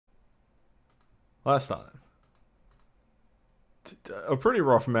last time. A pretty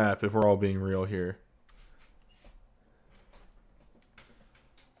rough map if we're all being real here.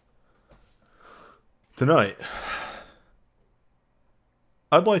 Tonight,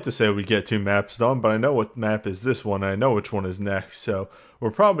 I'd like to say we get 2 maps done, but I know what map is this one, and I know which one is next, so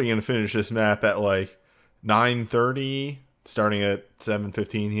we're probably going to finish this map at like 9:30, starting at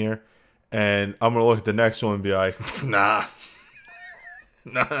 7:15 here, and I'm going to look at the next one and be like, nah,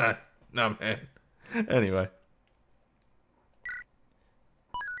 nah, nah, man. Anyway.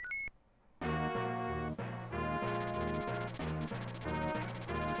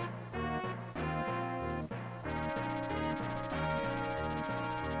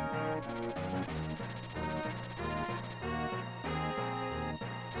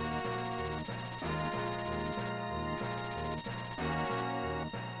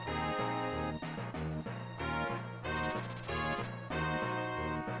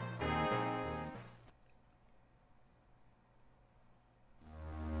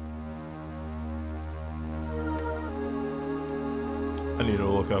 I need to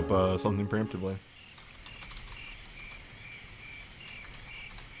look up something preemptively.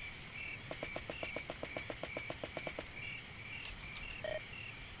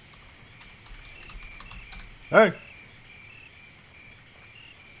 Hey!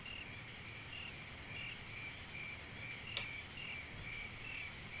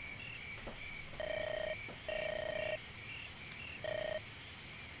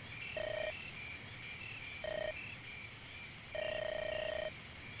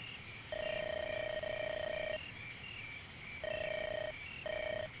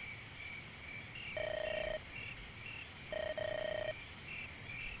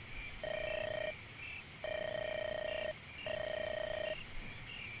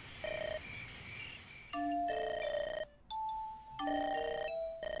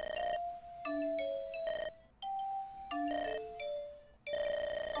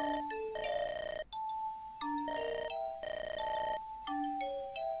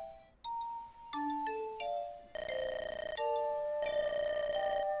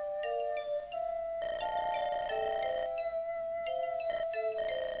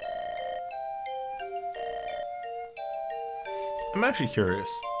 I'm actually curious.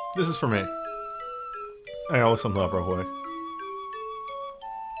 This is for me. I gotta look something up real quick.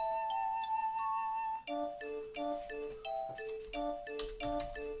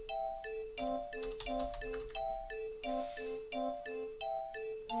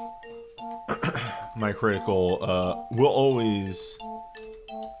 My critical will always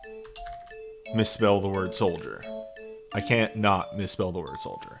misspell the word soldier. I can't not misspell the word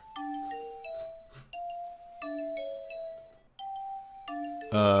soldier.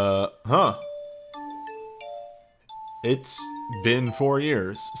 Huh. It's been 4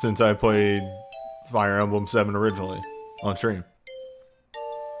 years since I played Fire Emblem 7 originally on stream.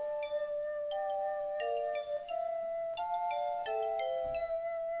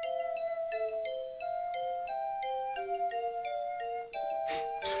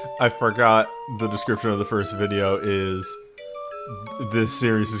 I forgot the description of the first video is this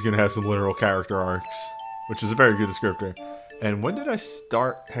series is going to have some literal character arcs, which is a very good descriptor. And when did I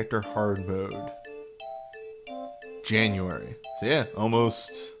start Hector hard mode? January. So yeah,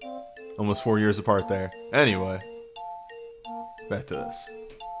 almost 4 years apart there. Anyway, back to this.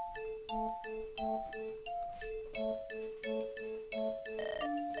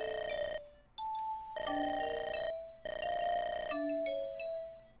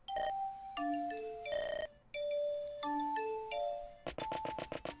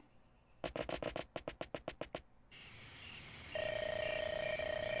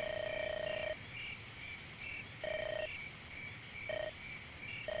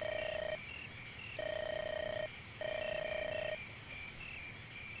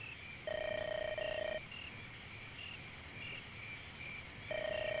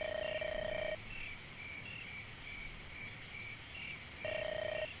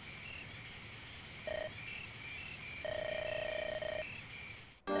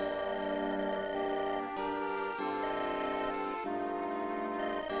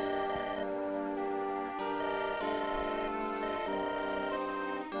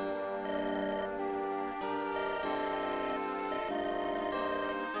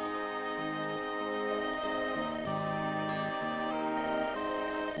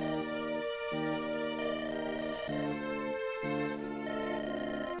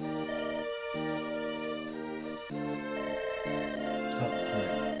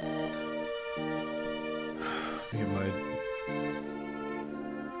 Get my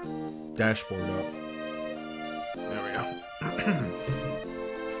dashboard up. There we go.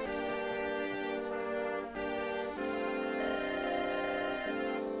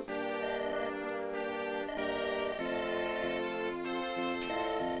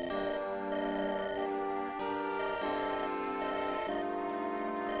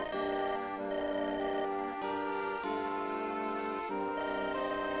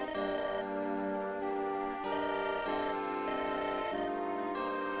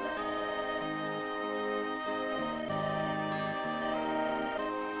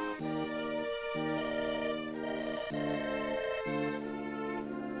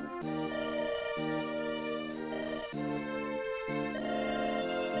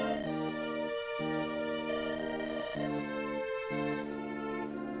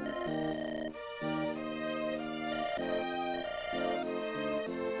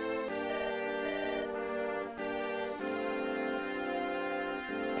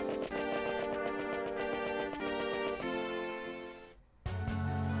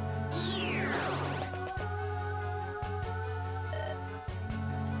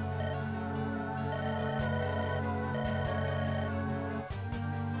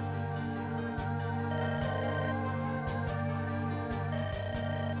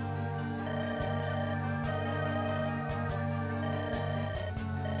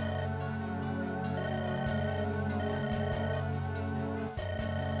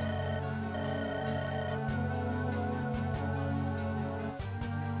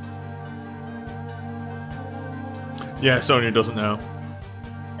 Yeah, Sonya doesn't know.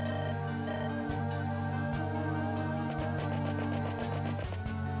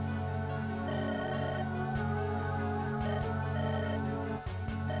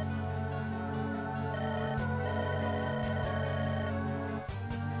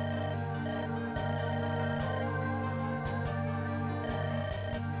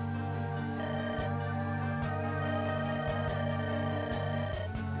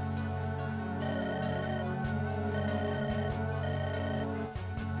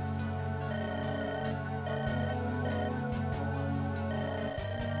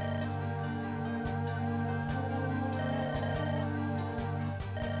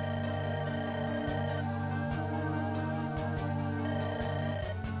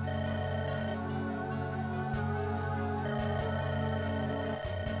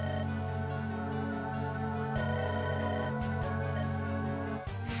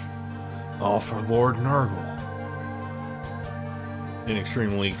 All for Lord Nurgle. An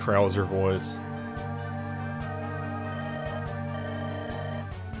extremely Krauser voice.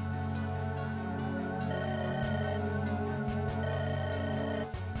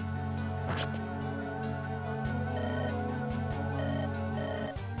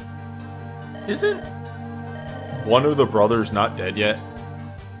 Isn't one of the brothers not dead yet?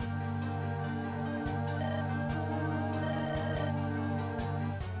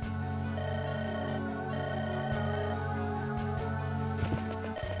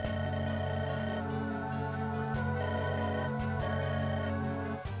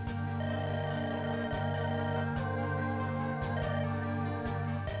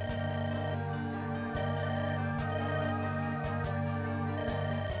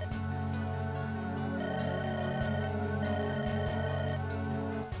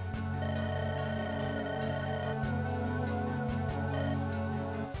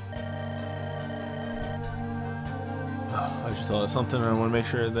 I just thought of something and I want to make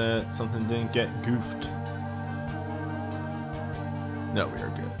sure that something didn't get goofed. No, we are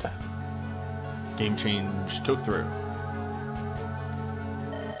good. Game change took through.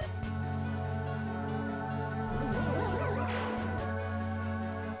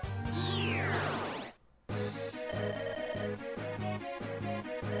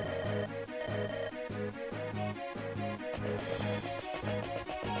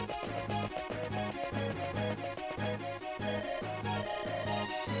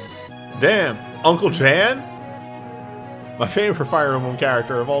 Damn, Uncle Jan? My favorite Fire Emblem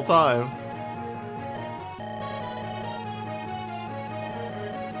character of all time.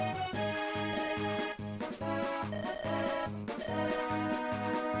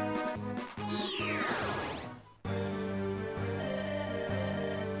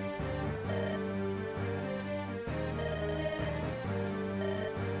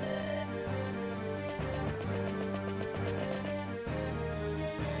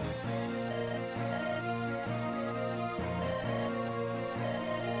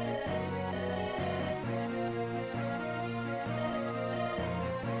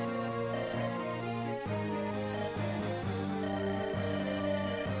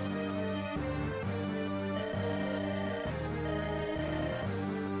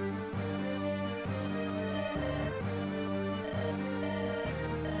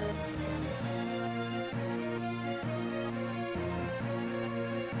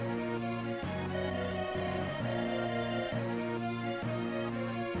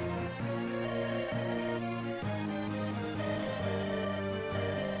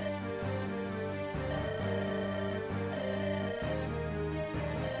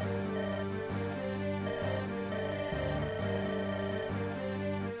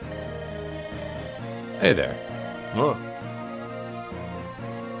 Hey there. Oh.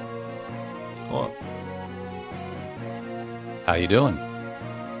 Hello. How you doing?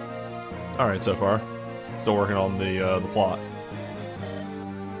 All right, so far. Still working on the plot.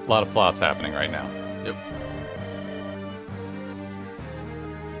 A lot of plots happening right now. Yep.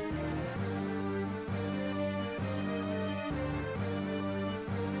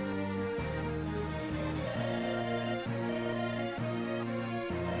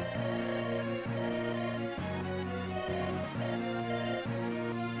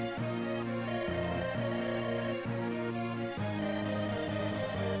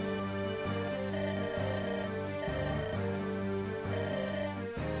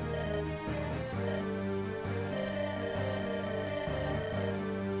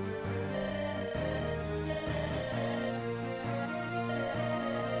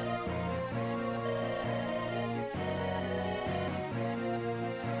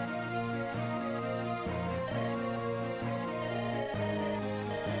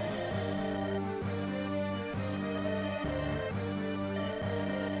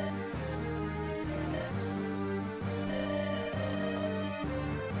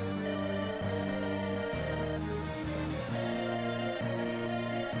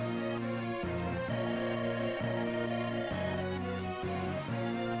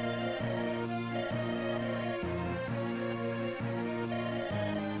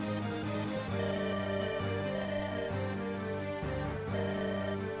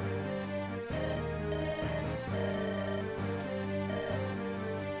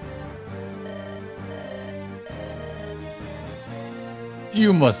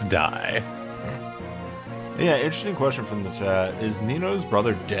 You must die. Yeah, interesting question from the chat. Is Nino's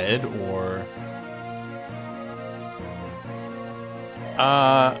brother dead, or...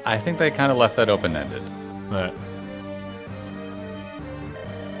 I think they kind of left that open-ended. Right.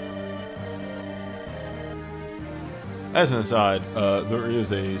 As an aside, there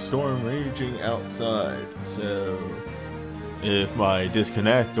is a storm raging outside, so if my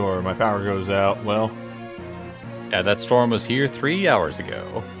disconnect or my power goes out, well... Yeah, that storm was here 3 hours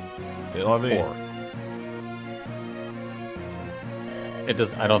ago. C'est la vie. 4. It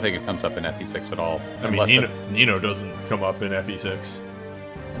does. I don't think it comes up in FE6 at all. I mean, Nino doesn't come up in FE6.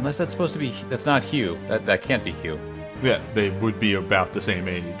 Unless that's supposed to be... That's not Hugh. That can't be Hugh. Yeah, they would be about the same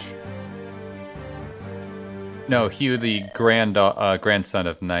age. No, Hugh, the grandson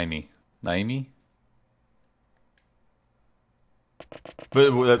of Naimi. Naimi?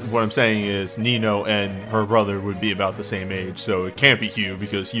 But what I'm saying is Nino and her brother would be about the same age, so it can't be Hugh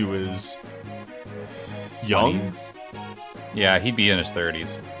because Hugh is young. 20s? Yeah, he'd be in his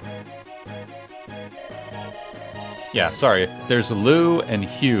 30s. Yeah, sorry. There's Lou and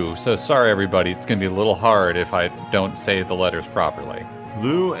Hugh, so sorry everybody. It's going to be a little hard if I don't say the letters properly.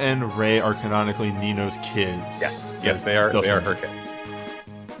 Lou and Ray are canonically Nino's kids. Yes, they are. They are her kids.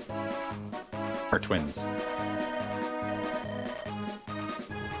 Her twins.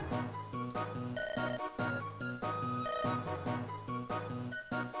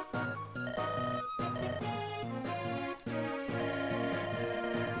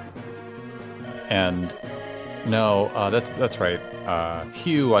 And no, that's right.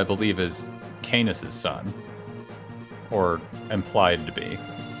 Hugh, I believe, is Canis' son, or implied to be,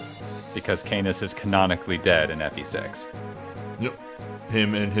 because Canis is canonically dead in FE6. Yep.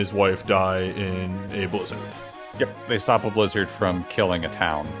 Him and his wife die in a blizzard. Yep. They stop a blizzard from killing a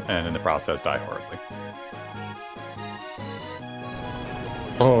town, and in the process die horribly.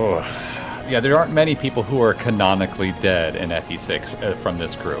 Oh, yeah. There aren't many people who are canonically dead in FE6 from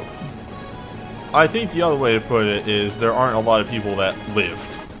this group. I think the other way to put it is there aren't a lot of people that lived.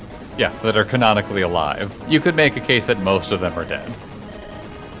 Yeah, that are canonically alive. You could make a case that most of them are dead.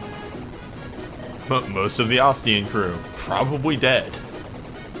 But most of the Ostian crew, probably dead.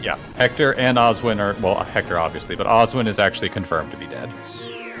 Yeah, Hector and Oswin are... Well, Hector obviously, but Oswin is actually confirmed to be dead.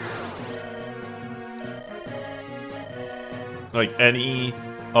 Like, any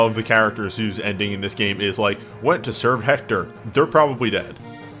of the characters whose ending in this game is like, went to serve Hector, they're probably dead.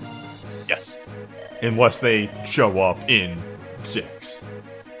 Yes. Unless they show up in 6.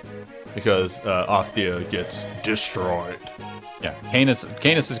 Because Ostia gets destroyed. Yeah,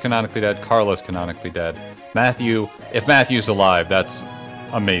 Canis is canonically dead, Carla's canonically dead. Matthew, if Matthew's alive, that's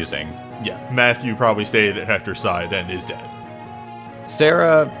amazing. Yeah, Matthew probably stayed at Hector's side and is dead.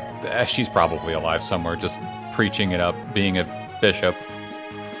 Sarah, she's probably alive somewhere, just preaching it up, being a bishop.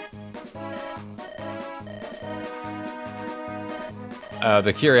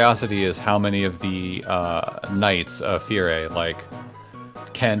 The curiosity is how many of the knights of Fire, like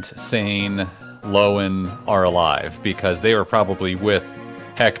Kent, Sane, Lowen, are alive, because they were probably with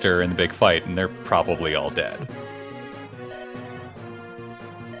Hector in the big fight, and they're probably all dead.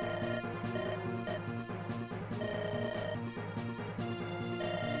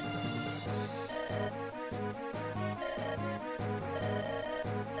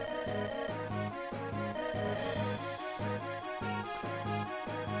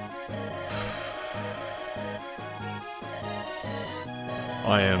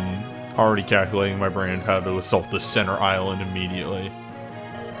 I am already calculating my brain how to assault the center island immediately.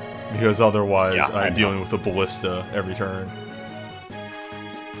 Because otherwise, I'm dealing with a ballista every turn.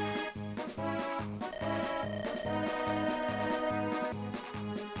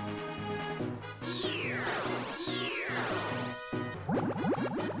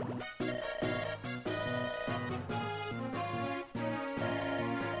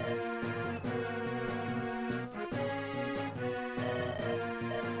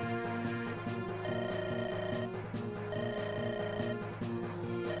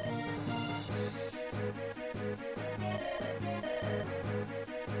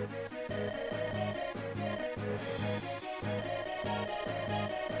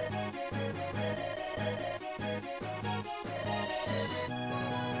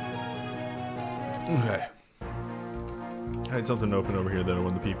 Okay. I had something open over here that I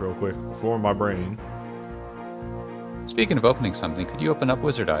wanted to peep real quick for my brain. Speaking of opening something, could you open up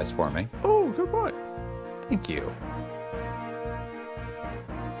Wizard Eyes for me? Oh, good point. Thank you.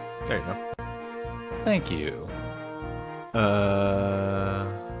 There you go. Thank you.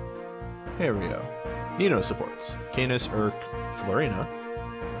 Here we go. Nino supports Canis, Urk, Florina,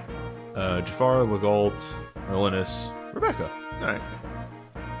 Jafar, Legault, Merlinus, Rebecca. Alright.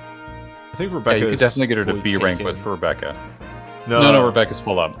 think Yeah, Rebecca you is could definitely get her to fully B rank taken. with for Rebecca. No, No, Rebecca's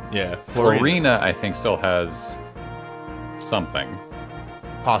full up. Yeah, Florina, I think, still has something.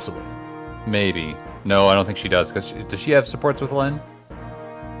 Possibly. Maybe. No, I don't think she does. Does she have supports with Len?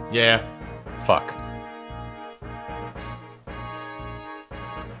 Yeah. Fuck.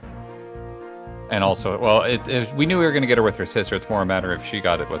 And also, well, we knew we were going to get her with her sister. It's more a matter if she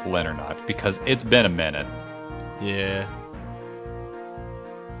got it with Lynn or not, because it's been a minute. Yeah.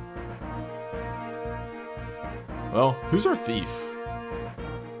 Well, who's our thief?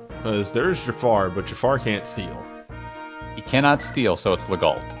 Because there's Jafar, but Jafar can't steal. He cannot steal, so it's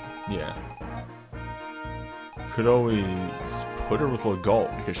Legault. Yeah. Could always put her with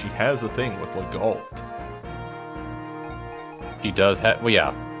Legault, because she has a thing with Legault. She does have... Well,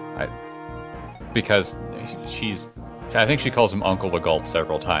 yeah. Because she's... I think she calls him Uncle Legault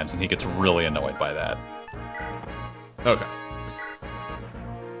several times, and he gets really annoyed by that. Okay.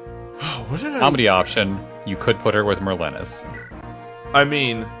 What did I... Comedy option, you could put her with Merlinus. I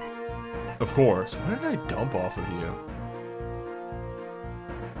mean, of course. What did I dump off of you?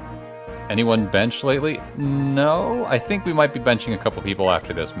 Anyone benched lately? No, I think we might be benching a couple people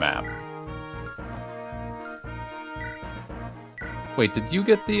after this map. Wait, did you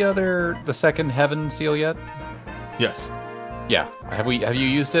get the second heaven seal yet? Yes. Yeah. Have you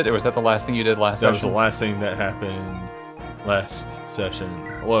used it, or was that the last thing you did last That session? was the last thing that happened last session.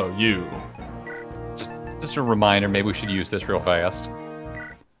 Hello, you. Just a reminder, maybe we should use this real fast.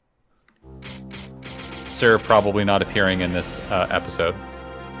 Sir probably not appearing in this episode.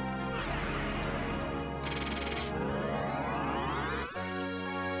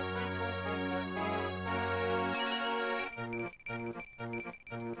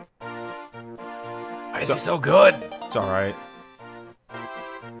 Why is he so good? It's alright.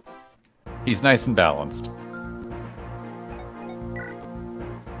 He's nice and balanced.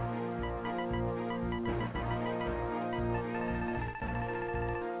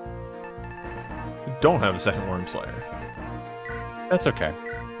 We don't have a second Worm Slayer. That's okay.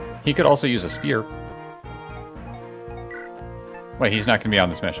 He could also use a spear. Wait, he's not going to be on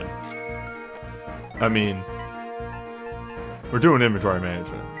this mission. I mean, we're doing inventory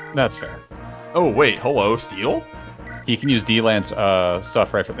management. That's fair. Oh, wait, hello, Steel? He can use D-Lance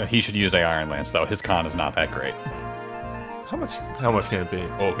stuff right from... He should use a Iron Lance, though. His con is not that great. How much can it be?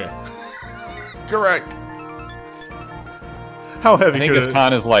 Oh, okay. Correct. How heavy I think could his it...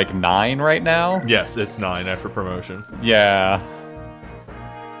 con is like 9 right now. Yes, it's 9 after promotion. Yeah.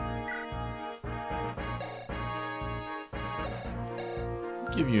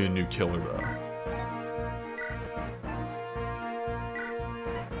 Give you a new killer bow.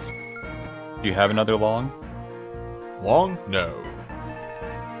 Do you have another long? Long? No.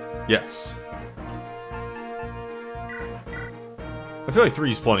 Yes. I feel like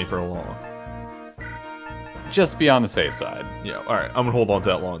 3 is plenty for a long. Just be on the safe side. Yeah, alright. I'm gonna hold on to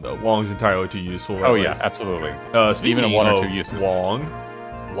that long, though. Long's entirely too useful. Oh, yeah, absolutely. Speaking Even in 1 or of 2 uses. Long.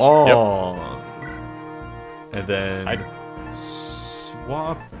 And then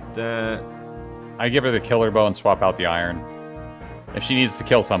swap that. I give her the killer bow and swap out the iron. If she needs to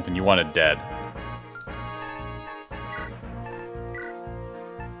kill something, you want it dead.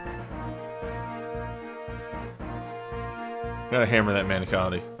 Gotta hammer that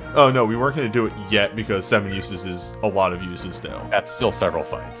manicotti. Oh no, we weren't gonna do it yet because 7 uses is a lot of uses still. That's still several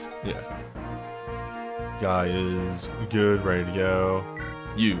fights. Yeah. Guy is good, ready to go.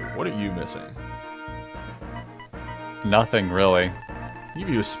 You, what are you missing? Nothing, really. Give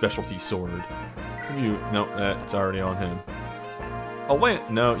you a specialty sword. Give you... Nope, that's already on him. A lance...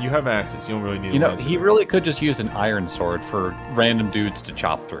 No, you have axes. You don't really need a lance. He really could just use an iron sword for random dudes to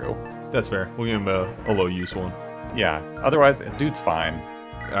chop through. That's fair. We'll give him a low-use one. Yeah, otherwise, dude's fine.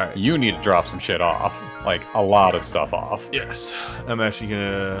 Alright. You need to drop some shit off. Like, a lot of stuff off. Yes. I'm actually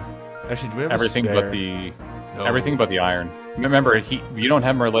gonna... Actually, do we have Everything a spare? but the... No. Everything but the iron. Remember, you don't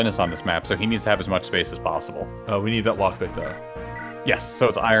have Merlinus on this map, so he needs to have as much space as possible. We need that lockpick, though. Yes, so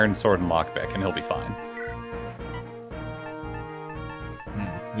it's iron, sword, and lockpick, and he'll be fine.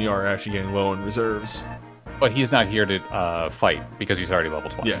 We are actually getting low on reserves. But he's not here to fight, because he's already level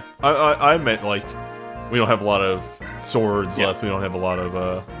 20. Yeah. I meant, like, we don't have a lot of swords left. We don't have a lot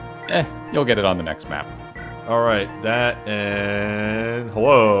of, You'll get it on the next map. Alright, that and...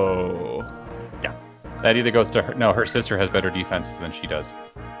 Hello! Yeah. That either goes to her... No, her sister has better defenses than she does.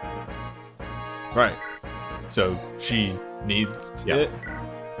 Right. So, she needs it?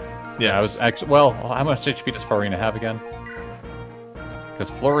 Yeah, I was actually... Well, how much HP does Florina have again?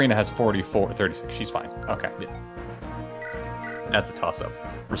 Because Florina has 36. She's fine. Okay. Yeah. That's a toss-up.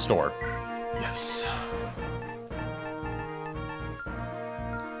 Restore. Yes.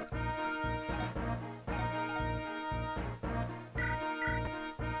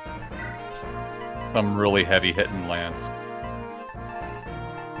 Some really heavy hitting lance.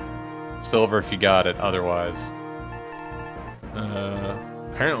 Silver if you got it, otherwise.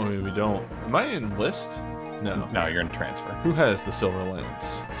 Apparently we don't. Am I in list? No. No, you're in transfer. Who has the silver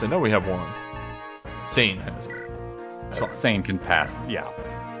lance? So I know we have one. Sane has it. Sane can pass, yeah.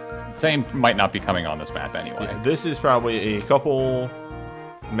 Sane might not be coming on this map anyway. Yeah, this is probably a couple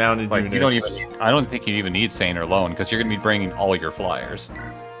mounted units. You don't even. I don't think you even need Sane or Lone because you're going to be bringing all your flyers.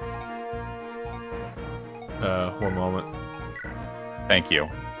 One moment. Thank you.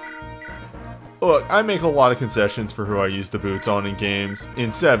 Look, I make a lot of concessions for who I use the boots on in games.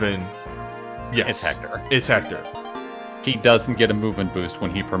 In 7, yes. It's Hector. It's Hector. He doesn't get a movement boost when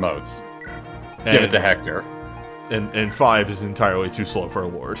he promotes. Give it to Hector. And 5 is entirely too slow for a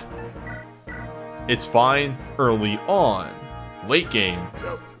Lord. It's fine early on. Late game,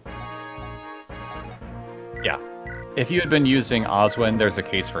 no. Yeah. If you had been using Oswin, there's a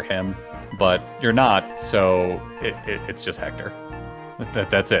case for him. But you're not, so it's just Hector.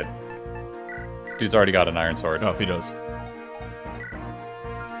 That's it. Dude's already got an iron sword. Oh, he does.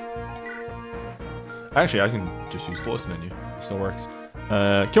 Actually, I can just use the list menu. It still works.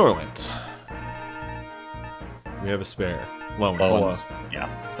 Killer Lance. We have a spare. Lone. Yeah.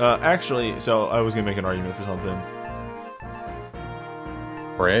 Actually, so I was going to make an argument for something.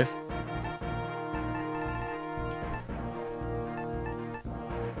 Brave?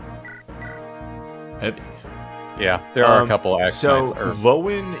 Heavy. Yeah, there are a couple X So, Knights,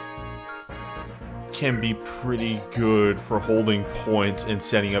 Lowen can be pretty good for holding points and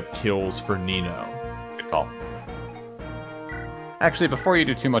setting up kills for Nino. Good call. Actually, before you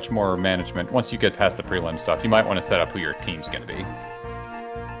do too much more management, once you get past the prelim stuff, you might want to set up who your team's going to be.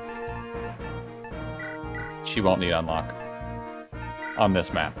 She won't need unlock on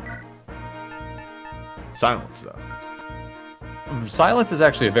this map. Silence, though. Silence is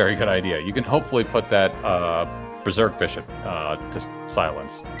actually a very good idea. You can hopefully put that Berserk Bishop to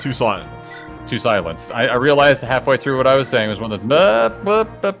silence. To silence. To silence. I realized halfway through what I was saying was one of the...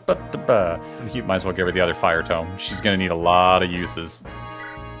 Might as well give her the other fire tome. She's going to need a lot of uses.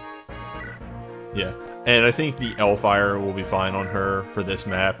 Yeah. And I think the L-Fire will be fine on her for this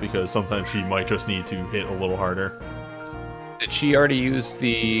map, because sometimes she might just need to hit a little harder. Did she already use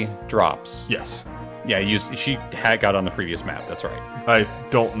the drops? Yes. Yeah, she had got on the previous map, that's right. I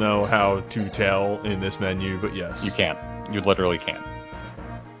don't know how to tell in this menu, but yes. You can't. You literally can't.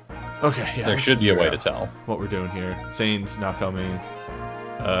 Okay, yeah. There should be a way to tell. What we're doing here. Sane's not coming.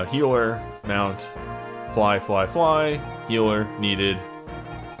 Healer, mount, fly, fly, fly. Healer, needed.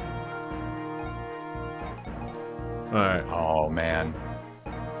 Alright. Oh, man.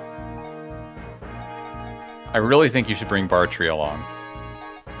 I really think you should bring Bartree along.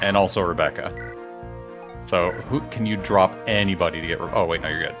 And also Rebecca. So, who can you drop anybody to get... Oh, wait, no,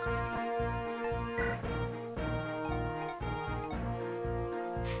 you're good.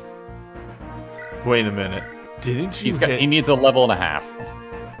 Wait a minute. Didn't you He needs a level and a half.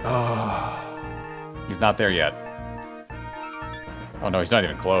 Oh. He's not there yet. Oh, no, he's not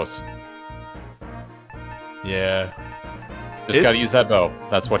even close. Yeah. Just gotta use that bow.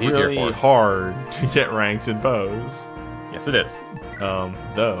 That's what he's here for. It's really hard to get ranks in bows. Yes, it is.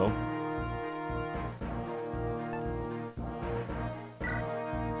 Though...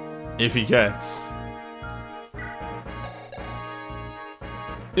 If he gets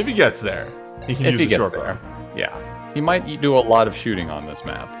there, he can use the short bow. Yeah. He might do a lot of shooting on this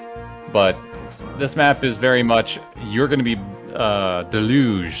map. But this map is very much, you're going to be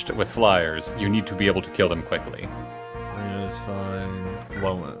deluged with flyers. You need to be able to kill them quickly. Is fine.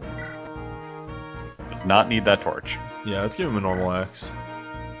 Lowen does not need that torch. Yeah, let's give him a normal axe.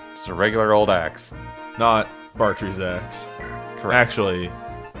 Just a regular old axe. Not Bartree's axe. Correct. Actually...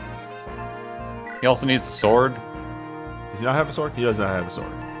 He also needs a sword. Does he not have a sword? He does not have a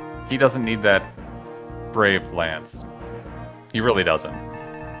sword. He doesn't need that brave lance. He really doesn't.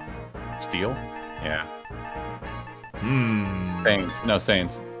 Steel? Yeah. Sanes. No,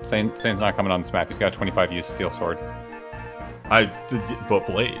 Sanes. Sane's not coming on this map. He's got a 25 use steel sword. But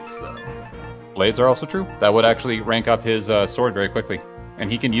blades, though. Blades are also true. That would actually rank up his sword very quickly.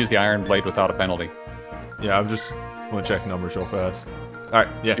 And he can use the iron blade without a penalty. Yeah, I'm just going to check numbers real fast. Alright,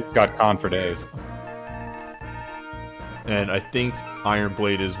 yeah. He's got con for days. And I think Iron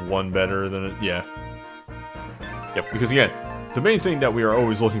Blade is one better than it. Yeah. Yep. Because again, the main thing that we are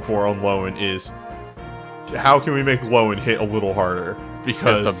always looking for on Lowen is how can we make Lowen hit a little harder?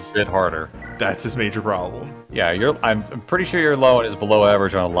 Because just a bit harder. That's his major problem. Yeah, I'm pretty sure your Lowen is below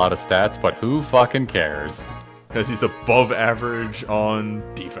average on a lot of stats, but who fucking cares? Because he's above average on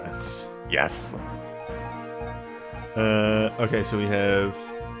defense. Yes. Okay, so we have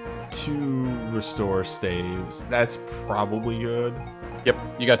 2 restore staves. That's probably good. Yep,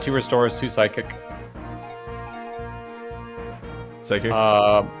 you got 2 restores, 2 psychic. Psychic?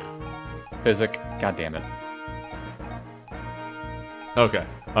 Physic. God damn it. Okay.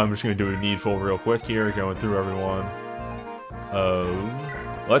 I'm just going to do a needful real quick here, going through everyone.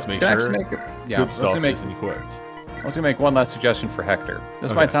 Let's make sure good stuff isn't equipped. Let's make one last suggestion for Hector.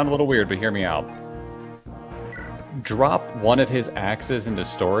 This might sound a little weird, but hear me out. Drop one of his axes into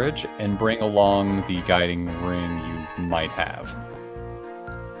storage and bring along the guiding ring you might have.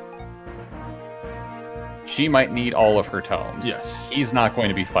 She might need all of her tomes. Yes. He's not going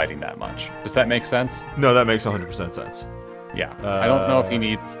to be fighting that much. Does that make sense? No, that makes 100% sense. Yeah. I don't know if he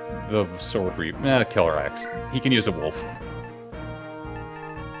needs the sword reap. Killer axe. He can use a wolf.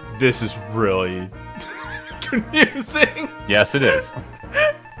 This is really confusing. Yes, it is.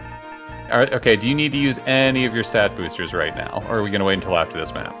 All right, okay, do you need to use any of your stat boosters right now? Or are we going to wait until after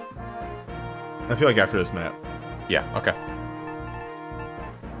this map? I feel like after this map. Yeah, okay.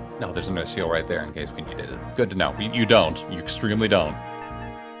 No, there's no seal right there in case we needed it. Good to know. You don't. You extremely don't.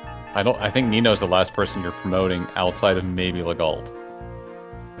 I think Nino's the last person you're promoting outside of maybe Legault.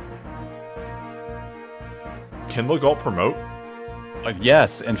 Can Legault promote?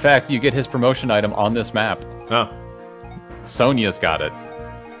 Yes, in fact, you get his promotion item on this map. Oh. Sonya's got it.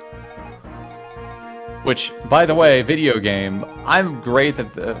 Which, by the way, video game, I'm grateful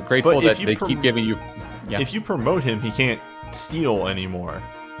that they keep giving you... Yeah. If you promote him, he can't steal anymore.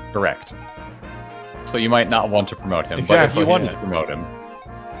 Correct. So you might not want to promote him, exactly, but if you wanted to promote him...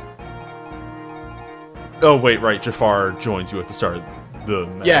 Oh, wait, right, Jafar joins you at the start of the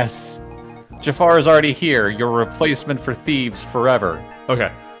map. Yes! Jafar is already here, your replacement for thieves forever.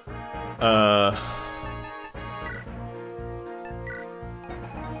 Okay.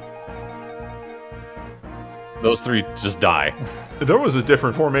 Those 3 just die. There was a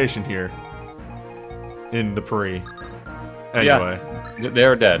different formation here. In the pre. Anyway. Yeah,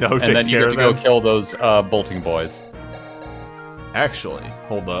 they're dead. No, and then you get to go kill those bolting boys. Actually,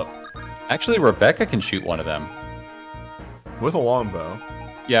 hold up. Actually, Rebecca can shoot one of them. With a longbow.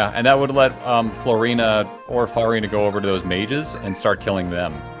 Yeah, and that would let Florina or Farina go over to those mages and start killing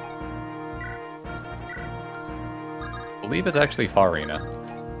them. I believe it's actually Farina.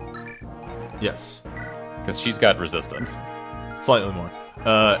 Yes. Because she's got resistance. Slightly more.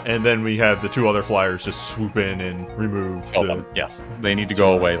 And then we have the 2 other flyers just swoop in and remove them. Yes, they need to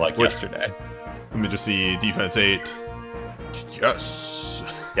go away like yesterday. Let me just see. Defense 8. Yes!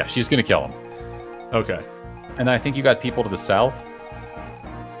 Yeah, she's gonna kill him. Okay. And I think you got people to the south.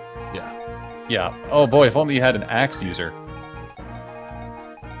 Yeah. Yeah. Oh boy, if only you had an axe user.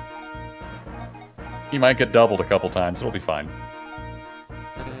 He might get doubled a couple times. It'll be fine.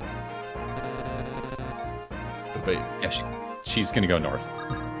 The bait. Yeah, she's gonna go north.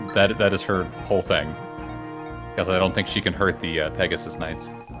 That is her whole thing. Because I don't think she can hurt the Pegasus Knights.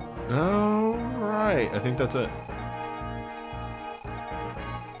 Oh, right. I think that's it.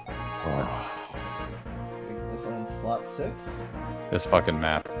 This on slot 6? This fucking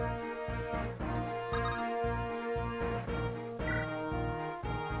map.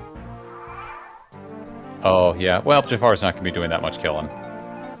 Oh, yeah. Well, Jafar's not going to be doing that much killing.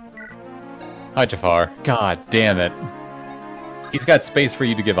 Hi, Jafar. God damn it. He's got space for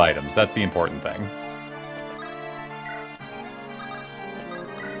you to give items. That's the important thing.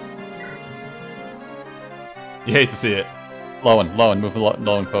 You hate to see it. Lowen, move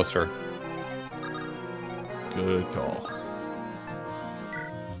Lowen closer. Good call.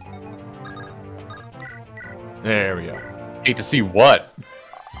 There we go. Hate to see what?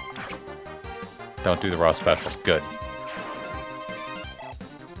 Don't do the raw special. Good.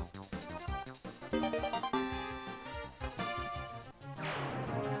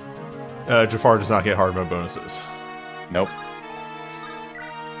 Jafar does not get hard mode bonuses. Nope.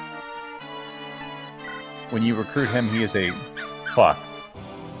 When you recruit him, he is a... Fuck.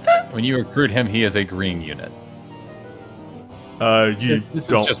 When you recruit him, he is a green unit. This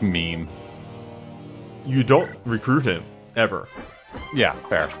is just mean. You don't recruit him, ever. Yeah,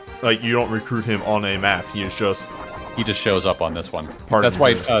 fair. Like, you don't recruit him on a map. He is just... He just shows up on this one. Part That's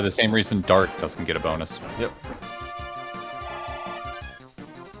why the same reason Dart doesn't get a bonus. Yep.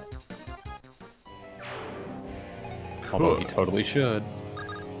 Although he totally should.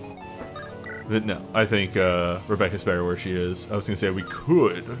 But no, I think Rebecca's better where she is. I was going to say we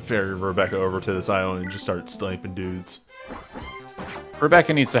could ferry Rebecca over to this island and just start sniping dudes.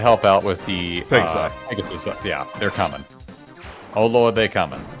 Rebecca needs to help out with the... Pegasus. Yeah, they're coming. Oh lord, they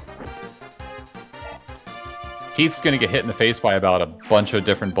coming. Keith's going to get hit in the face by about a bunch of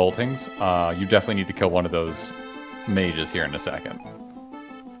different boltings. You definitely need to kill one of those mages here in a second.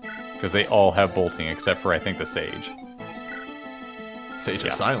 Because they all have bolting except for, I think, the Sage. Sage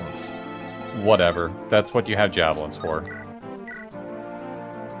of Silence. Whatever. That's what you have javelins for.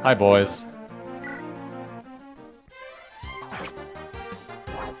 Hi, boys.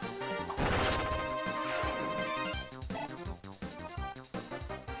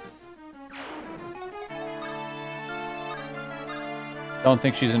 Don't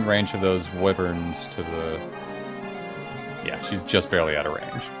think she's in range of those wyverns to the... Yeah, she's just barely out of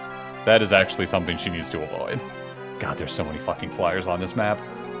range. That is actually something she needs to avoid. God, there's so many fucking flyers on this map.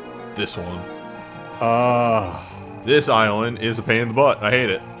 This one. Ah. This island is a pain in the butt. I hate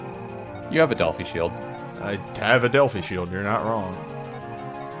it. You have a Delphi shield. I have a Delphi shield. You're not wrong.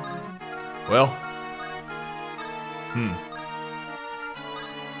 Well.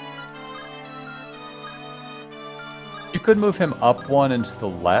 You could move him up one and to the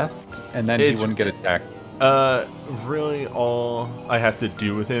left, and then he wouldn't get attacked. Really all I have to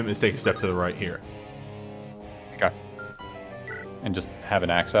do with him is take a step to the right here. Okay. And just have an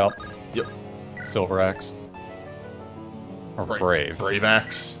axe out? Yep. Silver axe? Or brave? Brave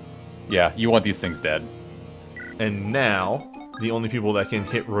axe. Yeah, you want these things dead. And now, the only people that can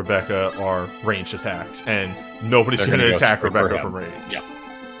hit Rebecca are ranged attacks, and nobody's going to attack Rebecca from range. Yeah.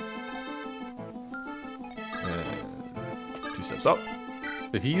 Two steps up.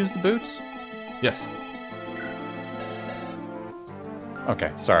 Did he use the boots? Yes.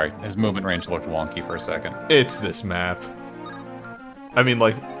 Okay, sorry. His movement range looked wonky for a second. It's this map. I mean,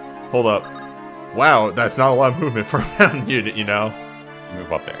 like, hold up. Wow, that's not a lot of movement for a mountain unit, you know?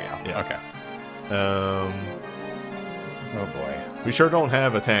 Move up there, yeah. Okay. Oh boy. We sure don't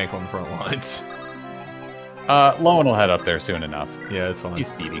have a tank on the front lines. Lowen will head up there soon enough. Yeah, it's fine. He's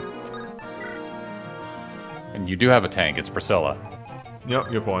speedy. And you do have a tank, it's Priscilla. Yep,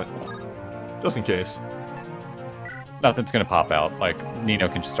 good point. Just in case. Nothing's gonna pop out. Like, Nino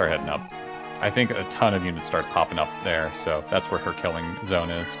can just start heading up. I think a ton of units start popping up there, so that's where her killing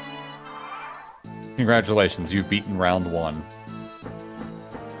zone is. Congratulations, you've beaten round 1.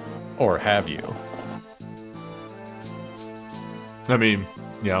 Or have you? I mean,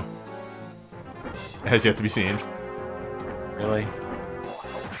 yeah. It has yet to be seen. Really?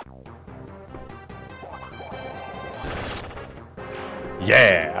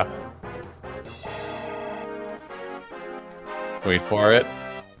 Yeah! Wait for it.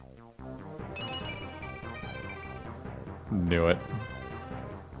 Knew it.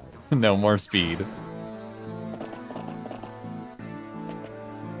 No more speed.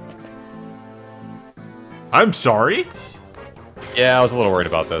 I'm sorry? Yeah, I was a little worried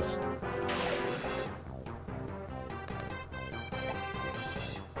about this.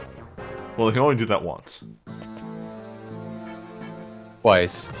 Well, they can only do that once.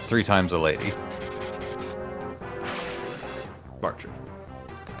 Twice. 3 times a lady. Archer.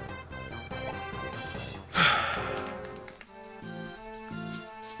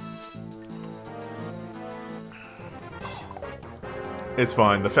 It's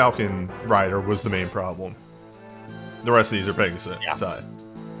fine. The Falcon Rider was the main problem. The rest of these are Pegasus side.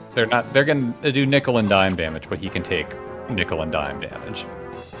 They're not. They're gonna do nickel and dime damage, but he can take nickel and dime damage.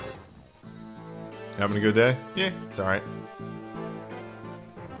 Having a good day? Yeah, it's alright.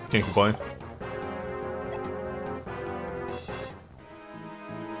 Can't complain.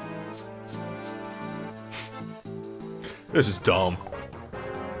 This is dumb.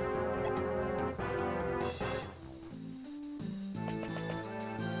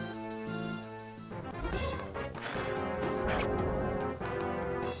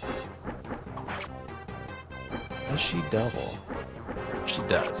 Does she double? She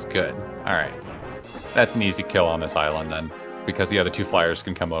does. Good. Alright. That's an easy kill on this island then, because the other 2 flyers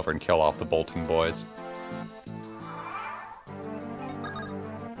can come over and kill off the bolting boys.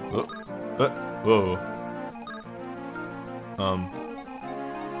 Whoa.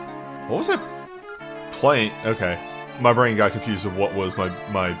 What was I playing? Okay. My brain got confused of what was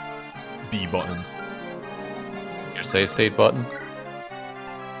my B button. Your save state button?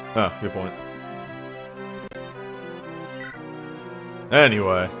 Ah, good point.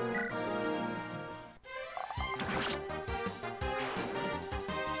 Anyway.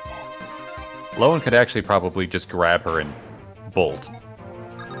 Lowen could actually probably just grab her and bolt.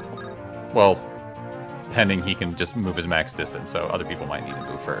 Well, pending he can just move his max distance, so other people might need to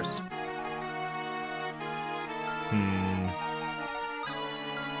move first.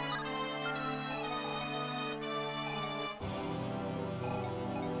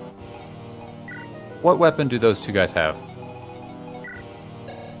 What weapon do those 2 guys have?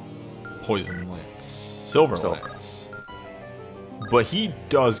 Poison Lance. Silver Lance. But he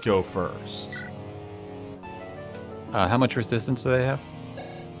does go first. How much resistance do they have?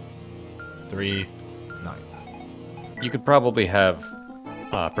 3, 9. You could probably have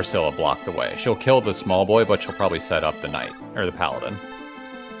Priscilla block the way. She'll kill the small boy, but she'll probably set up the knight or the paladin.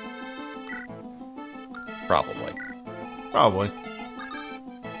 Probably. Probably.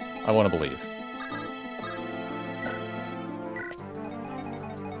 I want to believe.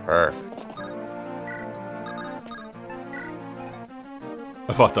 Perfect.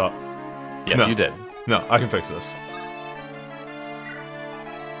 I fucked up. Yes, No. you did. No, I can fix this.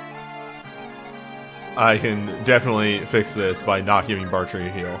 I can definitely fix this by not giving Bartrey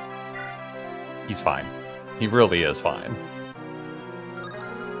a heal. He's fine. He really is fine.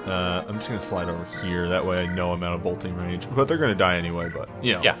 I'm just going to slide over here. That way I know I'm out of bolting range. But they're going to die anyway, but,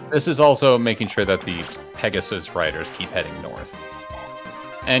 you know. Yeah, this is also making sure that the Pegasus riders keep heading north.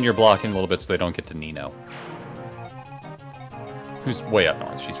 And you're blocking a little bit so they don't get to Nino. Who's way up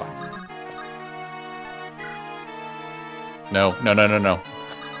north. She's fine. No, no, no, no, no.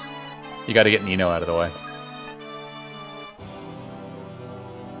 You gotta get Nino out of the way.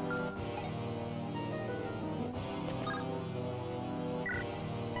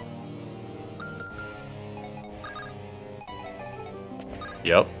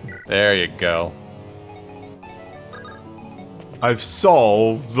 Yep, there you go. I've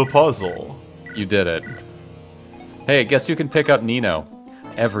solved the puzzle. You did it. Hey, guess who can pick up Nino?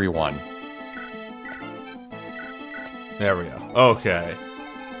 Everyone. There we go. Okay.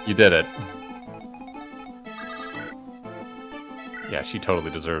 You did it. Yeah, she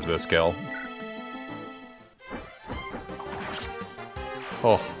totally deserves this kill.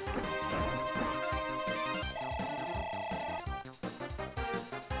 Oh.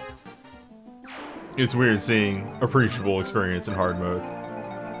 It's weird seeing appreciable experience in hard mode.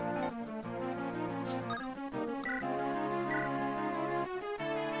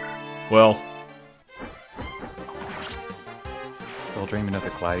 Well, Still dreaming of the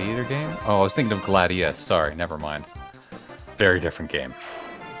Gladiator game? Oh, I was thinking of Gladius. Sorry, never mind. Very different game.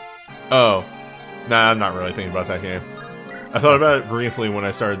 oh. Nah, I'm not really thinking about that game. I thought about it briefly when I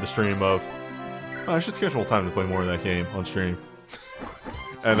started the stream of, oh, I should schedule time to play more of that game on stream.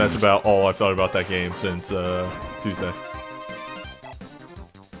 And that's about all I've thought about that game since Tuesday.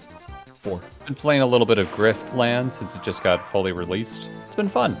 4. Been playing a little bit of Griftland since it just got fully released. It's been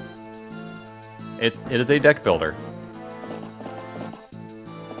fun. It is a deck builder.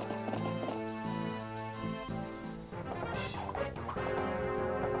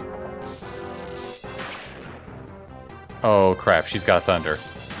 Oh crap, she's got thunder.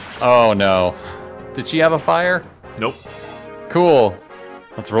 Oh no. Did she have a fire? Nope. Cool.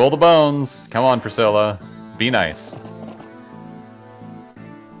 Let's roll the bones. Come on, Priscilla. Be nice.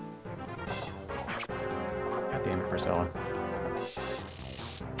 God damn it, Priscilla.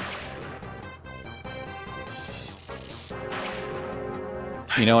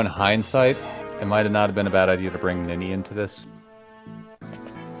 You know, in hindsight, it might have not been a bad idea to bring Ninny into this.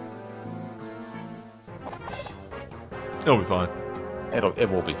 It'll be fine. It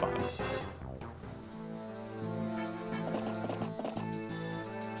will be fine.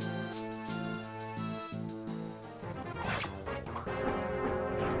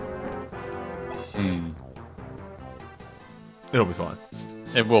 It'll be fine.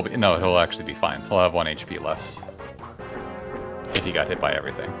 It will be. No, he'll actually be fine. He'll have 1 HP left. If he got hit by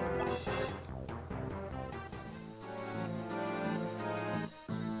everything.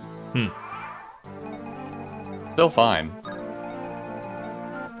 Still fine.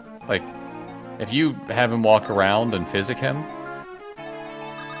 Like, if you have him walk around and physic him,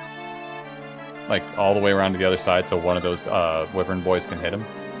 like, all the way around to the other side so one of those Wyvern boys can hit him.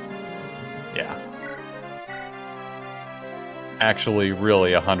 Yeah. Actually,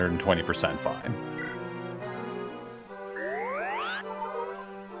 really 120% fine.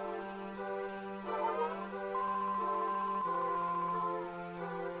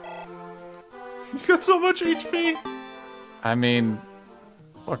 He's got so much HP. I mean,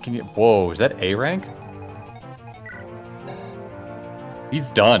 what can you... Whoa, is that A rank? He's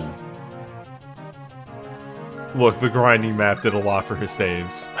done. Look, the grinding map did a lot for his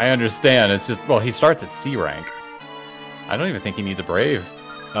saves. I understand, it's just... Well, he starts at C rank. I don't even think he needs a Brave.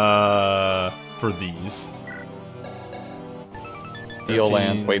 For these. Steel 13.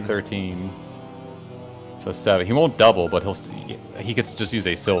 Lance, weight 13. So 7. He won't double, but he could just use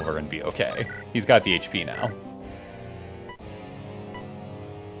a silver and be okay. He's got the HP now.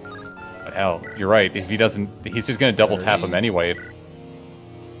 But hell, you're right. If he doesn't, he's just gonna double tap him anyway.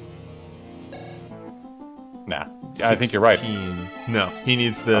 Nah, I think you're right. 16. No, he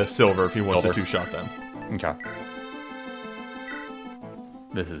needs the silver if he wants Silver. to two-shot them. Okay.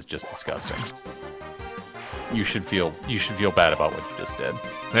 This is just disgusting. you should feel bad about what you just did.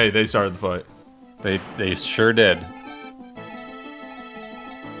 Hey, they started the fight. They sure did.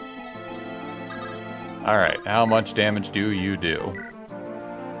 All right, how much damage do you do?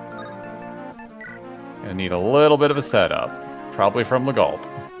 I need a little bit of a setup, probably from Legault.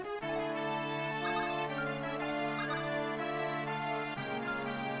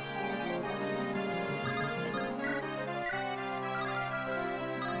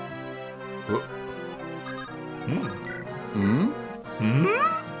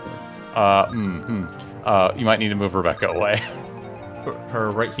 You might need to move Rebecca away. Put her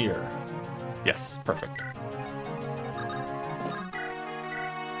right here. Yes, perfect.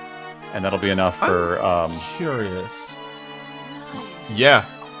 And that'll be enough for, Curious. Yeah.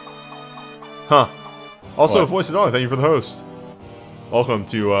 Huh. Also, What? Voice of Dog, thank you for the host. Welcome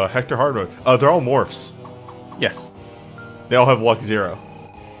to Hector Hard Mode. They're all morphs. Yes. They all have luck 0.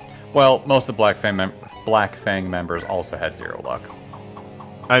 Well, most of the Black Fang members also had 0 luck.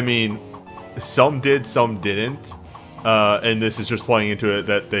 I mean, some did, some didn't. And this is just playing into it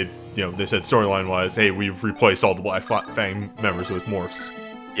that they said storyline-wise, hey, we've replaced all the Black Fang members with morphs.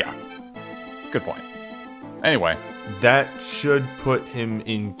 Yeah. Good point. Anyway. That should put him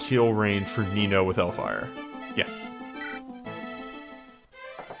in kill range for Nino with Hellfire. Yes.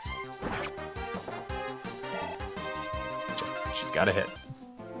 She's got a hit.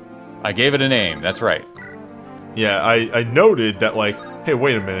 I gave it a name, that's right. Yeah, I noted that, like, hey,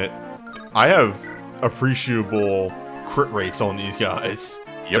 wait a minute. I have appreciable crit rates on these guys.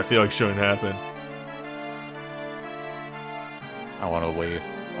 Yep. I feel like shouldn't happen. I want to believe.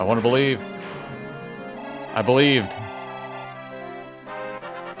 I want to believe. I believed.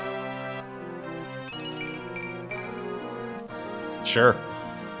 Sure.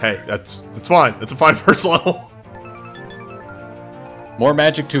 Hey, that's fine. That's a fine first level. More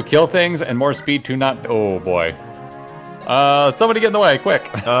magic to kill things and more speed to not... Oh, boy. Somebody get in the way, quick.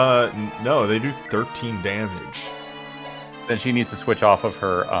 No, they do 13 damage. Then she needs to switch off of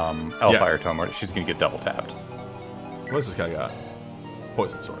her Hellfire Tome or she's going to get double tapped. What's this guy got?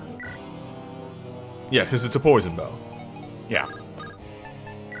 Poison sword. Yeah, because it's a poison bow. Yeah.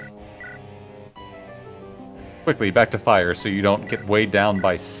 Quickly, back to fire so you don't get weighed down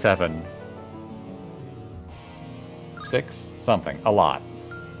by 7. 6? Something. A lot.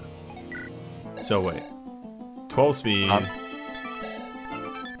 So wait. 12 speed.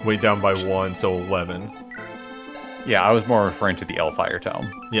 Weighed down by 1, so 11. Yeah, I was more referring to the Hellfire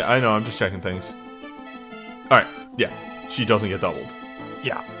Tome. Yeah, I know. I'm just checking things. Alright. Yeah. She doesn't get doubled.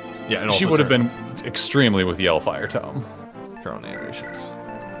 Yeah. Yeah, and she also would have been extremely with the Hellfire Tome. her own animations.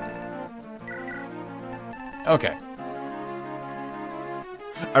 Okay.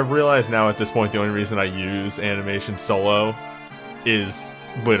 I realize now at this point the only reason I use animation solo is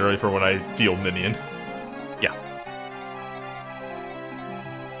literally for when I field minion. Yeah.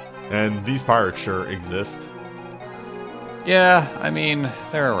 And these pirates sure exist. Yeah, I mean,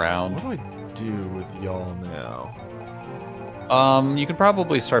 they're around. What do I do with y'all now? You can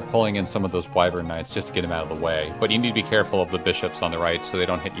probably start pulling in some of those Wyvern Knights just to get them out of the way. But you need to be careful of the bishops on the right so they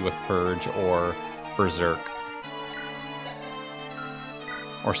don't hit you with Purge or Berserk.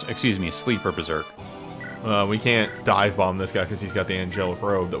 Or, excuse me, Sleep or Berserk. We can't dive bomb this guy because he's got the angelic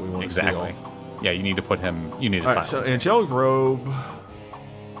robe that we want to Exactly. steal. Yeah, you need to put him... You need to Alright, silence so him. angelic robe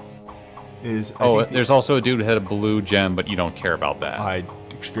is... There's also a dude who had a blue gem, but you don't care about that. I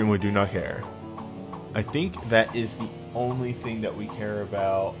extremely do not care. I think that is the only thing that we care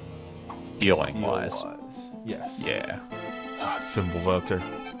about Healing-wise. steel-wise. Yes. Yeah. Fimbulvelter.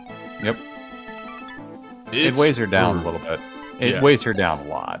 Yep. It weighs her down a little bit. It weighs her down a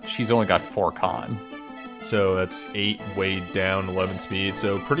lot. She's only got 4 con. So that's 8 weighed down, 11 speed.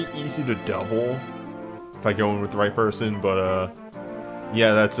 So pretty easy to double if I go in with the right person. But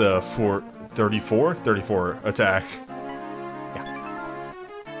yeah, that's a 34 attack. Yeah.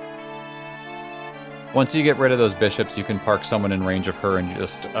 Once you get rid of those bishops, you can park someone in range of her and you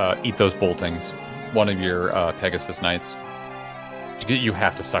just eat those boltings. One of your Pegasus Knights. You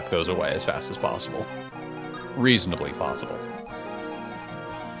have to suck those away as fast as possible. Reasonably possible.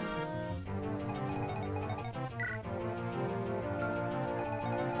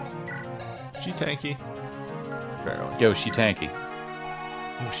 She tanky? Barely. Yo, she tanky.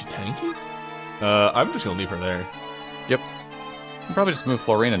 Oh, she tanky? I'm just gonna leave her there. Yep. You can probably just move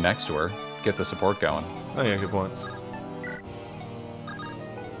Florina next to her. Get the support going. Oh yeah, good point.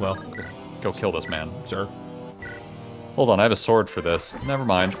 Well, Go kill this man. sir. Hold on, I have a sword for this. Never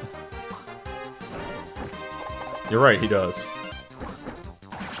mind. You're right, he does.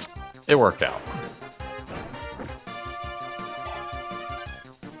 It worked out.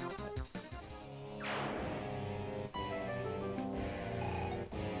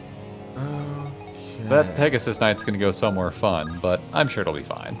 That Pegasus Knight's gonna go somewhere fun, but I'm sure it'll be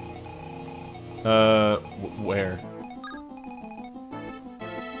fine. Where?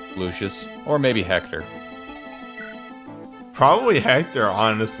 Lucius, or maybe Hector. Probably Hector,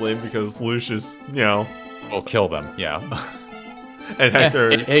 honestly, because Lucius, you know, We'll kill them, yeah. and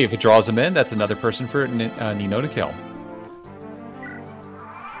Hector. Hey, if it draws them in, that's another person for Nino to kill.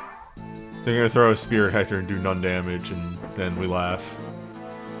 They're gonna throw a spear at Hector and do none damage, and then we laugh.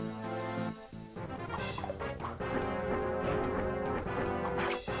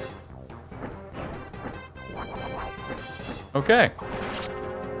 Okay.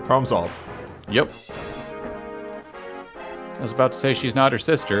 Problem solved. Yep. I was about to say she's not her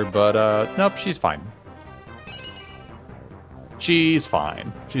sister, but nope, she's fine. She's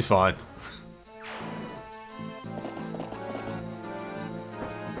fine. She's fine.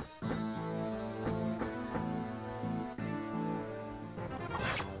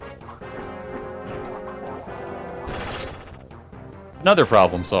 Another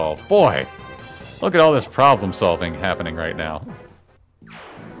problem solved. Boy, look at all this problem solving happening right now.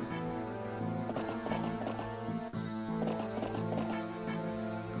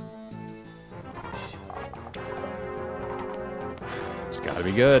 It's gotta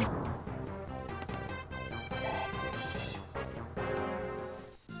be good.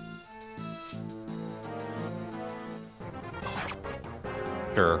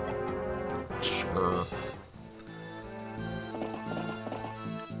 Sure. Sure.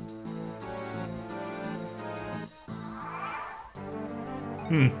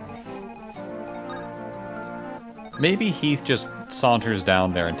 Maybe Heath just saunters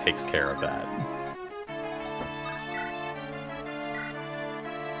down there and takes care of that.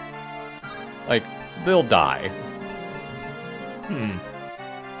 Like, they'll die.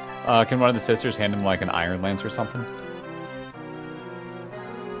 Can one of the sisters hand him, like, an iron lance or something?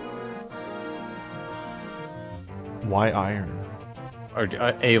 Why iron? Or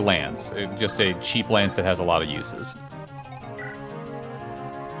a lance. Just a cheap lance that has a lot of uses.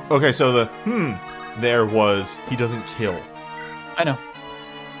 Okay, so the there was he doesn't kill. I know.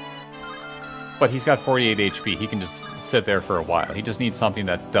 But he's got 48 HP. He can just sit there for a while. He just needs something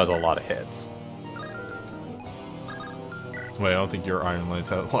that does a lot of hits. Wait, I don't think your Iron Lance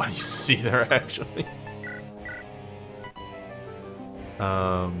has a lot you see there, actually.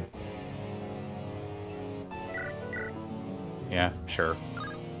 Yeah, sure.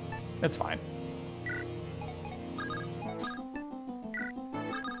 It's fine.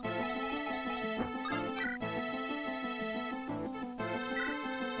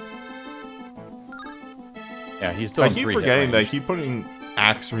 Yeah, he's still I in keep 3 forgetting hit that I range. keep putting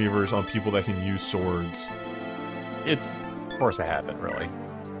axe reavers on people that can use swords. It's force of habit, really.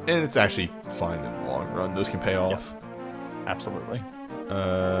 And it's actually fine in the long run. Those can pay off. Yes. Absolutely.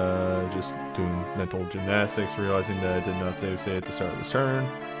 Just doing mental gymnastics, realizing that I did not save at the start of this turn.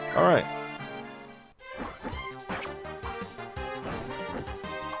 Alright.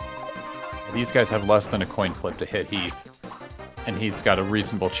 These guys have less than a coin flip to hit Heath, and Heath's got a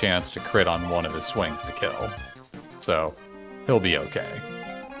reasonable chance to crit on one of his swings to kill. So, he'll be okay.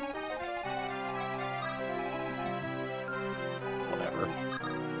 Whatever.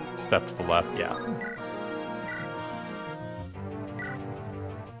 Step to the left, yeah.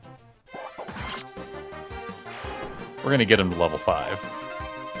 We're gonna get him to level 5.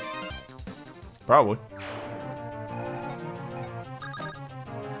 Probably.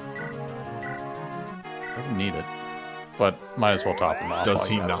 Doesn't need it. But might as well top him off. Does while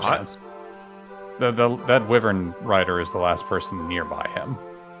he you have a not? chance. That Wyvern Rider is the last person nearby him.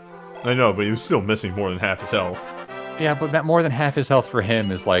 I know, but he was still missing more than half his health. Yeah, but more than half his health for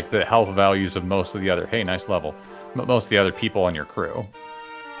him is like the health values of most of the other... Hey, nice level. Most of the other people on your crew.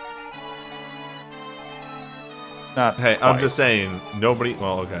 Not Hey, I'm quite. just saying, nobody...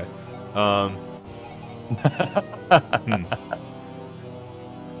 Well, okay.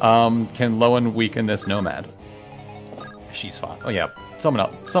 Can Lowen weaken this Nomad? She's fine. Oh yeah, someone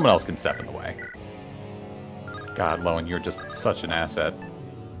else can step in the way. God, Lowen, you're just such an asset.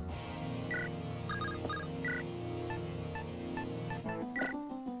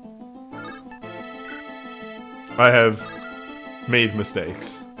 I have made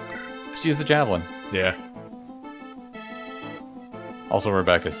mistakes. Just use the Javelin. Yeah. Also,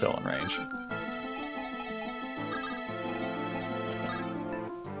 Rebecca's still in range.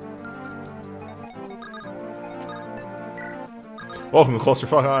 Welcome to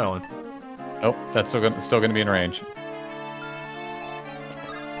Clusterfuck Island. Nope, that's still gonna be in range.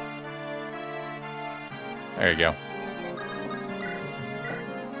 There you go.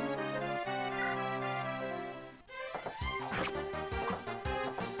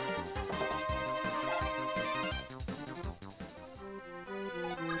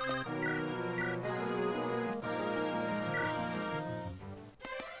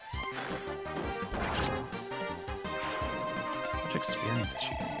 much experience is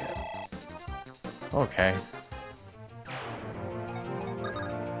she gonna get? Okay.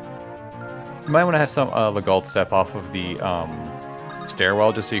 You might want to have some Legault step off of the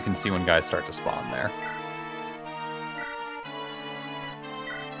stairwell just so you can see when guys start to spawn there.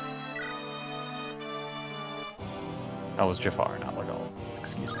 That was Jafar, not Legault.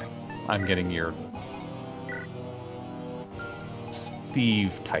 Excuse me. I'm getting your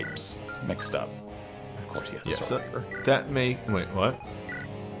thief types mixed up. Of course he has a sword reaver. That may... Wait, what?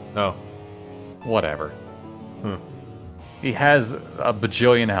 Oh. Whatever. Huh. He has a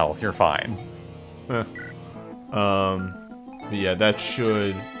bajillion health. You're fine. Huh. Yeah, that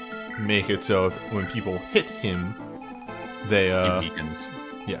should make it so if, when people hit him, they, He weakens.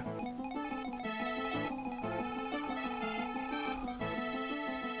 Yeah.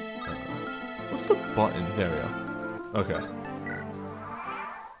 What's the button? There we go. Okay.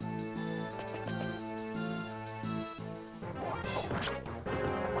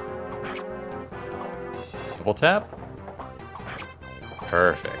 Double tap.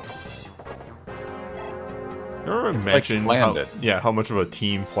 Perfect. Never It's mentioned like how, landed. yeah, how much of a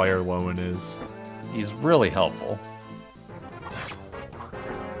team player Lowen is. He's really helpful.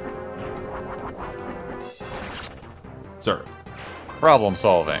 Sir. Problem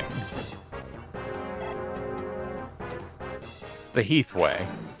solving. The Heath way.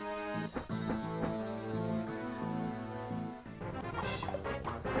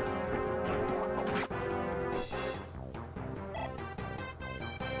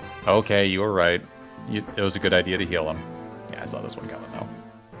 Okay, you were right. It was a good idea to heal him. Yeah, I saw this one coming though.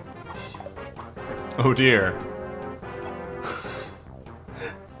 Oh dear.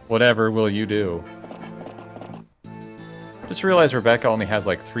 Whatever will you do? Just realized Rebecca only has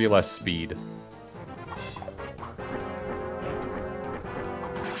like 3 less speed.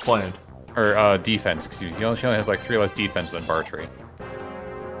 Planned. Or defense, excuse me. She only has like 3 less defense than Bartrey.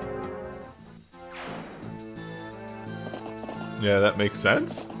 Yeah, that makes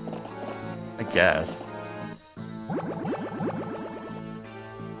sense. I guess.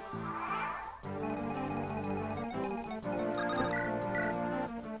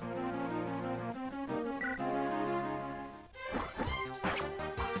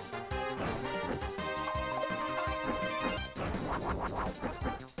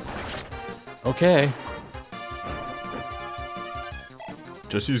 Okay.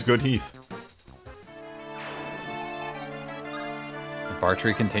 Just use good Heath.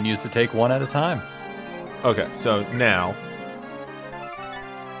 Bartrey continues to take one at a time. Okay, so now...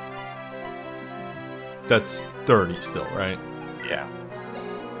 That's 30 still, right? Yeah.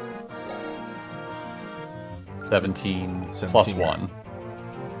 17 plus 17. 1.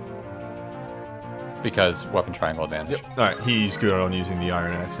 Because weapon triangle advantage. Yep. Alright, he's good on using the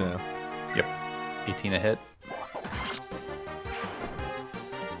Iron Axe now. Yep. 18 a hit.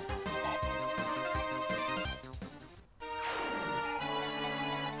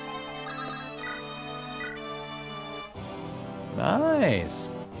 Nice.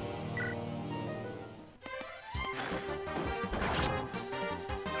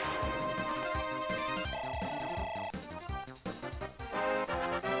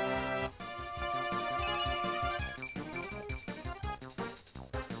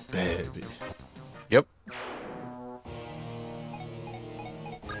 Baby. Yep.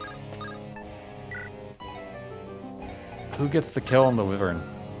 Who gets the kill on the Wyvern?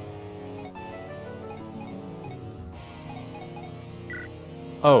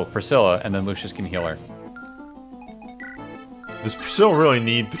 Oh, Priscilla, and then Lucius can heal her. Does Priscilla really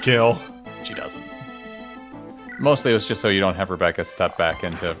need the kill? She doesn't. Mostly it was just so you don't have Rebecca step back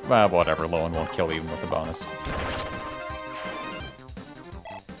into, whatever, Lowen won't kill even with the bonus.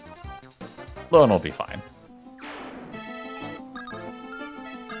 Lowen will be fine.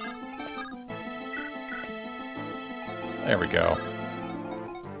 There we go.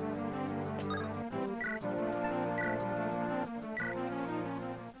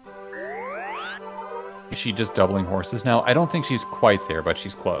 Is she just doubling horses now? I don't think she's quite there, but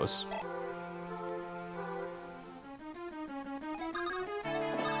she's close.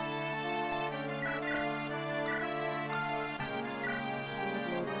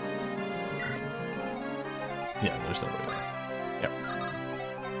 Yeah, there's no way there. Yep.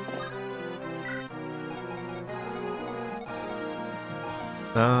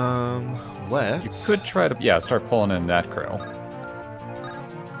 Let's... You could try to, yeah, start pulling in that crew.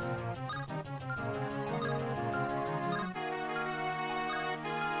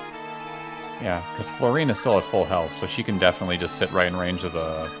 Yeah, because Florina's still at full health, so she can definitely just sit right in range of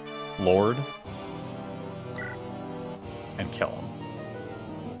the Lord and kill him.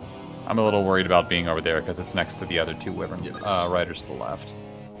 I'm a little worried about being over there because it's next to the other two wyvern Yes. riders to the left.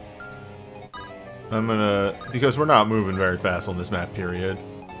 I'm gonna, because we're not moving very fast on this map period.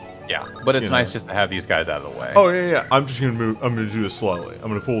 Yeah, but it's You know. nice just to have these guys out of the way. Oh yeah. I'm just gonna move. I'm gonna do this slowly. I'm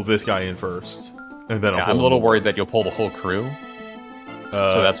gonna pull this guy in first, and then Yeah, I'll pull I'm a little him. worried that you'll pull the whole crew.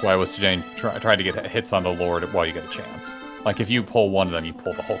 So So that's why I was suggesting try to get hits on the Lord while you get a chance. Like, if you pull one of them, you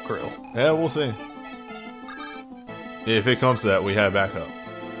pull the whole crew. yeah, we'll see. If it comes to that, we have backup.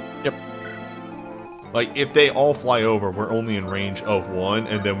 Yep. Like, if they all fly over, we're only in range of one,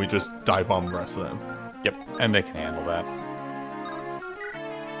 and then we just dive bomb the rest of them. Yep, and they can handle that.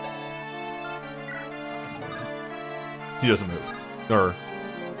 He doesn't move. Or...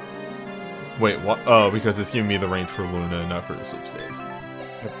 Wait, what? Oh, because it's giving me the range for Luna, not for the sleep stage.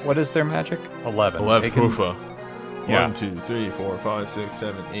 What is their magic? 11. 11. They can- Hoofa. Yeah. 1, 2, 3, 4, 5, 6,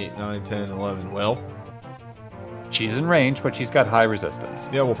 7, 8, 9, 10, 11. Well, She's in range, but she's got high resistance.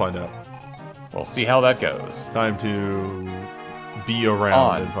 yeah, we'll find out. We'll see how that goes. Time to be around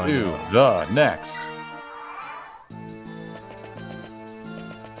On and find to out. the next.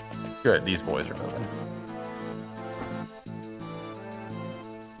 Good, these boys are moving.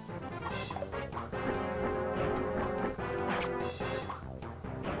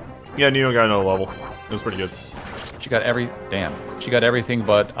 Yeah, Neo got another level. It was pretty good. She got She got everything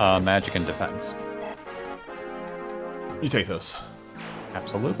but magic and defense. You take those.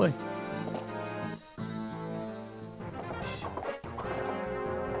 Absolutely.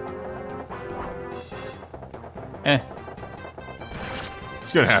 Eh.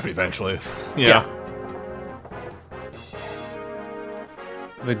 It's gonna happen eventually. Yeah.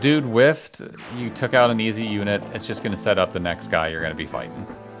 The dude whiffed. You took out an easy unit. It's just going to set up the next guy you're going to be fighting.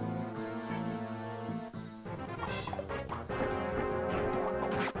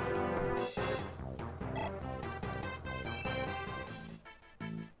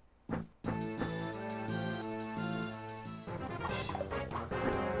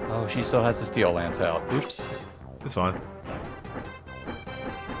 Oh, she still has the steel lance out. Oops. It's fine.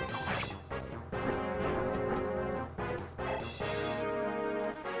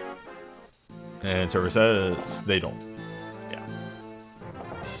 And server says they don't. Yeah.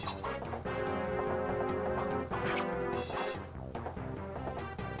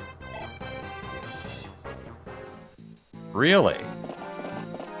 Really?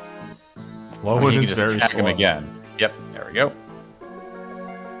 Lowen You is can just very check him slow. again. Yep, there we go.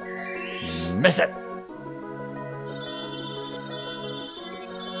 Miss it.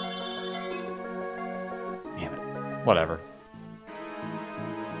 Damn it. Whatever.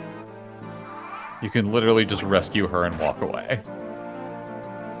 You can literally just rescue her and walk away.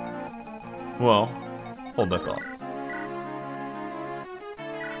 Well, hold that thought.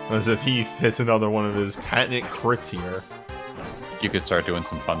 As if he hits another one of his patented crits here. You could start doing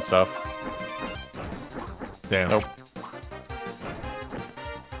some fun stuff. Damn. Nope.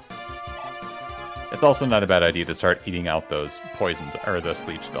 It's also not a bad idea to start eating out those poisons or the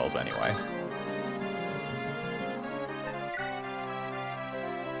sleep spells anyway.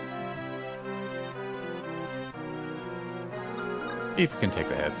 Keith can take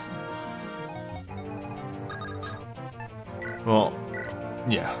the hits. Well,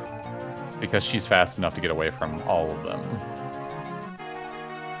 yeah. Because she's fast enough to get away from all of them.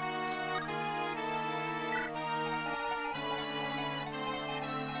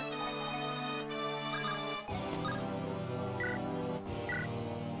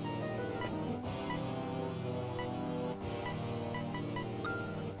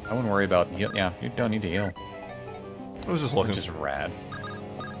 I wouldn't worry about heal. Yeah, you don't need to heal. I was just looking. Which is rad.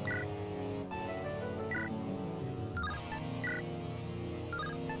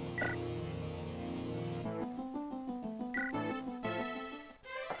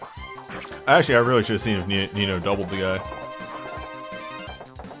 Actually, I really should have seen if Nino doubled the guy.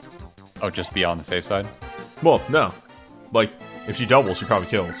 Oh, just be on the safe side? Well, no. Like, if she doubles, she probably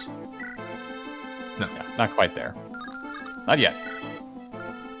kills. No. Yeah, not quite there. Not yet.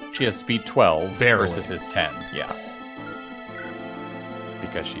 She has speed 12 Barely. versus his 10. Yeah.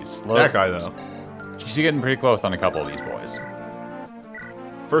 Because she's slow. That guy, though. She's getting pretty close on a couple of these boys.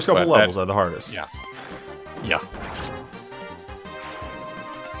 First couple But levels that- are the hardest. Yeah. Yeah.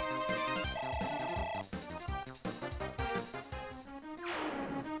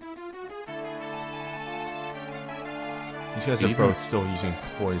 These guys are Even- both still using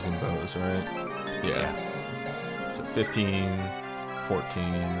poison bows, right? Yeah. So 15,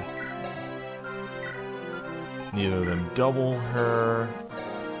 14. Neither of them double her.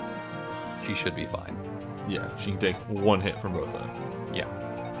 She should be fine. Yeah, she can take one hit from both of them. Yeah.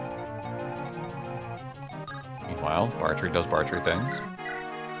 Meanwhile, Bartry does Bartry things.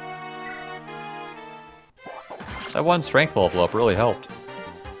 That one strength level up really helped.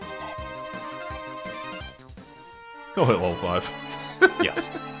 He'll hit level 5. Yes.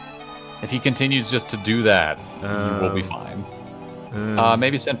 If he continues just to do that, you will be fine.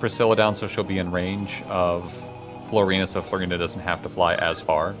 Maybe send Priscilla down so she'll be in range of Florina, so Florina doesn't have to fly as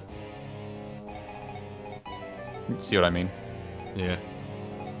far. See what I mean? Yeah.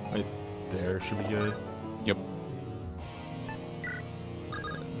 Right there should be good. Yep.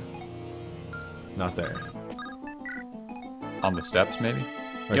 Not there. On the steps, maybe?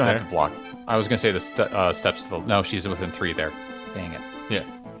 Right You don't there? have to block. I was going to say the steps to the... No, she's within 3 there. Dang it. Yeah.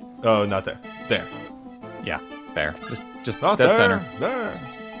 Oh, not there. There. Yeah, there. Just Not dead there. center. There.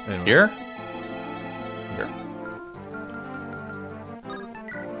 Anyway. Here? Here.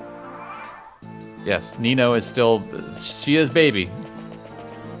 Yes, Nino is still... She is baby.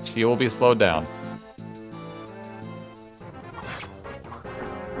 She will be slowed down.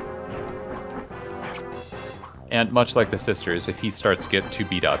 And much like the sisters, if he starts to get too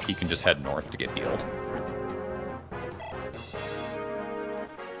beat up, he can just head north to get healed.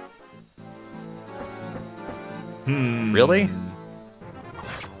 Really?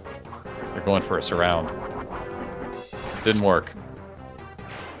 They're going for a surround. Didn't work.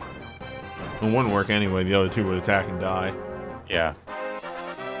 It wouldn't work anyway. The other two would attack and die. Yeah.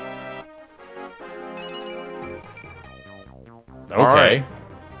 Okay. All right.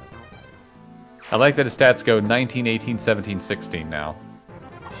 I like that his stats go 19, 18, 17, 16 now.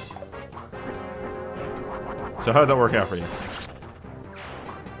 So how'd that work out for you?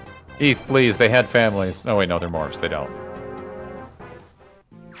 Eve, please, they had families. Oh wait, no, they're morphs. They don't.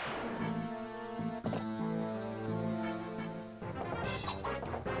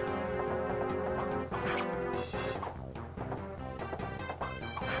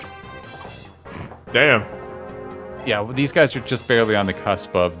 Damn. Yeah, well, these guys are just barely on the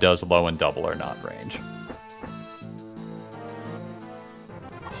cusp of does low and double or not range.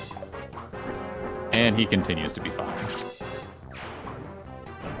 And he continues to be fine.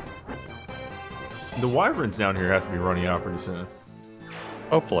 The wyverns down here have to be running out pretty soon.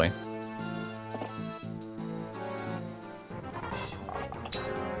 Hopefully.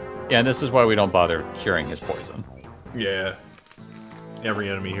 Yeah, and this is why we don't bother curing his poison. Yeah. Every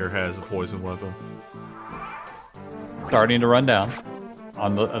enemy here has a poison weapon. Starting to run down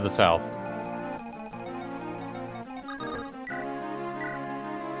on the south.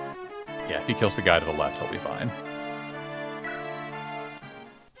 Yeah, if he kills the guy to the left, he'll be fine.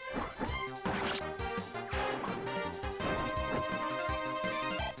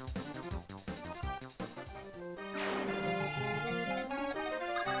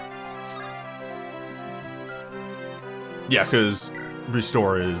 Yeah, because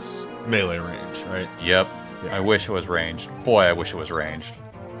restore is melee range, right? Yep. Yeah. I wish it was ranged. Boy, I wish it was ranged.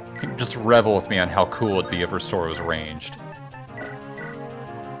 Just revel with me on how cool it'd be if Restore was ranged.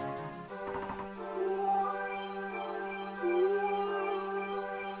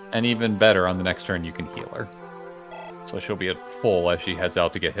 And even better, on the next turn you can heal her. So she'll be at full as she heads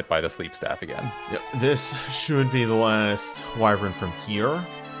out to get hit by the sleep staff again. Yep. This should be the last wyvern from here.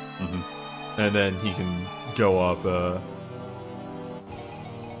 Mm-hmm. And then he can go up,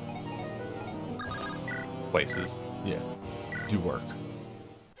 Places. yeah, do work.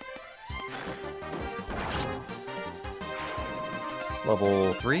 It's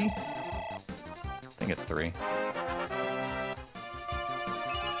level 3? I think it's 3.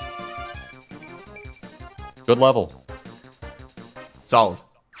 Good level. Solid.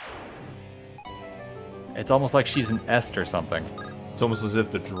 It's almost like she's an Est or something. It's almost as if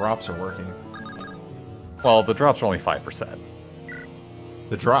the drops are working. Well, the drops are only 5%.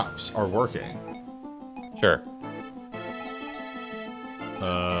 The drops are working. Sure.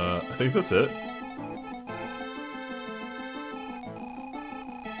 I think that's it.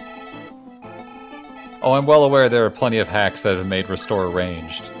 Oh, I'm well aware there are plenty of hacks that have made Restore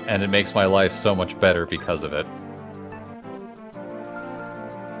ranged, and it makes my life so much better because of it.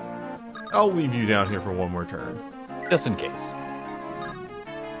 I'll leave you down here for one more turn. Just in case.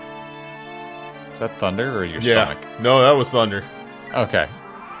 Is that thunder or your Yeah. stomach? No, that was thunder. Okay.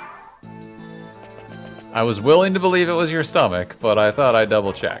 I was willing to believe it was your stomach, but I thought I'd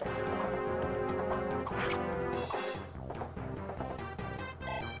double check.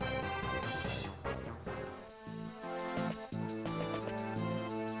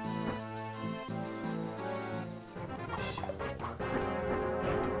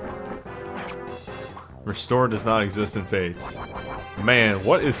 Restore does not exist in Fates. Man,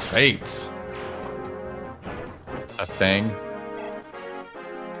 what is Fates? A thing?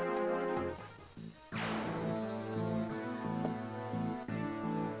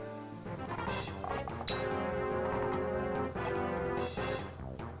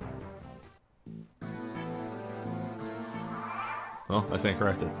 Well, I stand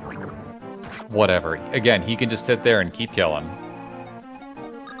corrected. Whatever. Again, he can just sit there and keep killing.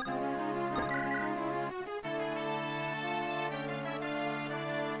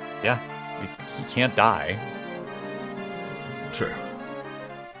 Yeah, he can't die. True.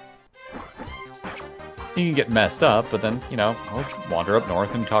 He can get messed up, but then, you know, I'll wander up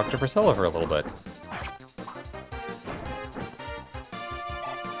north and talk to Priscilla for a little bit.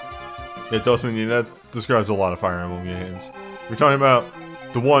 It does mean that describes a lot of Fire Emblem games. We're talking about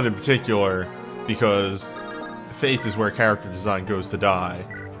the one in particular because Fates is where character design goes to die.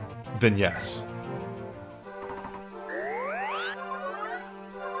 Then yes.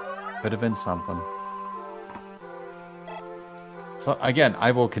 Could have been something. So again,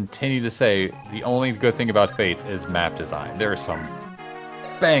 I will continue to say the only good thing about Fates is map design. There are some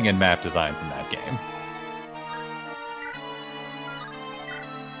banging map designs in that game.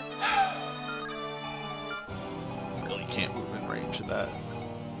 Really can't move in range of that.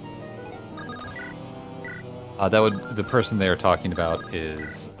 The person they are talking about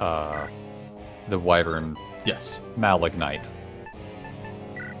is the Wyvern Yes. Malignite.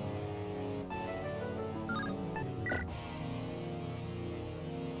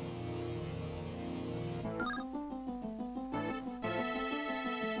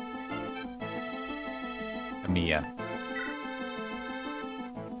 Mia.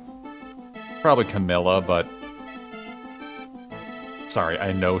 Probably Camilla, but sorry,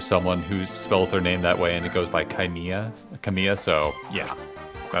 I know someone who spells their name that way and it goes by Camilla, so yeah,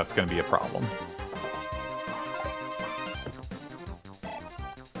 that's gonna be a problem.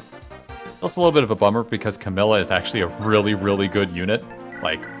 That's a little bit of a bummer because Camilla is actually a really, really good unit.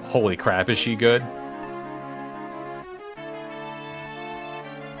 Like, holy crap, is she good?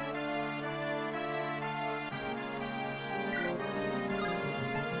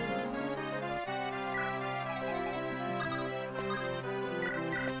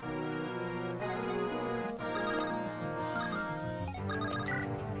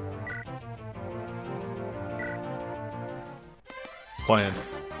 Planned.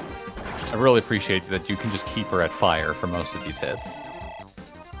 I really appreciate that you can just keep her at fire for most of these hits.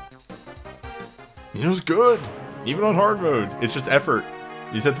 You know, it's good. Even on hard mode. It's just effort.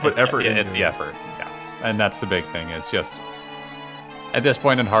 You just have to put effort in. It's the effort, yeah. And that's the big thing, is just... At this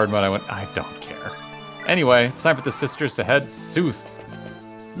point in hard mode, I went, I don't care. Anyway, it's time for the sisters to head south.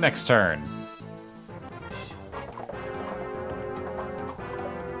 Next turn.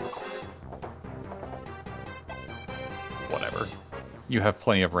 Whatever. You have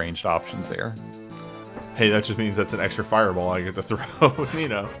plenty of ranged options there. Hey, that just means that's an extra fireball I get to throw, you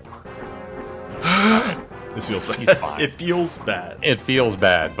know. This feels bad. He's fine. It feels bad. It feels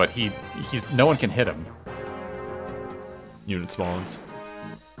bad, but he's no one can hit him. Unit spawns.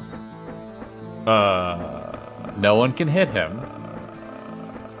 No one can hit him.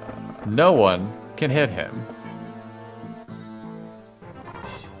 No one can hit him.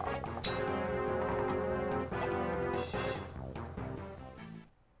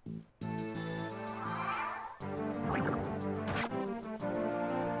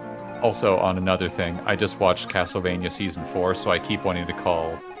 Also, on another thing, I just watched Castlevania Season 4, so I keep wanting to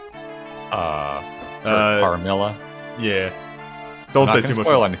call Carmilla. Yeah. Don't say too much. I'm not going to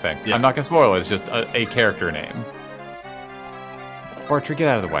spoil anything. Yeah. I'm not going to spoil it. It's just a character name. Bartry, get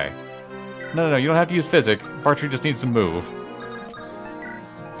out of the way. No, you don't have to use physic. Bartry just needs to move.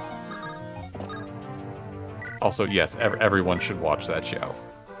 Also, yes, everyone should watch that show.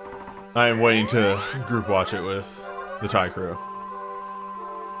 I am waiting to group watch it with the Thai crew.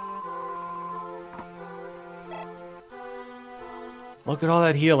 Look at all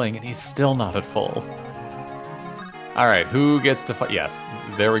that healing, and he's still not at full. Alright, who gets to fight? Yes,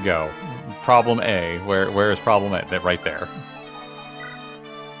 there we go. Problem A. Where is problem A? Right there.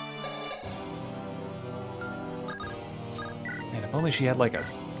 Man, if only she had like a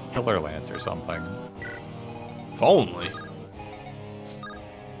killer lance or something. If only.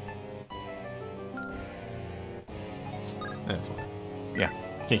 That's fine. Yeah.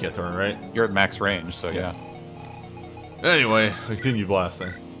 Can't get to her, right? You're at max range, so yeah. Anyway, continue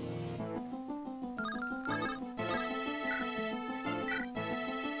blasting.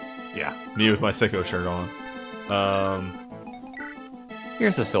 Yeah. Me with my sicko shirt on.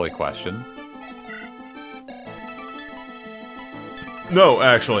 Here's a silly question. No,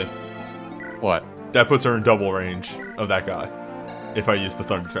 actually. What? That puts her in double range of that guy. If I use the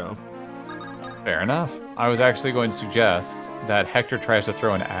Thunder Cone. Fair enough. I was actually going to suggest that Hector tries to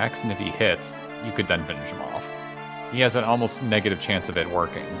throw an axe, and if he hits, you could then finish him off. He has an almost negative chance of it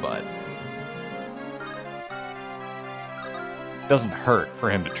working, but it doesn't hurt for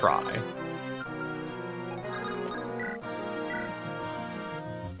him to try.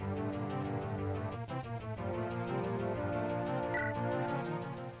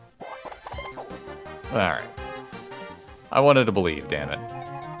 Alright. I wanted to believe, damn it.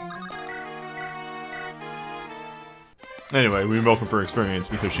 Anyway, we milk him for experience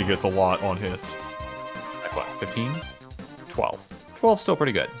because she gets a lot on hits. Like what, 15? 12. 12's still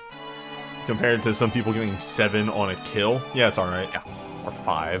pretty good. Compared to some people getting 7 on a kill. Yeah, it's alright. Yeah. Or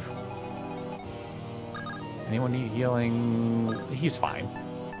 5. Anyone need healing? He's fine.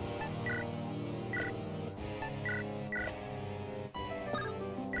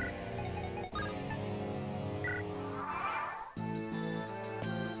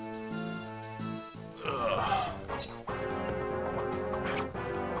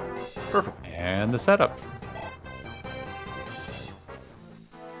 Perfect. And the setup.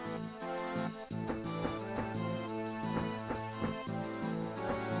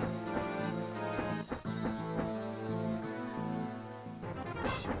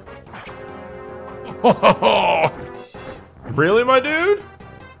 Really, my dude?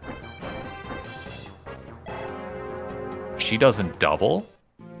 She doesn't double?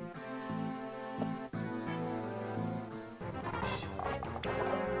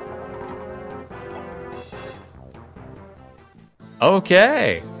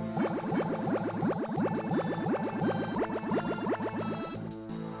 Okay.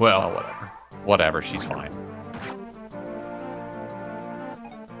 Well, Oh, whatever. Whatever, she's fine.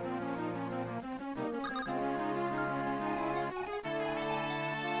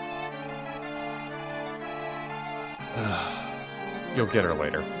 You'll get her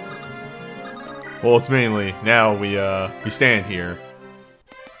later. well, it's mainly now we stand here.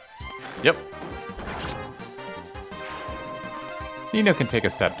 Yep. Nino can take a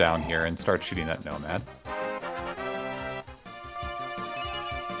step down here and start shooting that Nomad.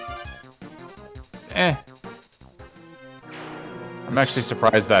 Eh. I'm actually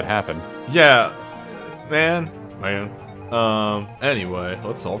surprised that happened. Yeah, man. Anyway,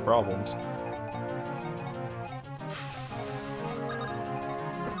 let's solve problems.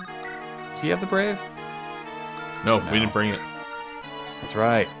 Does he have the Brave? No, No. we didn't bring it. That's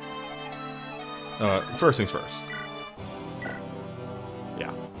right. First things first.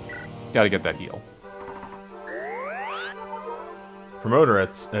 Yeah. Gotta get that heal. Promoter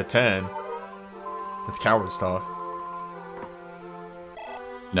at 10. It's coward's talk.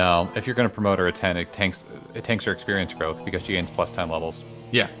 No, if you're gonna promote her at 10, it tanks her experience growth because she gains plus 10 levels.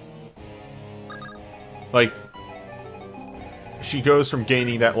 Yeah. Like, she goes from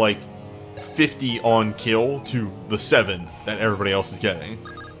gaining that, like, 50 on kill to the 7 that everybody else is getting.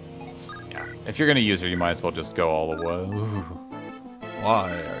 Yeah. If you're gonna use her, you might as well just go all the way. Ooh.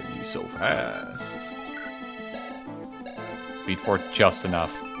 Why are you so fast? Speed 4 just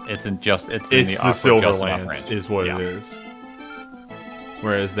enough. It's in the It's the awkward just enough Silverlands range. is what Yeah. it is.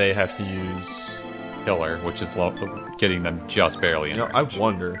 Whereas they have to use... Killer, which is getting them just barely in You know, I range.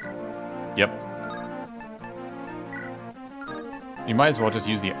 wonder. Yep. You might as well just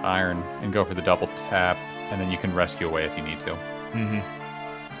use the iron and go for the double tap, and then you can rescue away if you need to. Mm-hmm.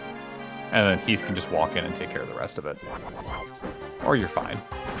 And then Heath can just walk in and take care of the rest of it. Or you're fine.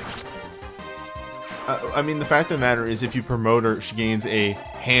 I mean, the fact of the matter is if you promote her, she gains a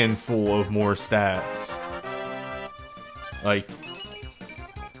handful of more stats. Like...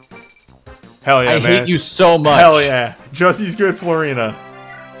 Hell yeah, I man. hate you so much. Hell yeah. Jussie's good, Florina.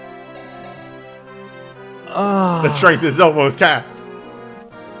 The strength is almost capped.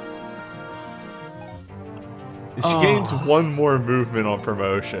 She gains one more movement on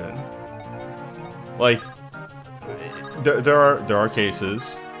promotion. Like, there are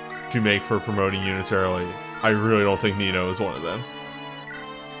cases to make for promoting units early. I really don't think Nino is one of them.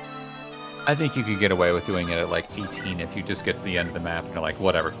 I think you could get away with doing it at like 18 if you just get to the end of the map and you're like,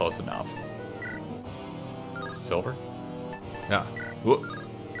 whatever, close enough. Silver? Yeah. Whoop.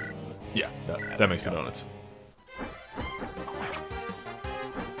 Yeah, that makes the donuts.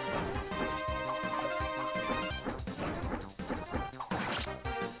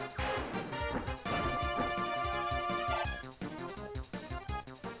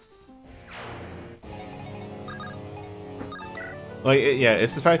 Like, yeah,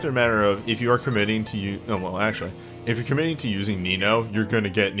 it's the fact of the matter of if you are committing to you. Oh, well, actually, if you're committing to using Nino, you're going to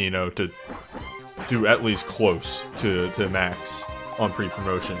get Nino to do at least close to max on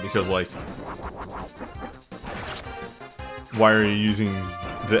pre-promotion because, like, why are you using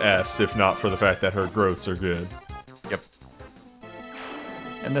the S if not for the fact that her growths are good? Yep.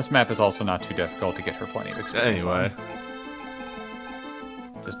 And this map is also not too difficult to get her plenty of experience. Anyway.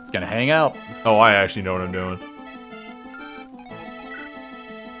 Just gonna hang out. Oh, I actually know what I'm doing.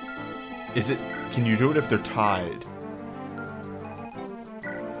 Can you do it if they're tied?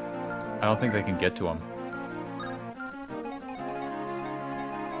 I don't think they can get to him.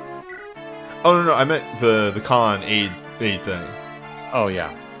 Oh no, I meant the con aid thing. Oh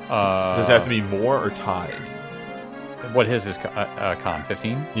yeah. Does it have to be more or tied? What his is con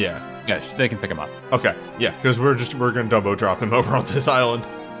 15? Yeah. Yeah, they can pick him up. Okay. Yeah, because we're gonna Dumbo drop him over on this island.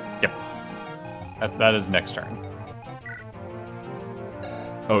 Yep. That is next turn.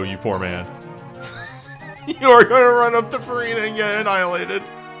 Oh, you poor man. You are gonna run up to Farina and get annihilated.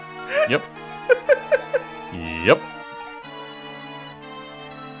 Yep. Yep.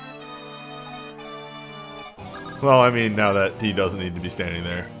 Well, I mean, now that he doesn't need to be standing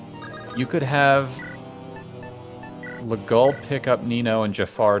there. You could have Legull pick up Nino and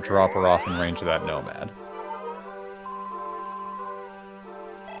Jafar drop her off in range of that Nomad.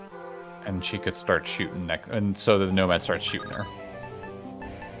 And she could start shooting next, and so the Nomad starts shooting her.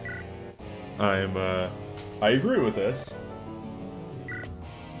 I agree with this.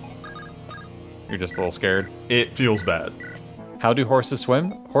 You're just a little scared. It feels bad. How do horses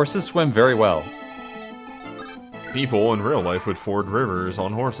swim? Horses swim very well. People in real life would ford rivers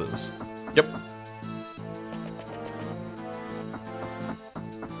on horses. Yep.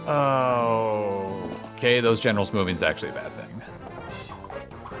 Oh. Okay, those generals moving is actually a bad thing.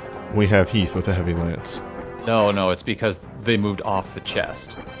 We have Heath with a heavy lance. No, it's because they moved off the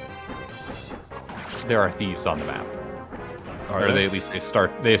chest. There are thieves on the map. Are they at least they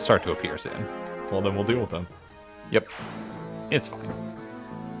start to appear soon. Well, then we'll deal with them. Yep. It's fine.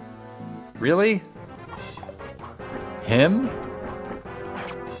 Really? Him?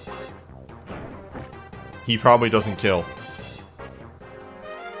 He probably doesn't kill.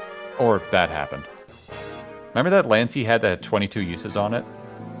 Or that happened. Remember that lance he had that had 22 uses on it?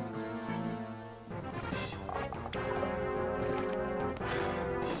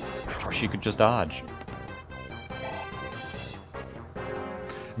 Or she could just dodge.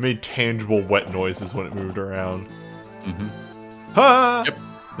 It made tangible wet noises when it moved around. Mm-hmm. Ha! Yep.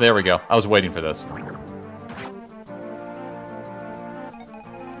 There we go. I was waiting for this.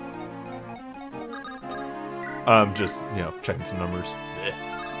 Just, checking some numbers.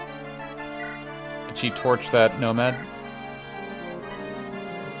 Did she torch that Nomad?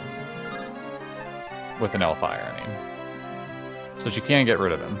 With an Hellfire, I mean. So she can get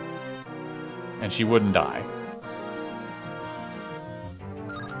rid of him. And she wouldn't die.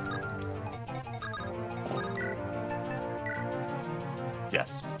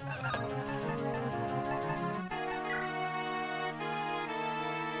 Yes.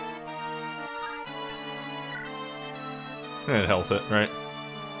 And health it, right?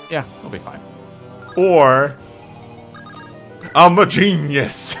 Yeah, it'll be fine. Or... I'm a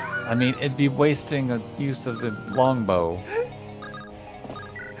genius! I mean, it'd be wasting a use of the longbow.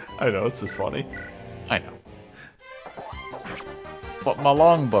 I know, it's just funny. I know. But my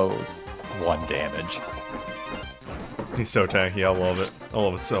longbow's 1 damage. He's so tanky, I love it. I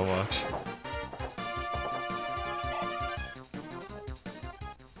love it so much.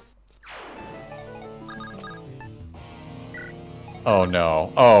 Oh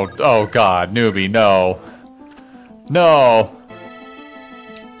no. Oh god, newbie, no. No!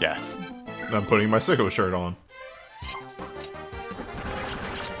 Yes. I'm putting my sicko shirt on.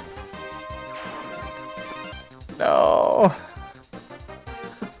 No.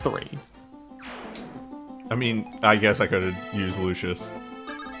 3. I mean, I guess I could have used Lucius.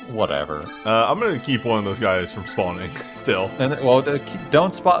 Whatever. I'm gonna keep one of those guys from spawning, still. And, well,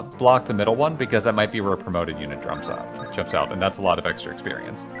 don't block the middle one, because that might be where a promoted unit jumps out, and that's a lot of extra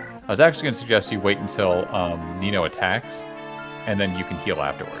experience. I was actually going to suggest you wait until Nino attacks, and then you can heal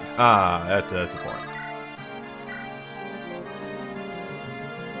afterwards. Ah, that's a point.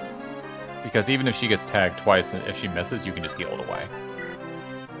 Because even if she gets tagged twice, and if she misses, you can just heal it away.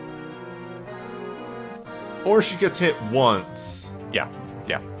 Or she gets hit once. Yeah.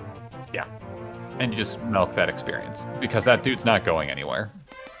 And you just milk that experience, because that dude's not going anywhere.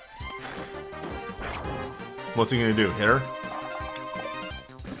 What's he gonna do? Hit her?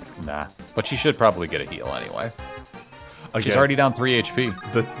 Nah. But she should probably get a heal anyway. Again, She's already down 3 HP.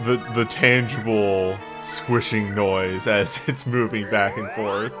 The tangible squishing noise as it's moving back and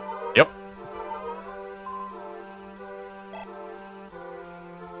forth. Yep.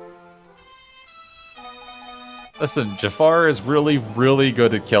 Listen, Jafar is really, really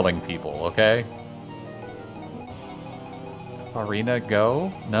good at killing people, okay? Arena, go?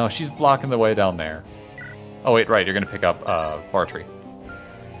 No, she's blocking the way down there. Oh, wait, right, you're gonna pick up, Bartrey.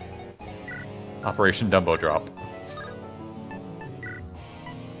 Operation Dumbo Drop.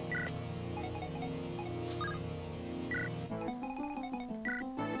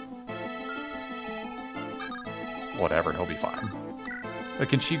 Whatever, he'll be fine. But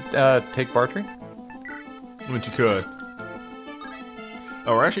can she, take Bartrey? Which you could.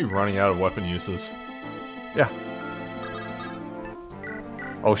 Oh, we're actually running out of weapon uses. Yeah.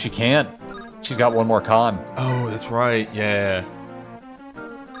 Oh, she can't. She's got one more con. Oh, that's right. Yeah.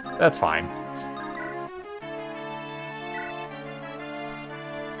 That's fine.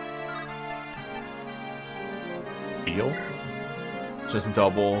 Steal? Just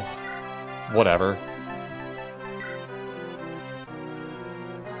double. Whatever.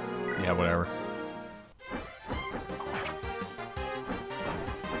 Yeah, whatever.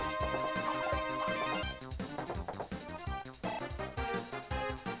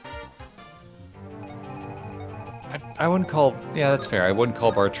 I wouldn't call... Yeah, that's fair. I wouldn't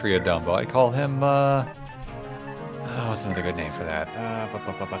call Bartree a Dumbo. I'd call him, Oh, what's another good name for that?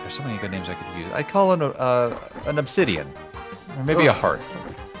 There's so many good names I could use. I'd call him an Obsidian. Or maybe a Hearth.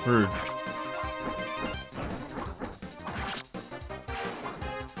 Rude.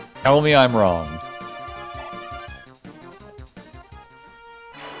 Tell me I'm wrong.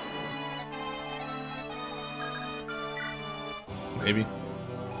 Maybe.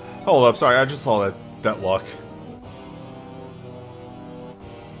 Hold up, sorry, I just saw that luck.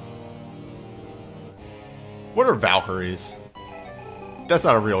 What are Valkyries? That's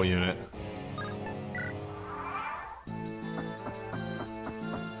not a real unit.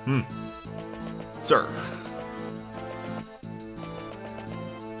 Sir.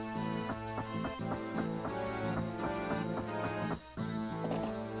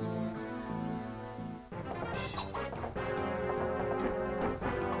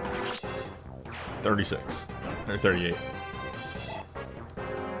 $36 or 38.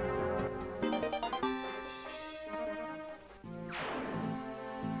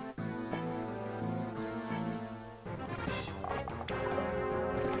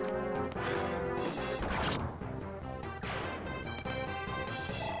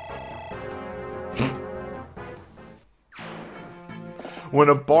 When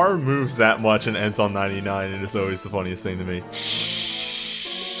a bar moves that much and ends on 99, it is always the funniest thing to me.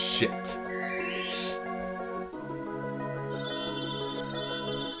 Shit.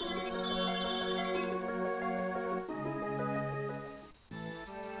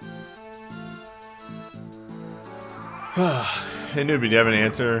 Hey newbie, do you have an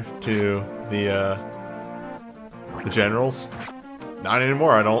answer to the generals? Not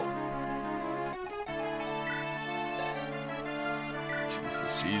anymore, I don't.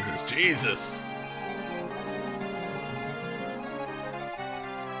 Jesus.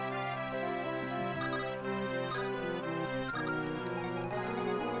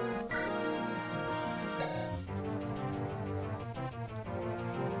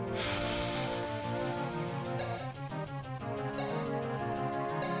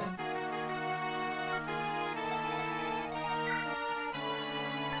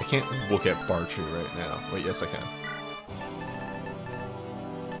 I can't look at Bartree right now. Wait, yes I can.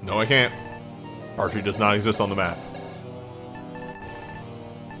 No, I can't. Bartree does not exist on the map.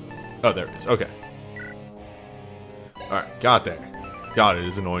 Oh, there it is. Okay. Alright, got there. God, it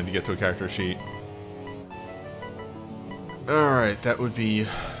is annoying to get to a character sheet. Alright, that would be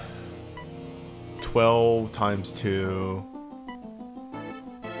 12 times 2.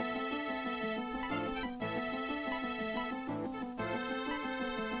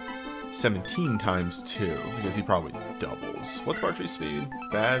 $17 times 2, because he probably doubles. What's Bartree's speed?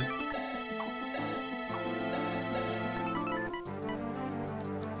 Bad?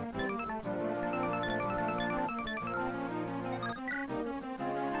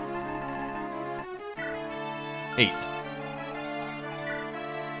 $8.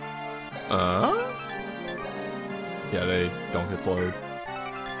 Yeah, they don't get slowed.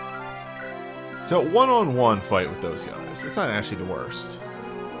 So, one-on-one fight with those guys. It's not actually the worst.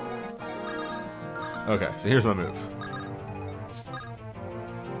 Okay, so here's my move.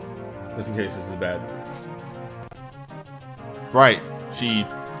 Just in case this is bad. Right, she...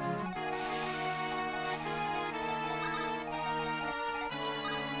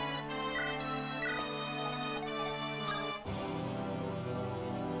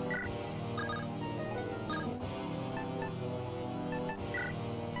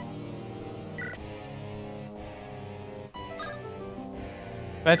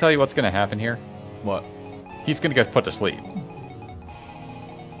 Can I tell you what's going to happen here? What? He's going to get put to sleep.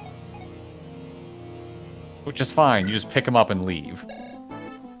 Which is fine. You just pick him up and leave.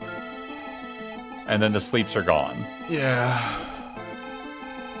 And then the sleeps are gone. Yeah.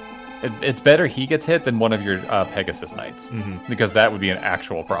 It's better he gets hit than one of your Pegasus Knights. Mm-hmm. Because that would be an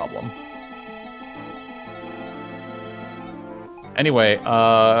actual problem. Anyway,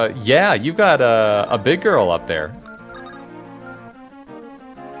 yeah, you've got a big girl up there.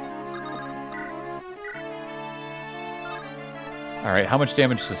 Alright, how much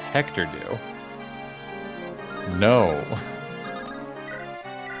damage does Hector do? No.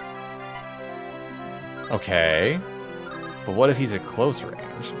 Okay. But what if he's at close range?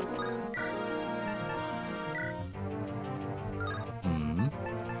 Hmm.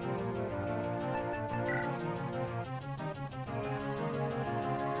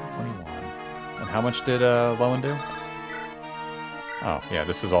 21. And how much did Lowen do? Oh, yeah,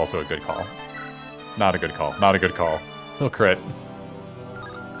 this is also a good call. Not a good call. Not a good call. He'll crit.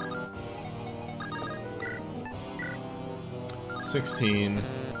 $16.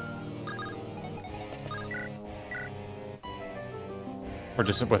 Or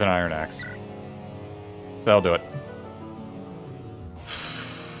just with an Iron Axe. That'll do it.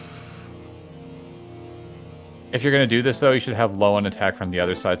 If you're going to do this, though, you should have Lowen attack from the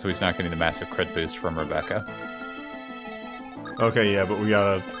other side so he's not getting the massive crit boost from Rebecca. Okay, yeah, but we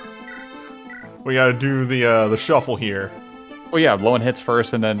gotta do the shuffle here. Well, yeah, Lowen hits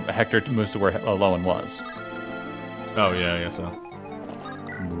first, and then Hector moves to where Lowen was. Oh, yeah, I guess so.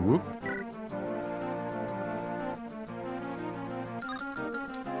 Whoop.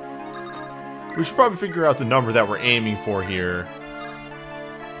 We should probably figure out the number that we're aiming for here.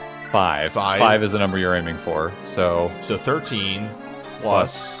 5. 5 is the number you're aiming for, so... So 13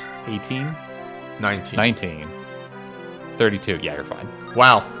 plus 18? 19. 19. 32. Yeah, you're fine.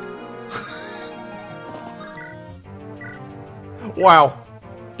 Wow. Wow.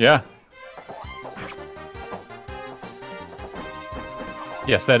 Yeah.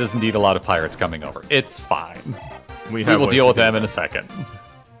 Yes, that is indeed a lot of pirates coming over. It's fine. We will deal with them in a second.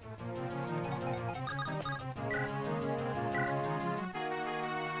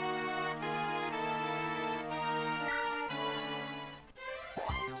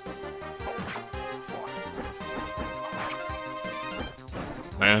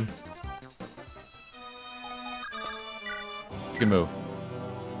 Man. You can move.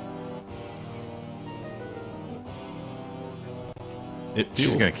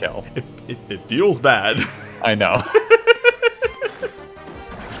 She's gonna kill. It feels bad. I know.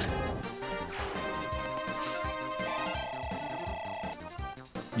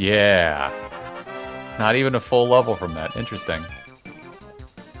 Yeah. Not even a full level from that. Interesting.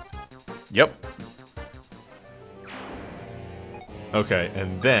 Yep. Okay,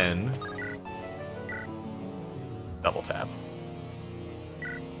 and then... Double tap.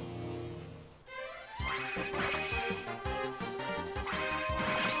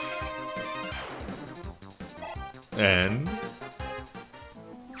 And...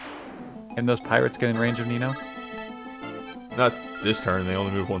 And those pirates get in range of Nino? Not this turn, they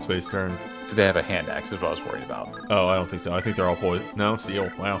only move one space turn. Do they have a hand axe is what I was worried about. Oh, I don't think so. I think they're all poison. No,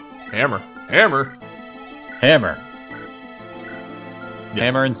 steel. Wow. Hammer. Hammer! Hammer! Yeah.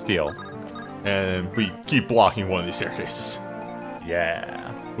 Hammer and steel. And we keep blocking one of these staircases.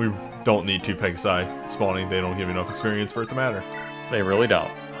 Yeah. We don't need two Pegasi spawning. They don't give enough experience for it to matter. They really don't.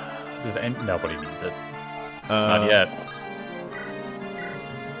 Nobody needs it. Not yet.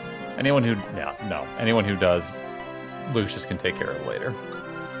 Anyone who... No. Anyone who does, Lucius can take care of later.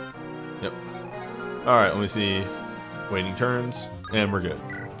 Yep. Alright, let me see. Waiting turns. And we're good.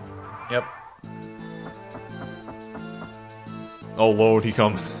 Yep. Oh, Lord, he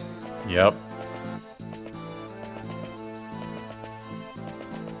coming. Yep.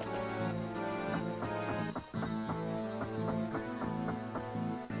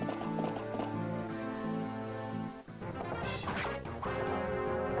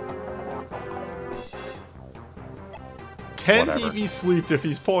 Can Whatever. he be sleeped if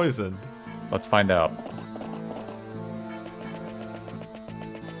he's poisoned? Let's find out.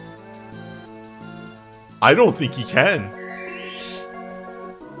 I don't think he can.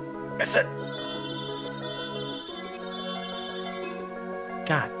 Miss it.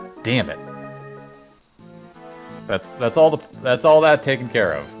 God damn it. That's all that taken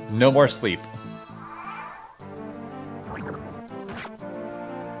care of. No more sleep.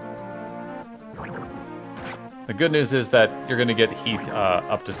 The good news is that you're going to get Heath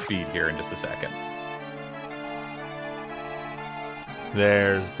up to speed here in just a second.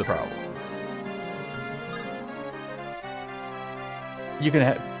 There's the problem.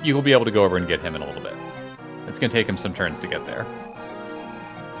 You will be able to go over and get him in a little bit. It's going to take him some turns to get there.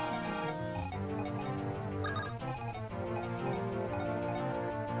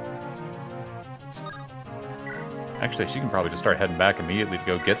 Actually, she can probably just start heading back immediately to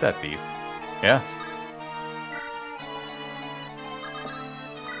go get that thief. Yeah.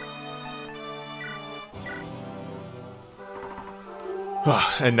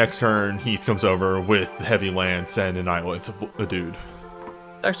 And next turn, Heath comes over with heavy lance and annihilates a dude.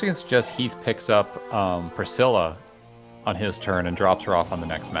 Actually, I can suggest Heath picks up Priscilla on his turn and drops her off on the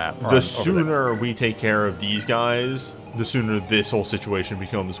next map. The sooner we take care of these guys, the sooner this whole situation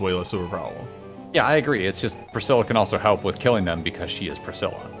becomes way less of a problem. Yeah, I agree. It's just Priscilla can also help with killing them because she is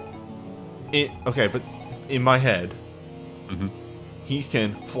Priscilla. Okay, but in my head, he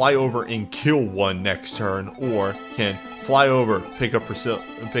can fly over and kill one next turn, or can fly over, pick up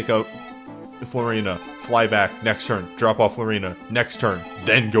Florina, fly back next turn, drop off Florina next turn,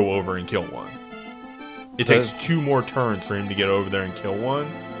 then go over and kill one. It takes 2 more turns for him to get over there and kill one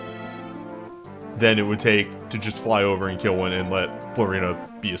than it would take to just fly over and kill one and let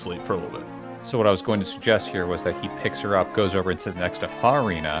Florina be asleep for a little bit. So what I was going to suggest here was that he picks her up, goes over and sits next to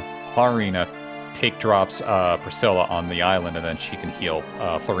Farina. Farina drops Priscilla on the island, and then she can heal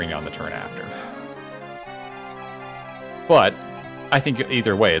Florina on the turn after. But I think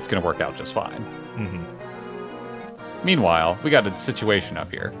either way, it's going to work out just fine. Meanwhile, we got a situation up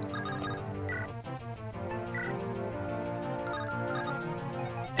here.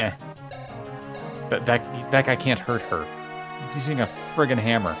 That guy can't hurt her. He's using a friggin'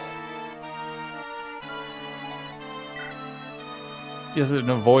 hammer. He has an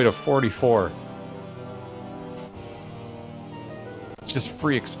avoid of 44. It's just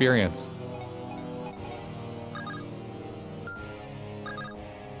free experience.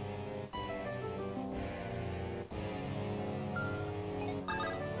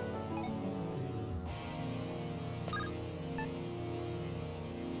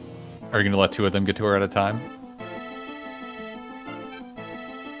 Are you going to let 2 of them get to her at a time?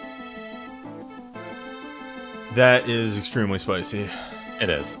 That is extremely spicy. It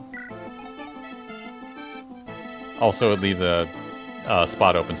is. Also, it would leave the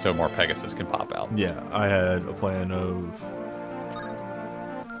spot open so more Pegasus can pop out. Yeah, I had a plan of...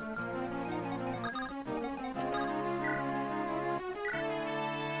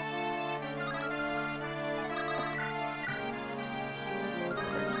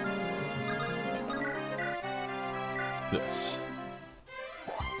 this.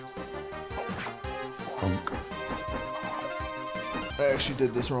 I actually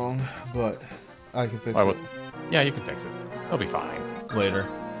did this wrong, but I can fix it. Yeah, you can fix it. It'll be fine. Later.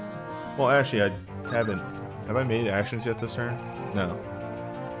 Well, actually, I haven't... Have I made actions yet this turn? No.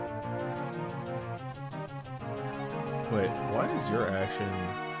 Wait, why is your action...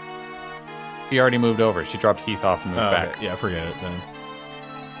 She already moved over. She dropped Heath off and moved back. Okay. Yeah, forget it then.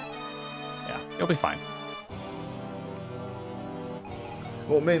 Yeah, you'll be fine.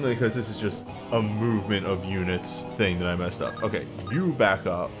 Well, mainly because this is just a movement of units thing that I messed up. Okay, you back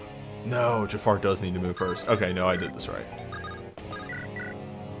up. No, Jafar does need to move first. Okay, no, I did this right.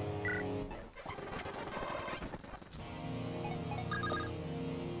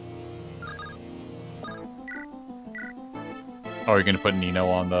 Oh, you're going to put Nino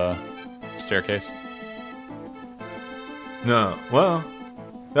on the staircase? No, well,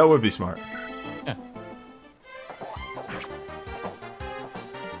 that would be smart. Yeah.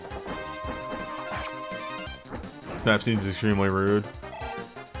 Map seems extremely rude.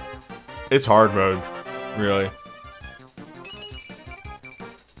 It's hard mode, really.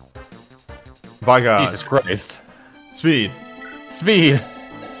 By God. Jesus Christ. Speed. Speed.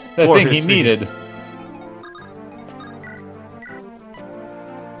 The Or thing his he speed. needed.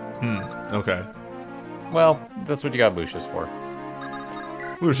 Okay. Well, that's what you got Lucius for.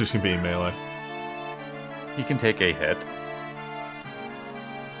 Lucius can be in melee. He can take a hit.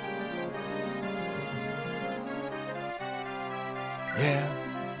 Yeah.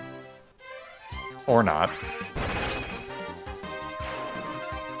 Or not.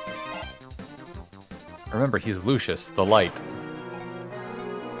 Remember, he's Lucius, the light.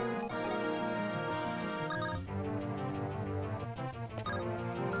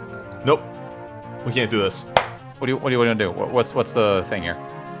 Nope. We can't do this. What do you want to do? What's the thing here?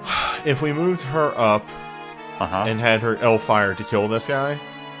 If we moved her up and had her L-Fire to kill this guy,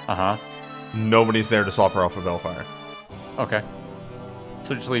 nobody's there to swap her off of L-Fire. Okay.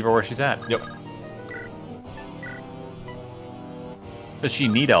 So just leave her where she's at. Yep. Does she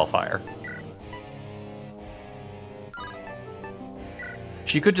need Hellfire?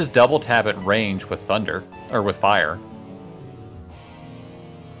 She could just double tap at range with Thunder, or with Fire.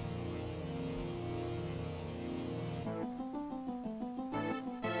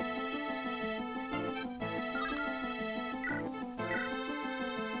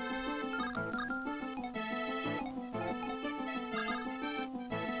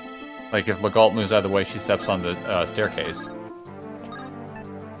 Like, if Legault moves out of the way, she steps on the staircase.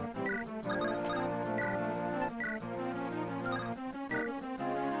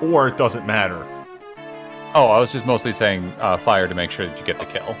 Or it doesn't matter. Oh, I was just mostly saying fire to make sure that you get the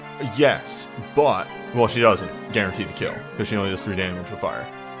kill. Yes, but well, she doesn't guarantee the kill because she only does 3 damage with fire.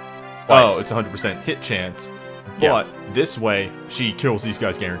 Twice. Oh, it's 100% hit chance. Yeah. But this way, she kills these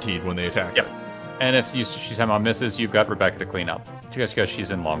guys guaranteed when they attack. Yep. And if she somehow misses, you've got Rebecca to clean up. Because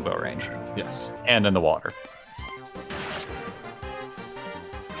she's in longbow range. Yes. And in the water.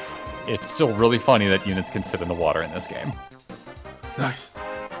 It's still really funny that units can sit in the water in this game. Nice.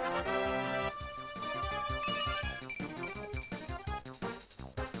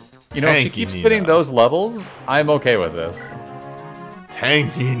 You know, if she Tanky keeps Nina. hitting those levels, I'm okay with this.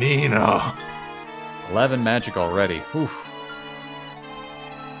 Tanky Nina. 11 magic already. Oof.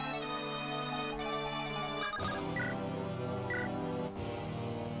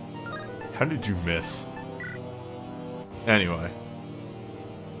 How did you miss? Anyway.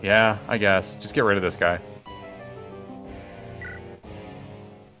 Yeah, I guess. Just get rid of this guy.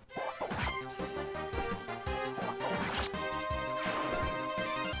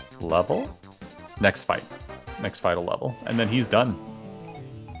 Level? Next fight. Next fight will level. And then he's done.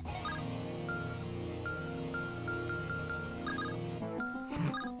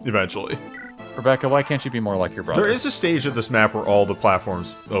 Eventually. Rebecca, why can't you be more like your brother? There is a stage of this map where all the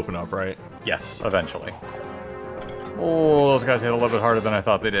platforms open up, right? Yes, eventually. Oh, those guys hit a little bit harder than I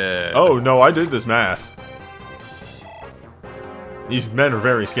thought they did. Oh, no, I did this math. These men are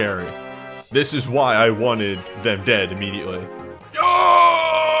very scary. This is why I wanted them dead immediately.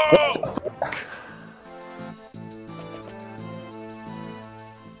 Yo!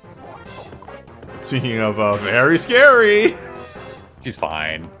 Speaking of very scary. She's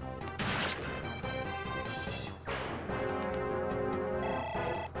fine.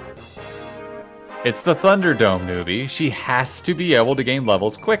 It's the Thunderdome, newbie. She has to be able to gain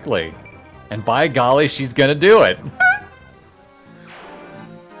levels quickly. And by golly, she's gonna do it.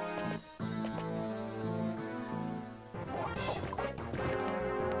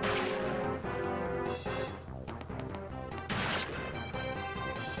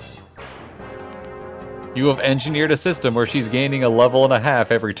 You have engineered a system where she's gaining a level and a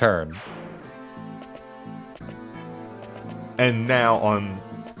half every turn. And now on...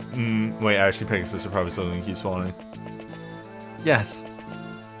 wait, actually, Pegasus are probably still going to keep spawning. Yes.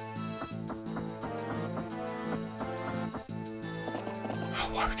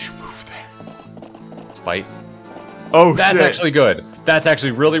 Why would you move there? Spite. Oh, That's shit. actually good. That's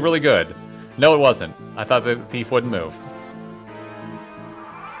actually really, really good. No, it wasn't. I thought the thief wouldn't move.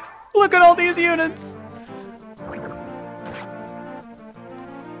 Look at all these units!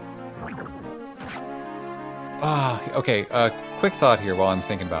 Okay, quick thought here while I'm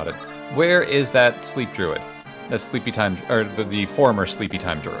thinking about it. Where is that sleep druid? That sleepy time, or the former sleepy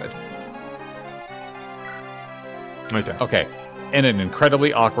time druid? Right there. Okay, in an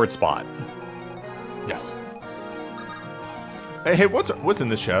incredibly awkward spot. Yes. Hey, what's in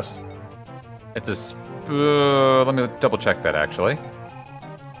this chest? It's a let me double check that actually.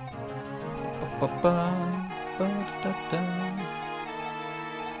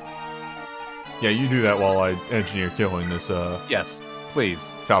 Yeah, you do that while I engineer killing this Yes,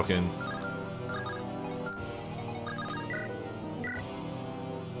 please. falcon.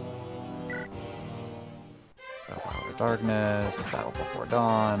 Battle of Darkness, Battle Before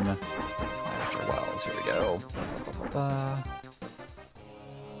Dawn, Master Wells, here we go.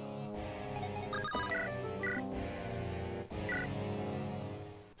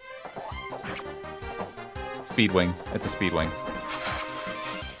 Speedwing. It's a Speedwing.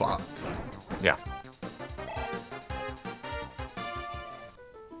 Fuck. Yeah.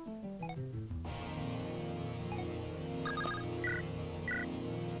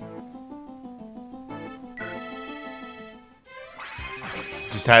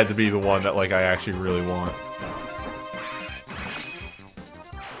 Just had to be the one that like I actually really want.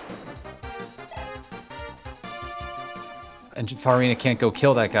 And Farina can't go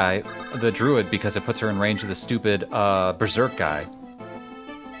kill that guy, the druid, because it puts her in range of the stupid berserk guy.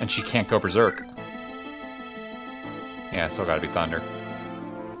 And she can't go berserk. Yeah, still gotta be Thunder.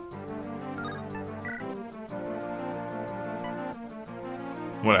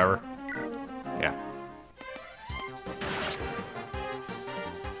 Whatever. Yeah.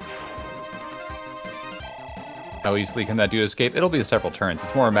 How easily can that dude escape? It'll be several turns.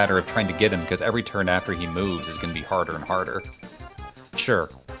 It's more a matter of trying to get him, because every turn after he moves is going to be harder and harder. Sure.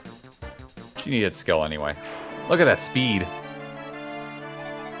 She needed skill anyway. Look at that speed.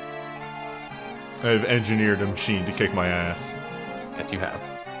 I've engineered a machine to kick my ass. Yes, you have.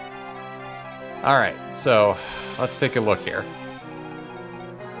 Alright, so let's take a look here.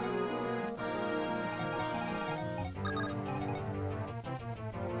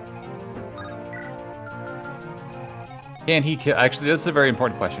 Can he kill? Actually, that's a very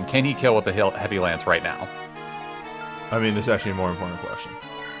important question. Can he kill with the heavy lance right now? I mean, this is actually a more important question.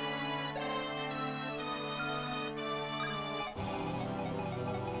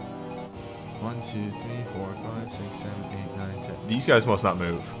 One, 2, 3, 4, 5, 6, 7, 8, 9, 10. These guys must not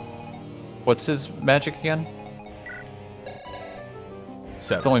move. What's his magic again?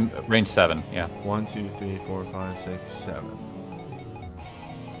 7. It's only range 7, yeah. 1, 2, 3, 4, 5, 6, 7.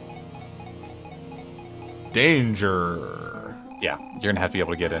 Danger. Yeah, you're going to have to be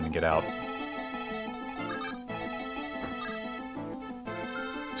able to get in and get out.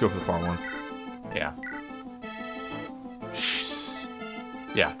 Let's go for the far one. Yeah. Jesus.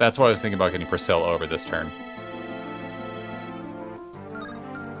 Yeah, that's why I was thinking about getting Priscilla over this turn.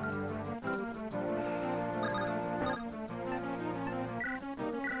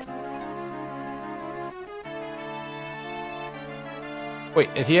 Wait,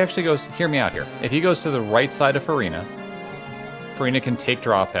 if he actually goes... Hear me out here. If he goes to the right side of Farina, Farina can take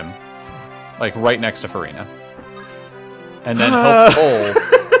drop him. Like, right next to Farina. And then he'll pull...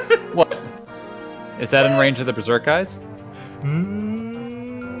 What? Is that in range of the Berserk guys?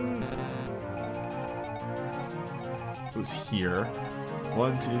 Who's here?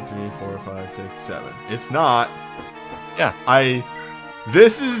 1, 2, 3, 4, 5, 6, 7. It's not. Yeah.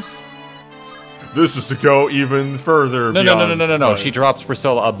 This is to go even further. No. She drops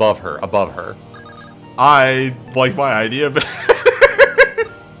Priscilla above her. I like my idea, but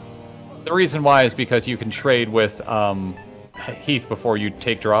the reason why is because you can trade with Heath before you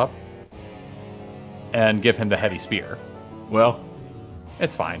take drop and give him the heavy spear. Well,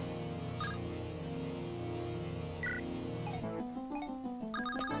 it's fine.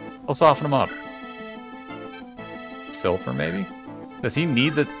 I'll soften him up. Silver, maybe? Does he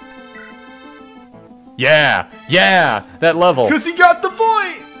need the... Yeah! That level! because he got the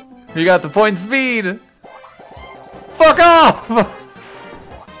point! You got the point speed! Fuck off!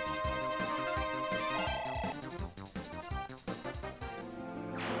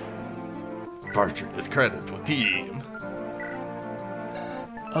 Barter discredit with team.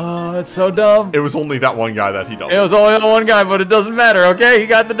 Oh, it's so dumb. It was only that one guy that he doubled. It was only the one guy, but it doesn't matter, okay? He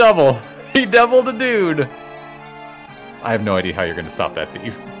got the double. He doubled the dude. I have no idea how you're going to stop that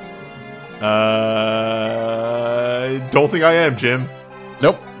thief. Don't think I am, Jim.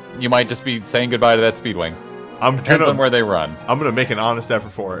 Nope. You might just be saying goodbye to that Speedwing. Depends on where they run. I'm gonna make an honest effort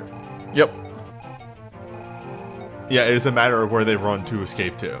for it. Yep. Yeah, it's a matter of where they run to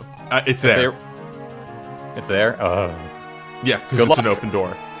escape to. It's there. It's there? Yeah, because it's an open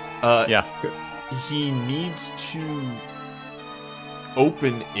door. Yeah. He needs to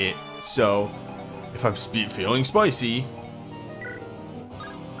open it, so if I'm feeling spicy...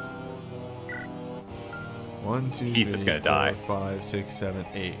 1, 2, Heath 3, is gonna 4, die. 5, 6, 7,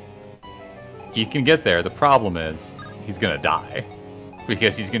 8. Heath can get there. The problem is he's gonna die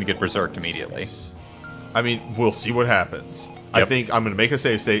because he's gonna get berserked immediately. I mean, we'll see what happens. Yep. I think I'm gonna make a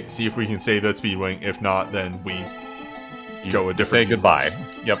save state, see if we can save that Speedwing. If not, then we go a different. Say goodbye.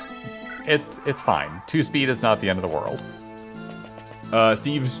 Yep. It's fine. 2 speed is not the end of the world.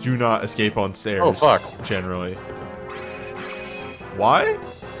 Thieves do not escape on stairs. Oh fuck! Generally. Why?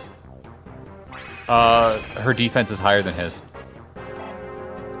 Her defense is higher than his.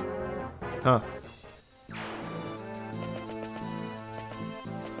 Huh.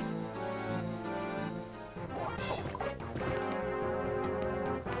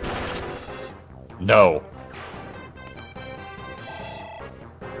 No.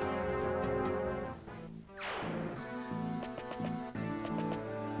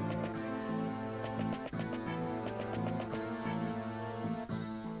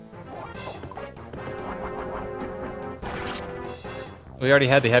 We already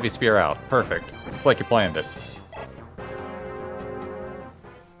had the heavy spear out. Perfect. It's like you planned it.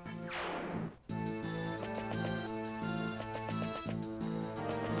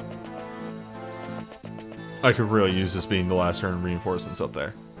 I could really use this being the last turn reinforcements up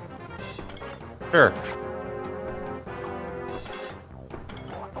there. Sure.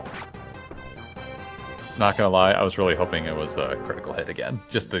 Not gonna lie, I was really hoping it was a critical hit again,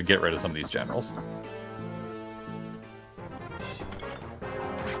 just to get rid of some of these generals.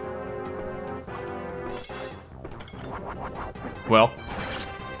 Well,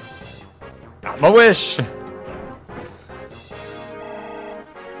 got my wish!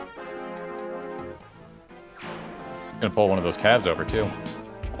 Gonna pull one of those calves over too.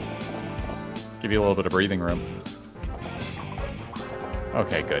 Give you a little bit of breathing room.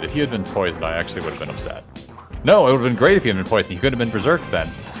 Okay, good. If you had been poisoned, I actually would have been upset. No, it would have been great if you had been poisoned. You could have been berserked then.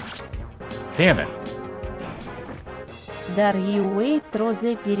 Damn it. Dar you wait through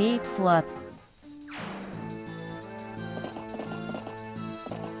the period flat.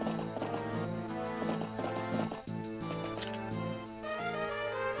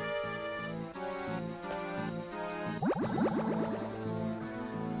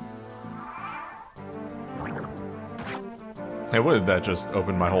 Hey, what did that just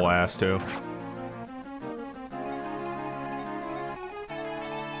open my whole ass to?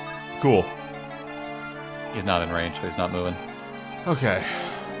 Cool. He's not in range, so he's not moving. Okay.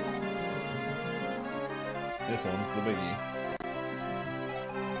 This one's the biggie.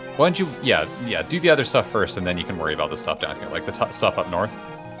 Why don't you, yeah, do the other stuff first, and then you can worry about the stuff down here, like the stuff up north.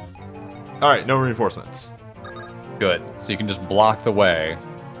 Alright, no reinforcements. Good. So you can just block the way.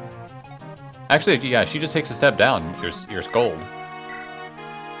 Actually, yeah, she just takes a step down. Here's gold.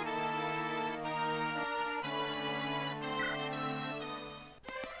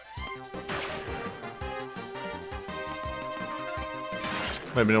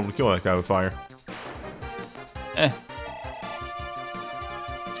 Might have been able to kill that guy with fire. Eh.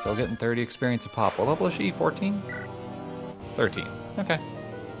 Still getting 30 experience a pop. What level is she? 14? 13. Okay.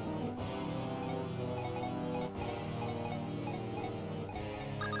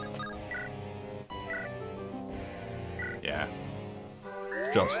 Yeah.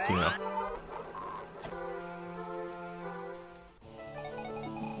 Just, you know.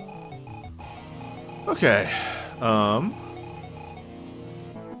 Okay.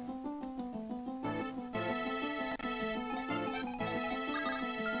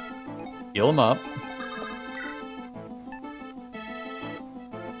 Heal him up.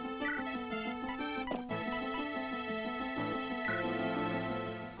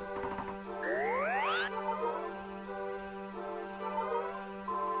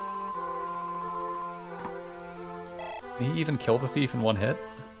 Did he even kill the thief in one hit?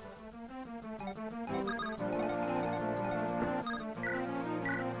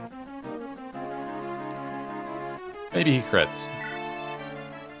 Maybe he crits.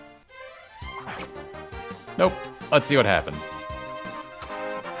 Nope. Let's see what happens.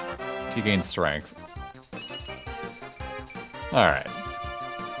 She gains strength. Alright.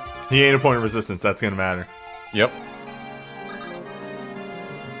 He ain't a point of resistance, that's gonna matter. Yep.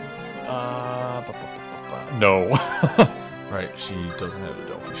 No. Right, she doesn't have the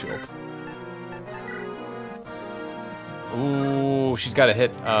Delphi shield. Ooh, she's got to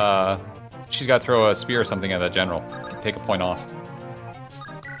hit, she's got to throw a spear or something at that general. Take a point off.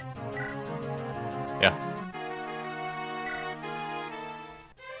 Yeah.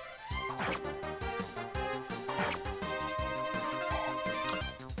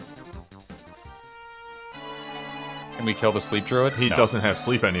 Can we kill the sleep druid? He No. doesn't have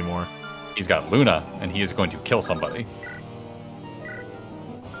sleep anymore. He's got Luna, and he is going to kill somebody.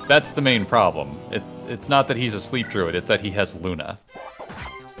 That's the main problem. It's not that he's a sleep druid, it's that he has Luna.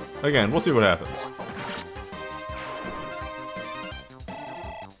 Again, we'll see what happens.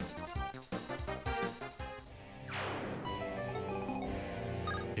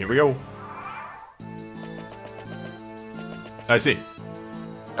 Here we go. I see.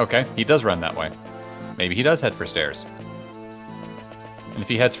 Okay, he does run that way. Maybe he does head for stairs. And if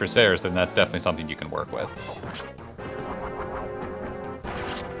he heads for stairs, then that's definitely something you can work with.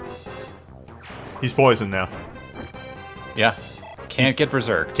 He's poisoned now. Yeah. Can't get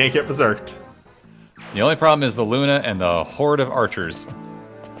berserked. Can't get berserked. The only problem is the Luna and the horde of archers.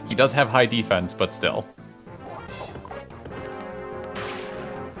 He does have high defense, but still.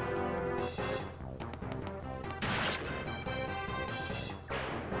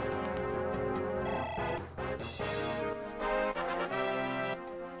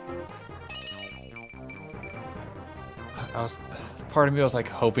 Part of me was like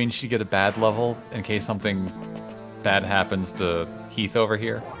hoping she'd get a bad level in case something bad happens to Heath over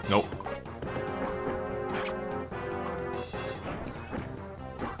here. Nope.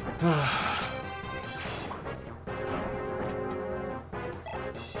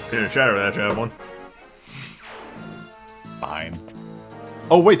 Didn't shatter that jab one. Fine.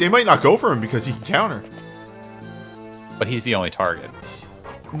 Oh wait, they might not go for him because he can counter. But he's the only target.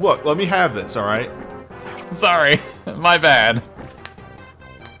 Look, let me have this, alright? Sorry, my bad.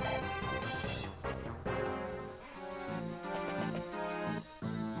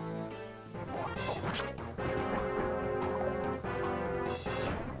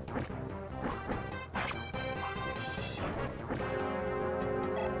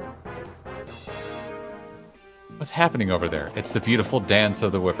 What's happening over there? It's the beautiful dance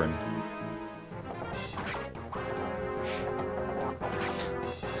of the wyvern.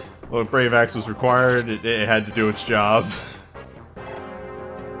 Well, Brave Axe was required, it had to do its job.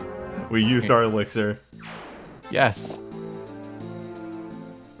 We used our elixir. Yes.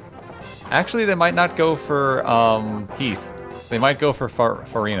 Actually, they might not go for Heath. They might go for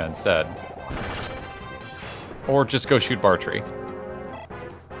Farina instead. Or just go shoot Bartrey.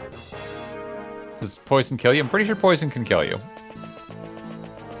 Does poison kill you? I'm pretty sure poison can kill you.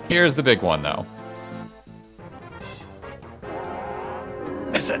 Here's the big one, though.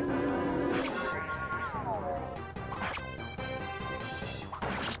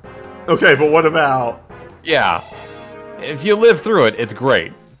 Okay, but what about... Yeah. If you live through it, it's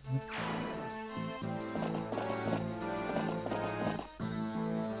great.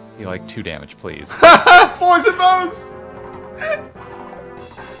 You like 2 damage, please. Poison those!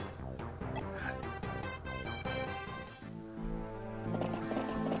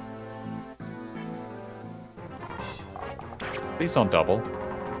 Please don't double.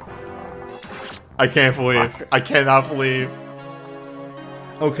 I can't believe. Fuck. I cannot believe.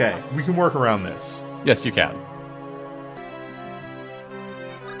 Okay, we can work around this. Yes, you can.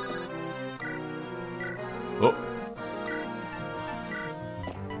 Oh.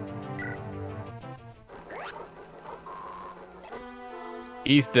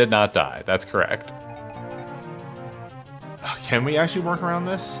 Eth did not die. That's correct. Can we actually work around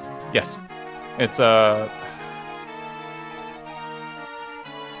this? Yes. It's,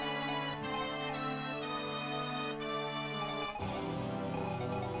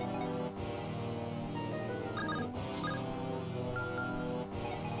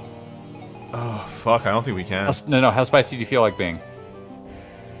 Oh, fuck, I don't think we can. no, how spicy do you feel like being?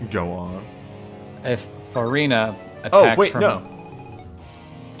 Go on. If Farina Oh, attacks wait, from... no.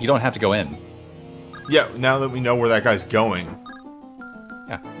 You don't have to go in. Yeah, now that we know where that guy's going.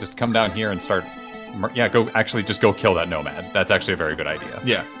 Yeah, just come down here and start... Yeah, just go kill that nomad. That's actually a very good idea.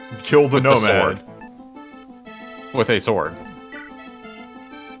 Yeah, kill the With nomad. sword. With a sword.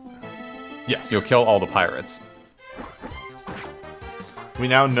 Yes. You'll kill all the pirates. We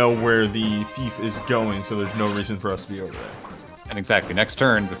now know where the thief is going, so there's no reason for us to be over there. And exactly, next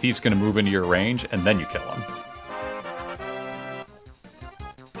turn, the thief's going to move into your range, and then you kill him.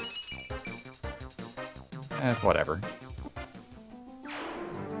 Whatever.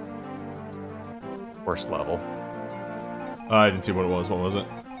 Worst level. I didn't see what it was. What was it?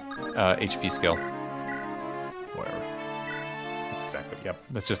 HP skill. Whatever. That's exactly, yep.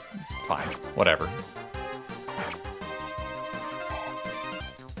 That's just fine. Whatever.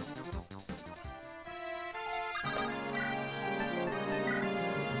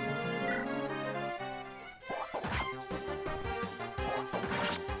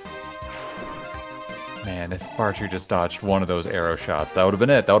 Man, if Archer just dodged one of those arrow shots, that would have been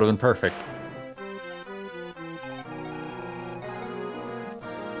it. That would have been perfect.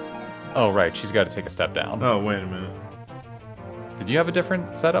 Oh, right. She's got to take a step down. Oh, wait a minute. Did you have a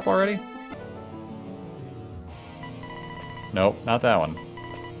different setup already? Nope, not that one.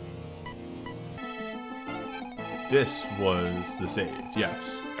 This was the save,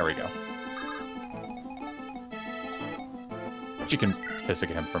 yes. There we go. She can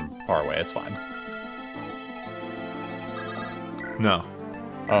physic him from far away. It's fine. No.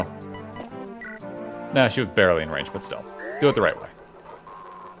 Oh. Nah, she was barely in range, but still. Do it the right way.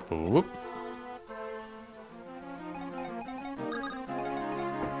 Whoop.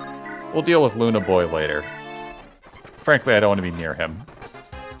 We'll deal with Luna Boy later. Frankly, I don't want to be near him.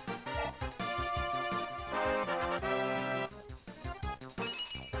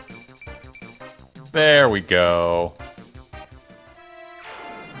 There we go.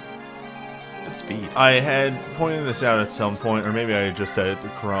 Good speed. I had pointed this out at some point, or maybe I just said it to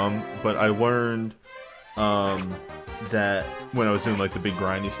Crumb, but I learned that when I was doing like the big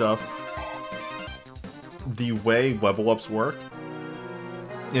grindy stuff, the way level ups work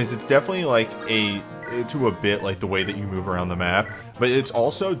is it's definitely like to a bit like the way that you move around the map, but it's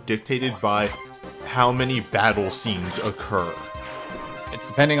also dictated by how many battle scenes occur. It's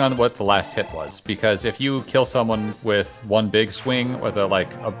depending on what the last hit was, because if you kill someone with one big swing with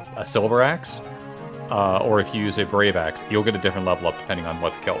a silver axe, or if you use a brave axe, you'll get a different level up depending on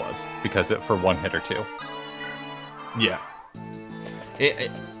what the kill was, because for one hit or two. Yeah.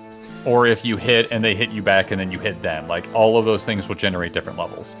 Or if you hit and they hit you back and then you hit them, like all of those things will generate different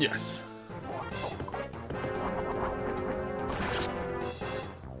levels. Yes.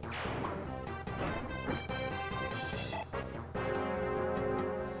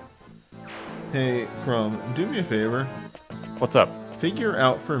 Hey, Crumb, do me a favor. What's up? Figure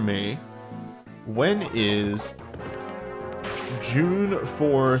out for me, when is June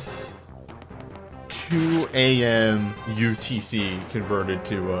 4th, 2 a.m. UTC converted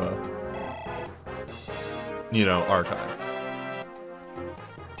to, our time?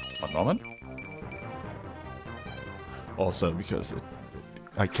 One moment. Also, because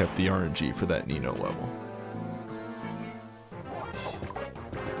I kept the RNG for that Nino level.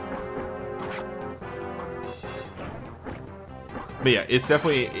 But yeah, it's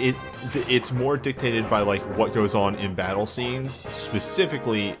definitely it's more dictated by like what goes on in battle scenes,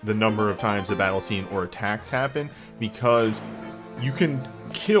 specifically the number of times a battle scene or attacks happen, because you can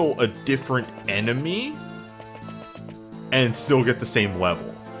kill a different enemy and still get the same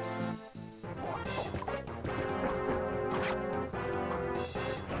level.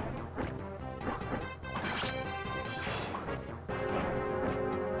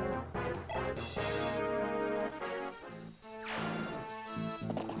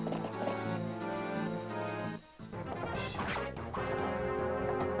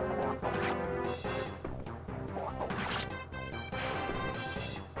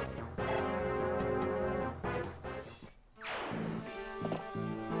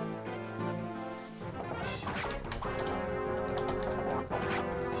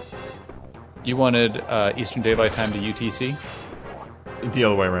 You wanted Eastern Daylight Time to UTC? The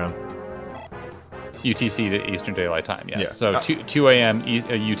other way around. UTC to Eastern Daylight Time, yes. Yeah. So 2 a.m.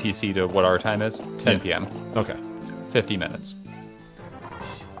 UTC to what our time is? 10 p.m. Okay. 50 minutes.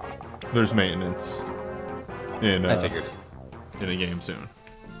 There's maintenance in I figured. in a game soon.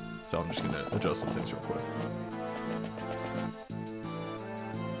 So I'm just going to adjust some things real quick.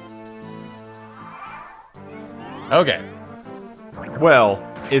 Okay. Well,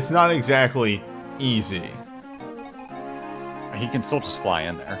 it's not exactly easy. He can still just fly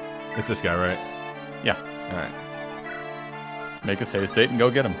in there. It's this guy, right? Yeah. All right. Make a save state and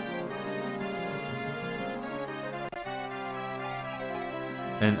go get him.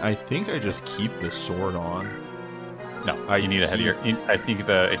 And I think I just keep the sword on. No, you need a heavier. I think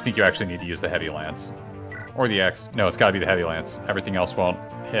you actually need to use the heavy lance, or the X. No, it's got to be the heavy lance. Everything else won't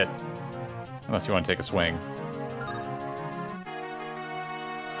hit unless you want to take a swing.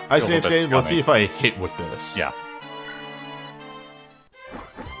 I say, let's see if I hit with this. Yeah.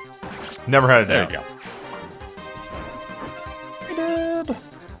 Never had it There down. you go. We did.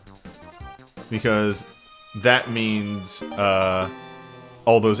 Because that means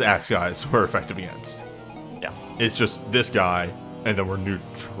all those axe guys we're effective against. Yeah. It's just this guy, and then we're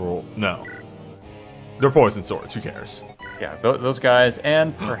neutral. No. They're poison swords. Who cares? Yeah, those guys,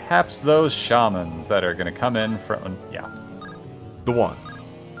 and perhaps those shamans that are going to come in from... Yeah. The one.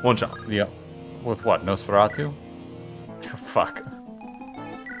 One shot. Yeah. With what? Nosferatu? Fuck.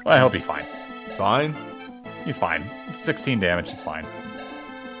 Well, he'll be fine. Fine. He's fine. 16 damage is fine.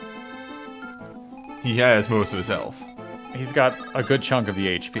 He has most of his health. He's got a good chunk of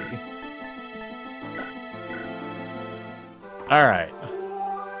the HP. Alright.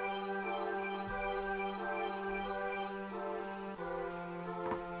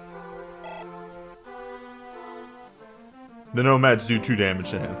 The nomads do 2 damage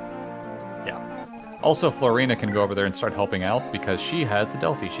to him. Yeah. Also, Florina can go over there and start helping out because she has the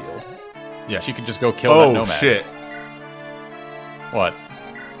Delphi shield. Yeah. She could just go kill that nomad. Oh, shit. What?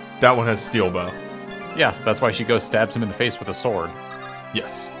 That one has a steel bow. Yes, that's why she goes stabs him in the face with a sword.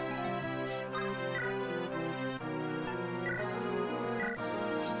 Yes.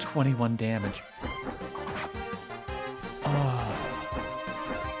 It's 21 damage.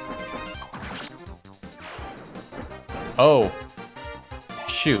 Oh.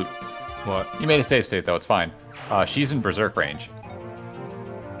 Shoot. What? You made a save state, though. It's fine. She's in berserk range.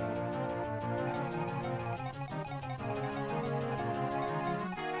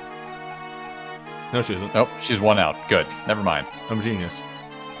 No, she isn't. Nope, she's one out. Good. Never mind. I'm a genius.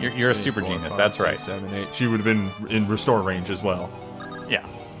 You're a super genius. That's right. 7, 8. She would have been in restore range as well. Yeah.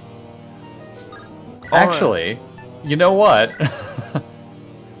 All Actually, you know what?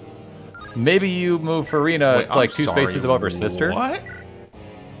 Maybe you move Farina Wait, like I'm 2 sorry, spaces above her sister. What?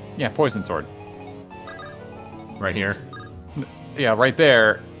 Yeah, poison sword. Right here. Yeah, right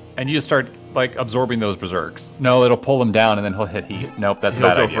there. And you just start like absorbing those berserks. No, it'll pull him down and then he'll hit Heath. Nope, that's a He'll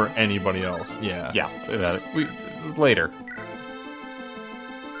bad go idea. for anybody else. Yeah. Yeah, later.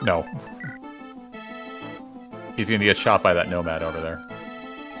 No. He's gonna get shot by that nomad over there.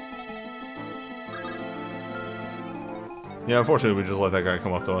 Yeah, unfortunately, we just let that guy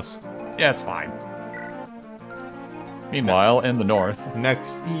come up to us. Yeah, it's fine. Meanwhile, in the north...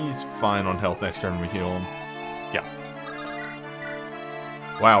 Next, he's fine on health. Next turn, we heal him. Yeah.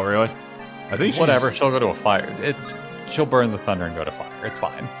 Wow, really? I think she's... Whatever, she'll go to a fire. She'll burn the thunder and go to fire. It's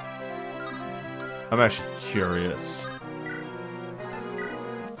fine. I'm actually curious.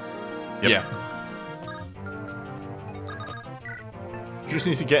 Yep. Yeah. She just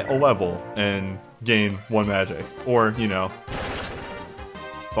needs to get a level and gain 1 magic. Or, you know,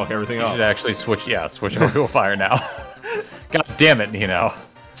 fuck everything You up. should actually switch over to a fire now. God damn it, Nino.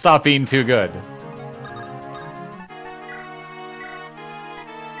 Stop being too good.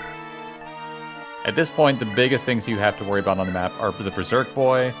 At this point, the biggest things you have to worry about on the map are the Berserk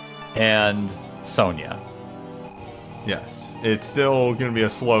Boy and Sonya. Yes. It's still going to be a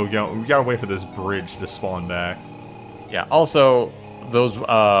slow go. We got to wait for this bridge to spawn back. Yeah, also, those,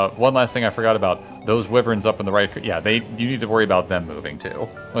 one last thing I forgot about, those wyverns up in the right, yeah, you need to worry about them moving too.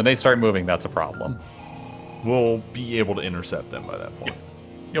 When they start moving, that's a problem. We'll be able to intercept them by that point.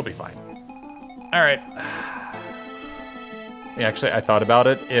 You'll be fine. Alright. Yeah, actually, I thought about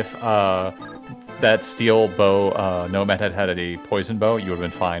it. If, that steel bow, Nomad had a poison bow, you would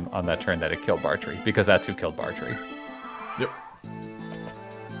have been fine on that turn that it killed Bartrey, because that's who killed Bartrey. Yep.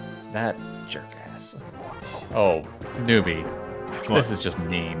 That jerk-ass. Oh, newbie. This is just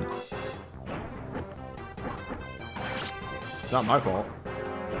mean. It's not my fault.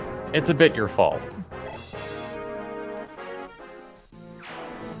 It's a bit your fault.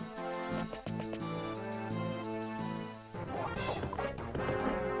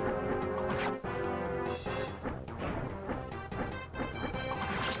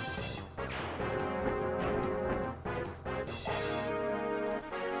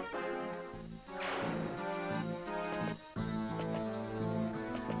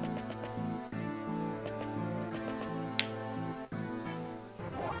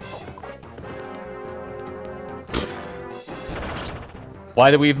 Why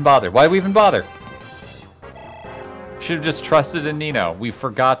did we even bother? Why did we even bother? Should have just trusted in Nino. We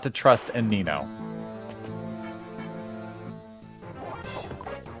forgot to trust in Nino.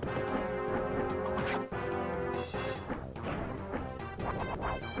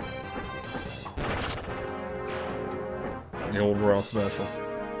 The old Royal Special.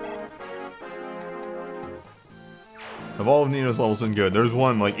 Have all of Nino's levels been good? There's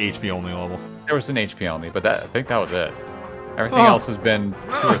one, like, HP only level. There was an HP only, but I think that was it. Everything else has been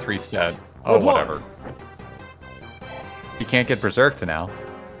 2 or 3 stead. Oh, whatever. You can't get Berserked now.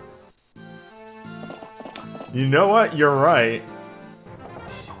 You know what? You're right.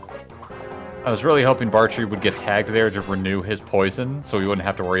 I was really hoping Bartrey would get tagged there to renew his poison, so we wouldn't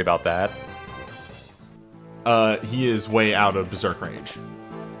have to worry about that. He is way out of Berserk range.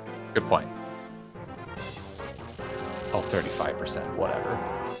 Good point. Oh, 35%, whatever.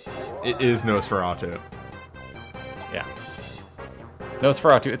 It is Nosferatu. Yeah.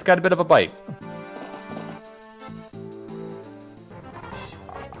 Nosferatu, it's got a bit of a bite.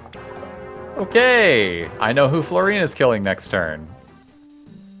 Okay, I know who Florina's killing next turn.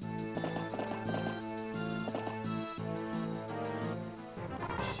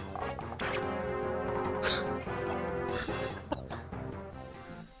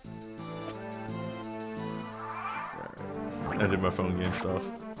 I did my phone game stuff.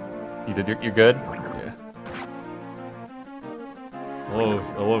 You did. You good? Yeah.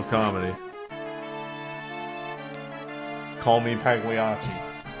 I love comedy. Call me Pagliacci.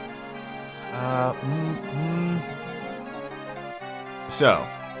 So.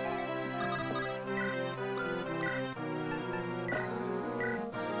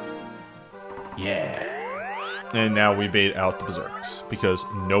 Yeah. And now we bait out the Berserks, because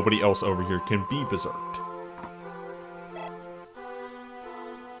nobody else over here can be Berserked.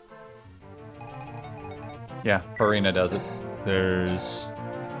 Yeah, Farina does it. There's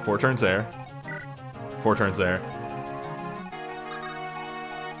 4 turns there. 4 turns there.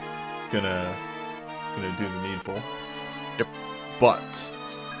 Gonna do the needful. Yep. But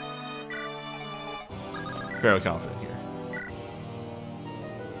fairly confident here.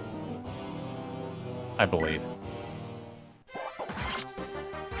 I believe.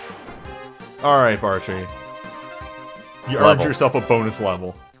 Alright, Bartrey. You earned Level. yourself a bonus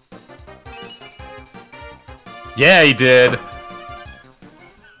level. Yeah, he did.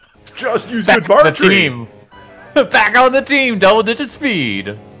 Just use Back good on the Bartrey! team. Back on the team. Double-digit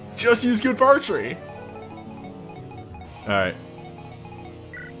speed. Just use good Bartrey! Alright.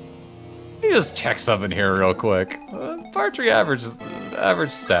 Let me just check something here real quick. Bartrey average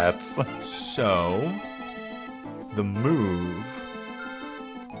stats. So, the move.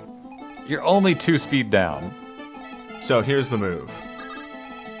 You're only 2 speed down. So here's the move.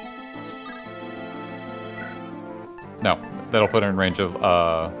 No, that'll put her in range of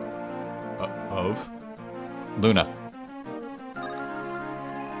Of? Luna.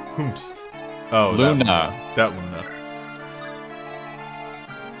 Hoomst. Oh, Luna. That Luna.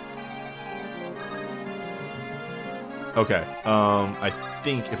 Okay. I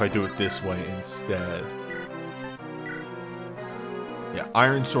think if I do it this way instead. Yeah,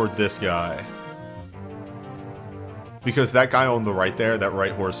 Iron Sword this guy. Because that guy on the right there, that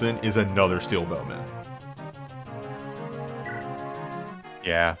right horseman, is another Steel Bowman.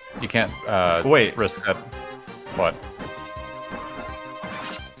 Yeah, you can't Wait. risk that. What?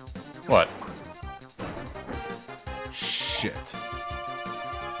 What? Shit.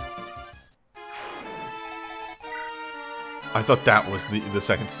 I thought that was the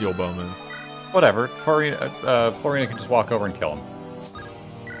second Steel Bowman. Whatever. Florina can just walk over and kill him.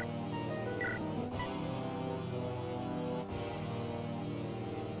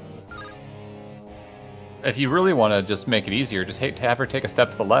 If you really want to just make it easier, just have her take a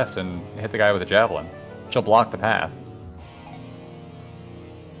step to the left and hit the guy with a javelin. She'll block the path.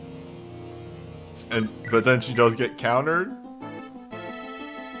 But then she does get countered?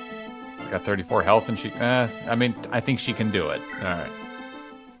 She's got 34 health and she... I mean, I think she can do it. Alright.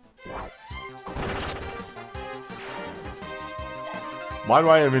 Why do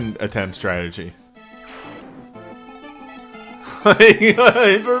I even attempt strategy?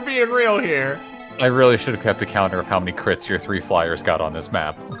 If we're being real here. I really should have kept a counter of how many crits your 3 flyers got on this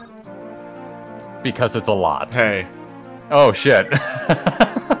map. Because it's a lot. Hey. Oh, shit.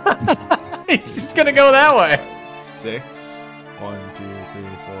 He's just gonna go that way. 6. 1, 2, 3,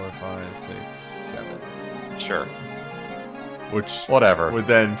 4, 5, 6, 7. Sure. Which Whatever. would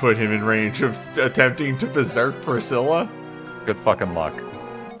then put him in range of attempting to berserk Priscilla. Good fucking luck.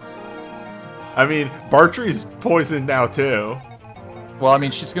 I mean, Bartrey's poisoned now too. Well, I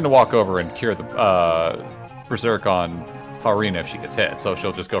mean, she's gonna walk over and cure the Berserk on Farina if she gets hit, so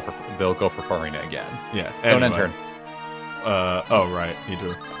she'll just go for they'll go for Farina again. Yeah. Don't Anyway. enter. Oh right, need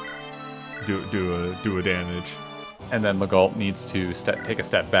to do a damage. And then Legault needs to take a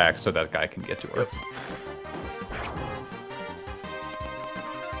step back so that guy can get to her.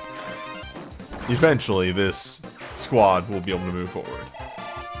 Eventually, this squad will be able to move forward.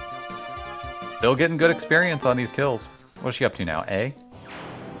 Still getting good experience on these kills. What's she up to now? A?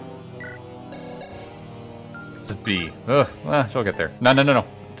 It's a B. Ugh, well, she'll get there. No.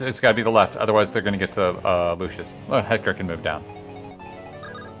 It's got to be the left. Otherwise, they're going to get to Lucius. Oh, Hector can move down.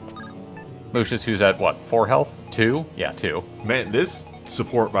 Lucius, who's at, what, 4 health? 2? Yeah, 2. Man, this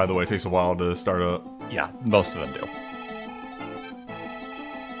support, by the way, takes a while to start up. Yeah, most of them do.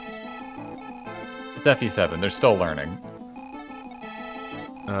 It's FE7. They're still learning.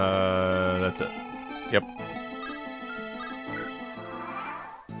 That's it. Yep.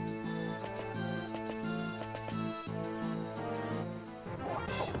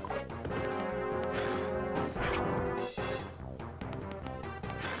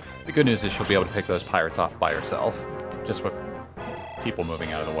 The good news is she'll be able to pick those pirates off by herself, just with people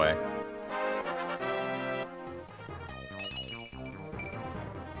moving out of the way.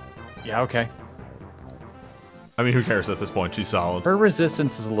 Yeah, okay. I mean, who cares at this point? She's solid. Her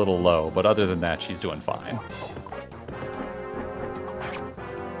resistance is a little low, but other than that, she's doing fine.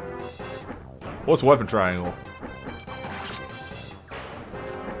 What's weapon triangle?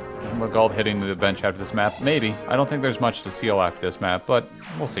 Isn't Legault hitting the bench after this map? Maybe. I don't think there's much to seal after this map, but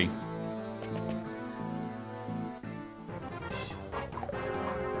we'll see.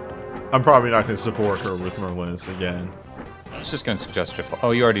 I'm probably not going to support her with Merlin's again. I was just going to suggest Jafar.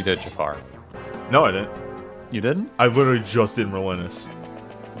 Oh, you already did Jafar. No, I didn't. You didn't? I literally just did Merlinus.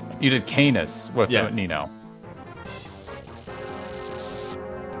 You did Canis with Nino.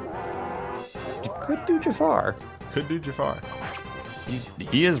 You could do Jafar. Could do Jafar.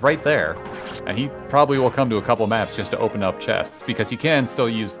 He is right there. And he probably will come to a couple maps just to open up chests, because he can still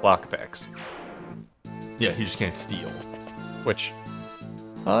use lockpicks. Yeah, he just can't steal. Which...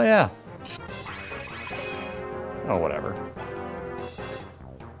 Oh, yeah. Oh, whatever.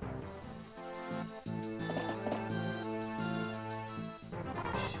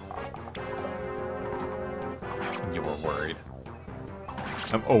 You were worried.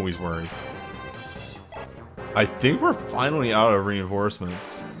 I'm always worried. I think we're finally out of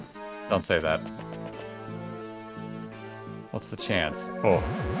reinforcements. Don't say that. What's the chance? Oh.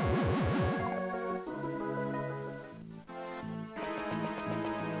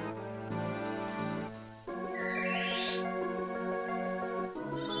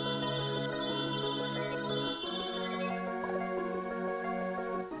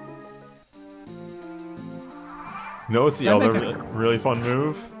 You know what's the other really fun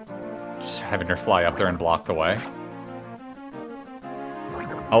move? Just having her fly up there and block the way.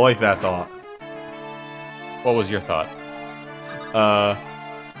 I like that thought. What was your thought?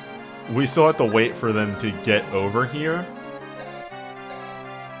 We still have to wait for them to get over here.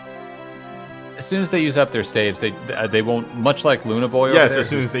 As soon as they use up their staves, they won't, much like Luna Boy over Yes, there, as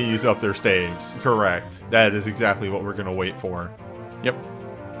soon as they use up their staves. Correct. That is exactly what we're going to wait for. Yep.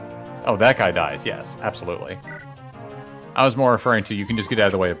 Oh, that guy dies. Yes, absolutely. I was more referring to you can just get out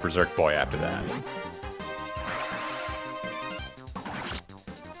of the way of Berserk Boy after that.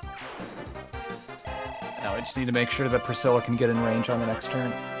 Now I just need to make sure that Priscilla can get in range on the next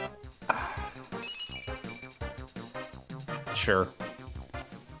turn. Sure.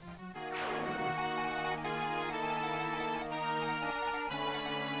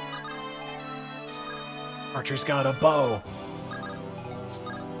 Archer's got a bow.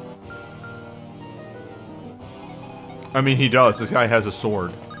 I mean, he does. This guy has a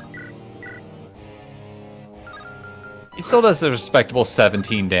sword. He still does a respectable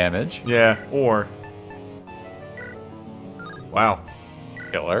 17 damage. Yeah, or... Wow.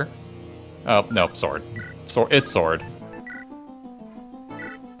 Killer. Oh, no, sword. It's sword.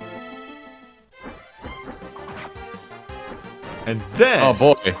 And then... Oh,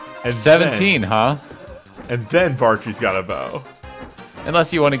 boy. And 17, huh? And then Bartry's got a bow.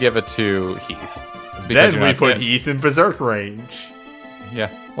 Unless you want to give it to Heath. Then we put Heath in Berserk range. Yeah.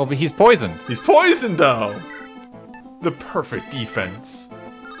 Well, but he's poisoned. He's poisoned, though. The perfect defense.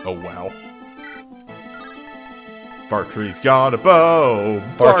 Oh, wow. Bartry's got a bow.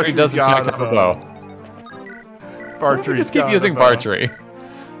 Bartry doesn't have a bow. Bartry's just keep using Bartry.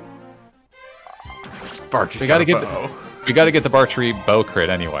 Bartry's got a bow. We gotta get the Bartry bow crit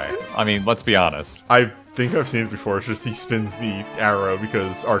anyway. I mean, let's be honest. I think I've seen it before. It's just he spins the arrow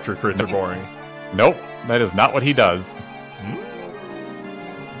because archer crits are boring. Nope, that is not what he does.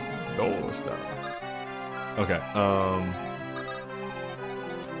 Goal stuff. Okay,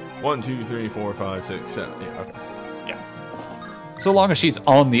 1, 2, 3, 4, 5, 6, 7. Yeah, okay. Yeah. So long as she's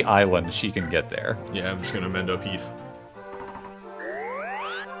on the island, she can get there. Yeah, I'm just gonna mend up Heath.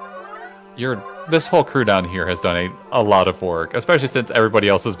 This whole crew down here has done a lot of work, especially since everybody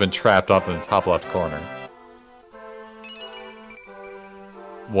else has been trapped up in the top left corner.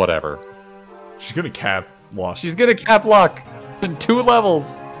 Whatever. She's gonna cap lock. She's gonna cap lock in 2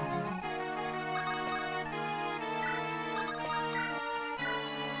 levels.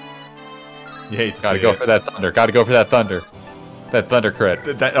 You hate to Gotta see go it. for that thunder. Gotta go for that thunder. That thunder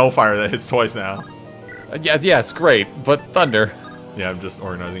crit. That L-fire that hits twice now. Yeah, it's great, but thunder. Yeah, I'm just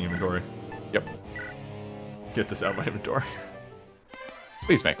organizing inventory. Yep. Get this out of my inventory.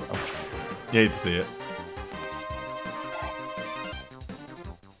 Please make room. You hate to see it.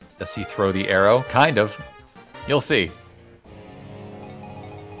 Does he throw the arrow? Kind of. You'll see.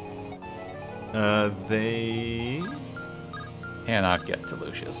 They Cannot get to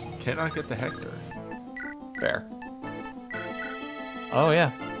Lucius. cannot get the Hector. Fair. Oh,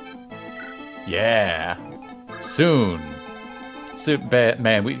 yeah. Yeah. Soon.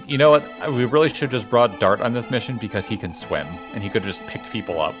 Man, you know what? We really should have just brought Dart on this mission because he can swim, and he could have just picked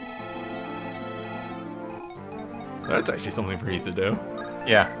people up. That's actually something for Heath to do.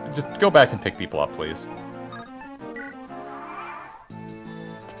 Yeah, just go back and pick people up, please.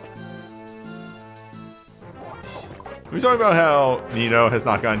 We talking about how Nino has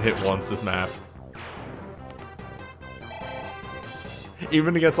not gotten hit once this map.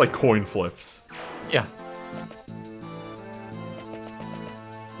 Even against, like, coin flips. Yeah.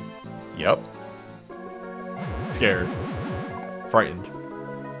 Yep. Scared. Frightened.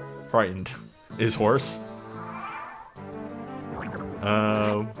 Frightened. Is horse.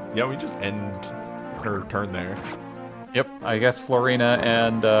 Yeah, we just end her turn there. Yep, I guess Florina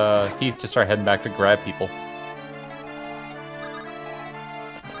and Heath just start heading back to grab people.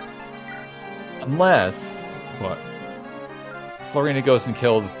 Unless What? Florina goes and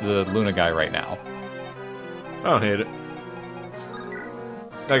kills the Luna guy right now. I don't hate it.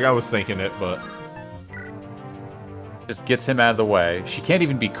 Like, I was thinking it, but... Just gets him out of the way. She can't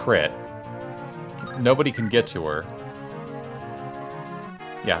even be crit. Nobody can get to her.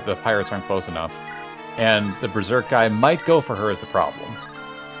 Yeah, the pirates aren't close enough. And the Berserk guy might go for her as the problem.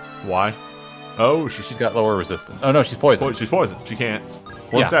 Why? Oh, She's got lower resistance. Oh no, she's poisoned. she's poisoned. She can't.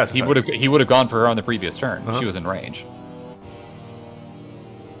 Yeah, Stats he effect. would have gone for her on the previous turn. Uh-huh. She was in range.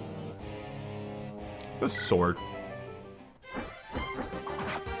 This sword.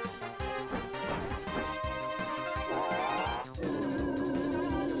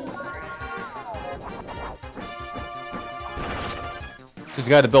 She's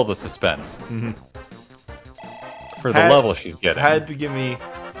got to build the suspense. Mm-hmm. For the level she's getting. Had to give me...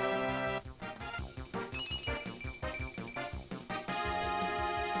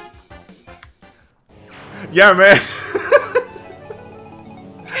 Yeah, man.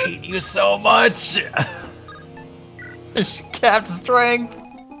 I hate you so much. She capped strength.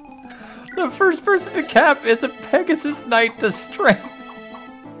 The first person to cap is a Pegasus Knight to strength.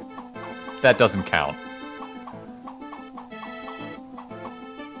 That doesn't count.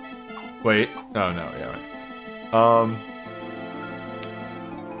 Wait. Oh, no. Yeah, right.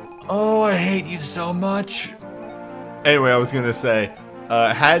 Oh, I hate you so much. Anyway, I was going to say,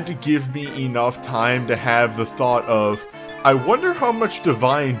 had to give me enough time to have the thought of, I wonder how much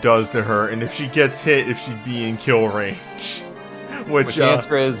Divine does to her, and if she gets hit, if she'd be in kill range. Which the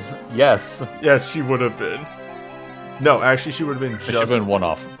answer is yes. Yes, she would have been. No, actually, she would have been She would have been one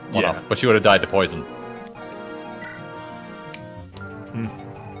off, but she would have died to poison.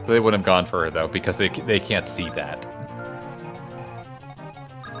 They wouldn't have gone for her though, because they can't see that.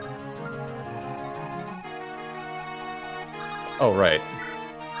 Oh right.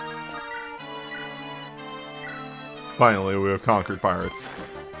 Finally, we have conquered pirates.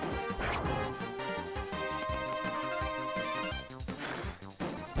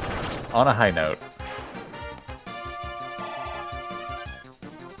 On a high note.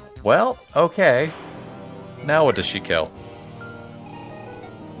 Well, okay. Now what does she kill?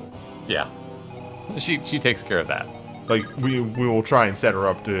 Yeah. She takes care of that. Like, we will try and set her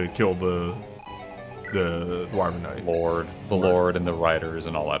up to kill the Wyvern Knight. The Lord and the Riders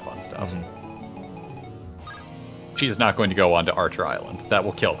and all that fun stuff. Mm-hmm. She is not going to go on to Archer Island. That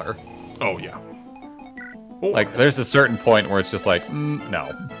will kill her. Oh, yeah. Oh, Like, there's a certain point where it's just like,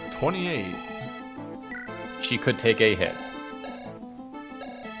 no. 28. She could take a hit.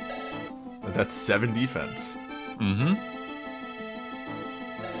 That's 7 defense. Mm-hmm.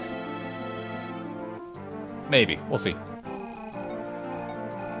 Maybe. We'll see.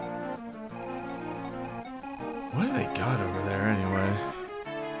 What do they got over there, anyway?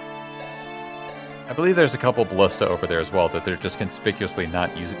 I believe there's a couple ballista over there as well that they're just conspicuously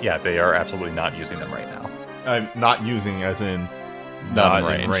not using. Yeah, they are absolutely not using them right now. I'm not using as in Not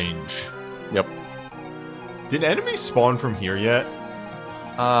not in in range. Yep. Did enemies spawn from here yet?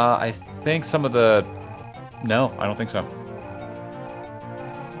 I think some of the... No, I don't think so.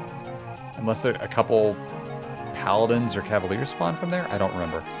 Unless there a couple paladins or cavaliers spawn from there? I don't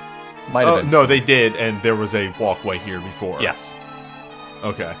remember. Might have been. No, they did, and there was a walkway here before. Yes.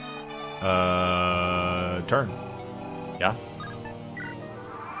 Okay. Turn. Yeah.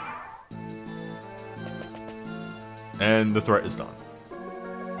 And the threat is done.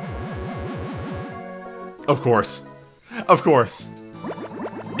 Of course. Of course.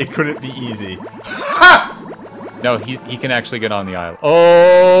 It couldn't be easy. No, he can actually get on the island.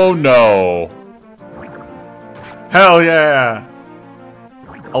 Oh, no. Hell yeah!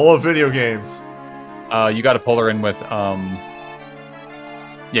 I love video games. You got to pull her in with, Yeah,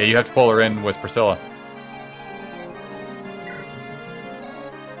 you have to pull her in with Priscilla.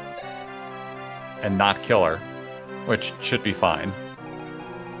 And not kill her. Which should be fine.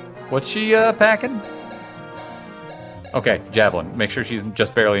 What's she, packing? Okay, javelin. Make sure she's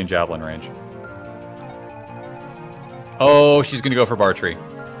just barely in javelin range. Oh, she's gonna go for Bartree.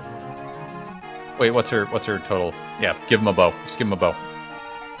 Wait, what's her total? Yeah, give him a bow. Just give him a bow.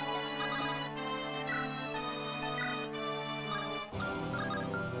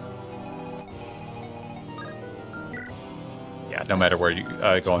 Yeah, no matter where you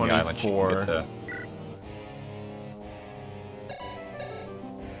go on the island, she can get to...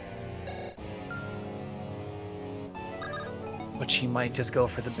 But she might just go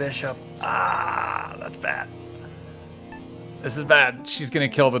for the bishop. Ah, that's bad. This is bad. She's gonna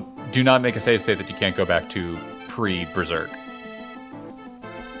kill the... Do not make a save state that you can't go back to pre-Berserk.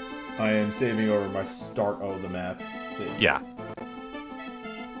 I am saving over my start of the map. Yeah.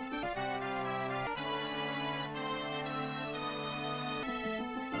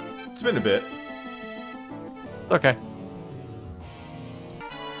 It's been a bit. Okay.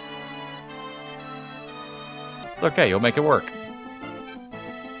 Okay, you'll make it work.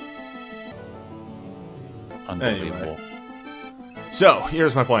 Unbelievable. Anyway. So,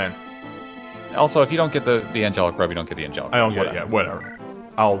 here's my plan. Also, if you don't get the angelic rub, you don't get the angelic rub. I don't get it yet. Whatever.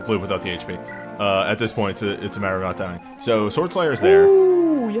 I'll live without the HP. At this point, it's a matter of not dying. So, Sword Slayer's there.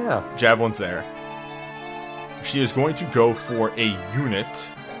 Ooh, yeah. Javelin's there. She is going to go for a unit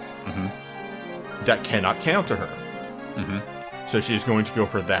that cannot counter her. So she is going to go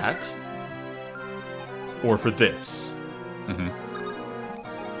for that. Or for this.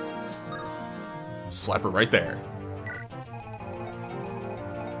 Slap her right there.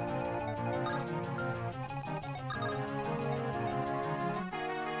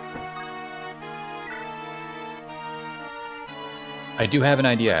 I do have an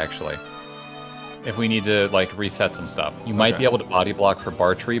idea, actually. If we need to, like, reset some stuff. You might be able to body block for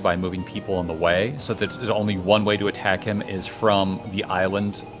Bartree by moving people in the way, so that there's only one way to attack him is from the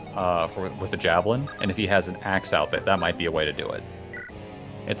island with the javelin. And if he has an axe out, that might be a way to do it.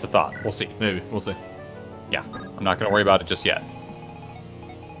 It's a thought. We'll see. Maybe. We'll see. Yeah. I'm not going to worry about it just yet.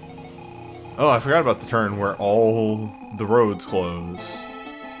 Oh, I forgot about the turn where all the roads close.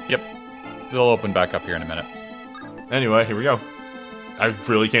 Yep. They'll open back up here in a minute. Anyway, here we go. I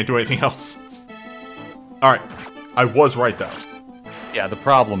really can't do anything else. Alright. I was right, though. Yeah, the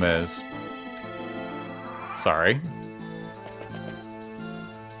problem is... Sorry.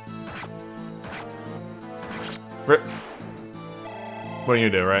 Rip. What are you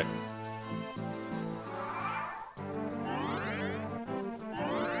gonna do, right?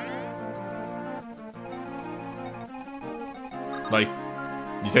 Like,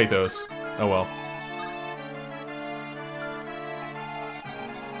 you take those. Oh well.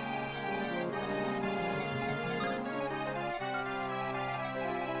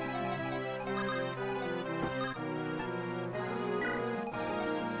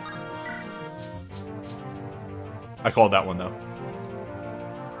 I called that one, though.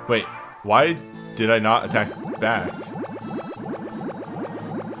 Wait, why did I not attack back?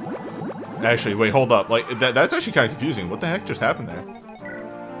 Actually, wait, hold up. Like, that's actually kind of confusing. What the heck just happened there?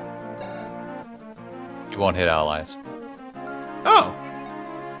 You won't hit allies. Oh!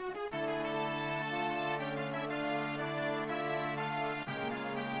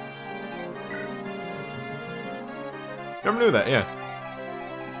 Never knew that, yeah.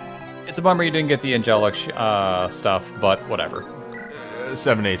 It's a bummer you didn't get the angelic stuff, but whatever.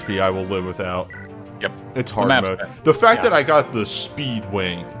 7 HP I will live without. Yep. It's hard mode. The fact that I got the speed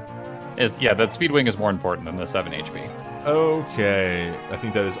wing. Yeah, that speed wing is more important than the 7 HP. Okay. I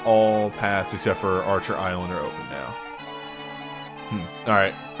think that is all paths except for Archer Island are open now.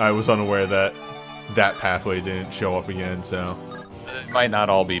 Alright. I was unaware that that pathway didn't show up again, so... It might not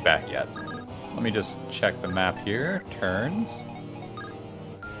all be back yet. Let me just check the map here. Turns.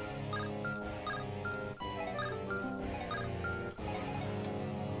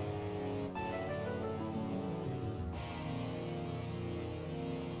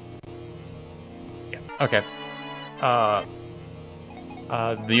 Yeah, okay.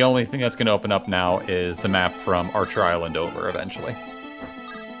 The only thing that's going to open up now is the map from Archer Island over eventually.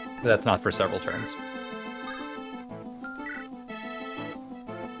 But that's not for several turns.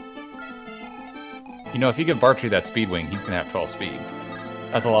 You know, if you give Bartrey that speed wing, he's going to have 12 speed.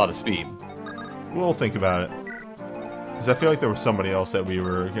 That's a lot of speed. We'll think about it. Because I feel like there was somebody else that we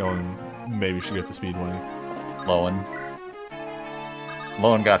were going, maybe should get the speed wing. Lowen.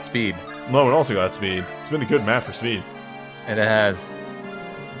 Lowen got speed. Lowen also got speed. It's been a good map for speed. And it has...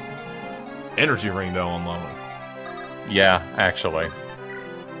 Energy ring, though, on Lowen. Yeah, actually.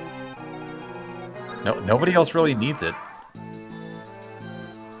 No, nobody else really needs it.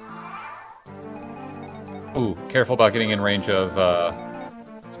 Ooh, careful about getting in range of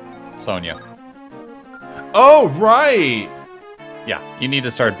Sonya. Oh, right! Yeah, you need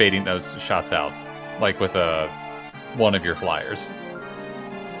to start baiting those shots out, like with one of your flyers.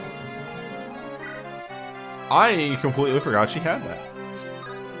 I completely forgot she had that.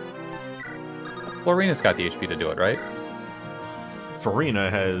 Florina's got the HP to do it, right? Farina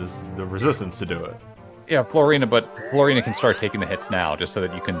has the resistance to do it. Yeah, Florina, but Florina can start taking the hits now, just so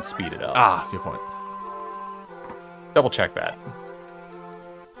that you can speed it up. Ah, good point. Double check that.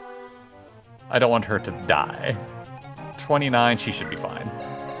 I don't want her to die. 29, she should be fine.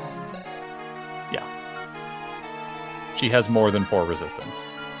 Yeah. She has more than 4 resistance.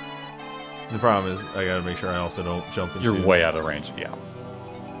 The problem is, I gotta make sure I also don't jump into... You're way out of range, yeah.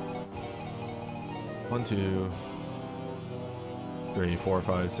 1, 2, 3, 4,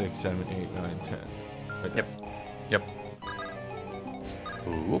 5, 6, 7, 8, 9, 10. Right there. Yep.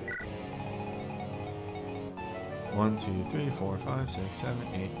 Ooh. 1, 2, 3, 4, 5, 6, 7,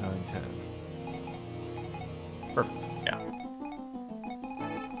 8, 9, 10. Perfect. Yeah.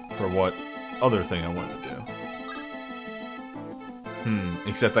 For what other thing I wanted to do.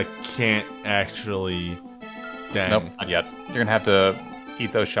 Except I can't actually... Dang. Nope, not yet. You're gonna have to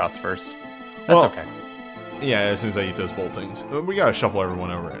eat those shots first. That's okay. Yeah, as soon as I eat those boltings. We gotta shuffle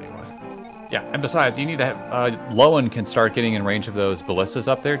everyone over anyway. Yeah, and besides, you need to have... Lowen can start getting in range of those ballistas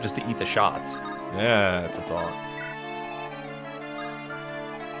up there just to eat the shots. Yeah, that's a thought.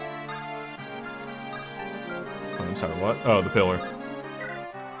 I'm sorry, what? Oh, the pillar.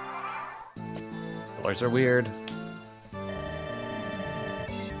 Pillars are weird.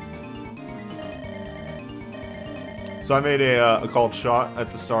 So I made a called shot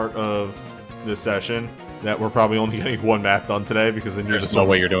at the start of this session that we're probably only getting one map done today because then There's no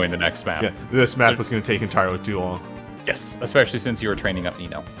way you're doing the next map. Yeah, this map was going to take entirely too long. Yes, especially since you were training up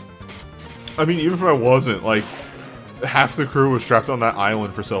Nino. I mean, even if I wasn't, like, half the crew was trapped on that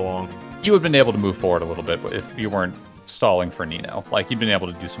island for so long. You would have been able to move forward a little bit if you weren't stalling for Nino. Like, you'd been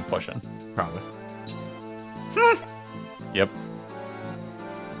able to do some pushing. Probably. Yep.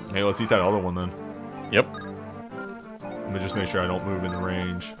 Hey, let's eat that other one then. Yep. Let me just make sure I don't move in the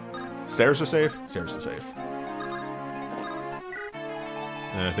range. Stairs are safe? Stairs are safe.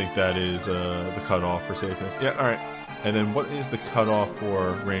 And I think that is the cutoff for safeness. Yeah, alright. And then what is the cutoff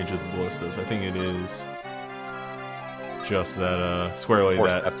for range of the ballistas? I think it is just that squarely 4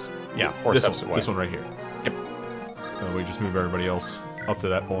 that... steps. Yeah, 4 this steps one, away. this one right here. Yep. We just move everybody else up to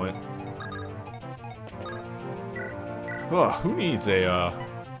that point. Oh, who needs a...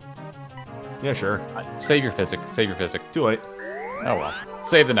 Yeah, sure. Save your physic. Save your physic. Too late. Oh well.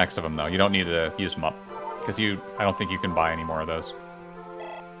 Save the next of them, though. You don't need to use them up. Because I don't think you can buy any more of those.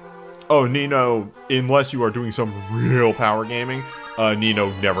 Oh, Nino, unless you are doing some real power gaming, Nino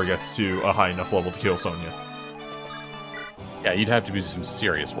never gets to a high enough level to kill Sonya. Yeah, you'd have to do some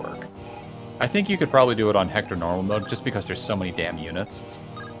serious work. I think you could probably do it on Hector normal mode, just because there's so many damn units.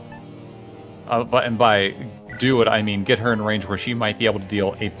 And by do it, I mean get her in range where she might be able to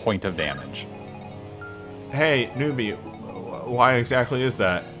deal a point of damage. Hey, newbie, why exactly is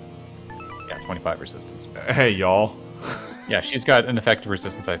that? Yeah, 25 resistance. Hey, y'all. Yeah, she's got an effective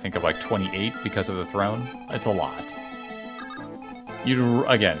resistance, I think, of like 28 because of the throne. It's a lot. You'd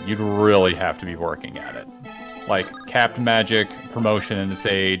really have to be working at it. Like, capped magic, promotion in the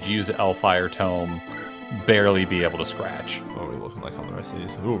Sage, use Elfire Tome, barely be able to scratch. What are we looking like on the rest of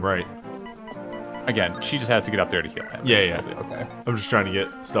these? Ooh, right. Again, she just has to get up there to heal him. Yeah, yeah. Okay. I'm just trying to get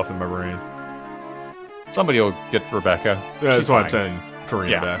stuff in my brain. Somebody will get Rebecca. Yeah, She's that's why fine. I'm saying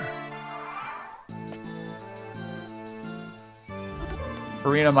Karina back.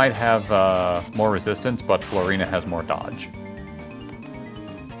 Farina might have more resistance, but Florina has more dodge.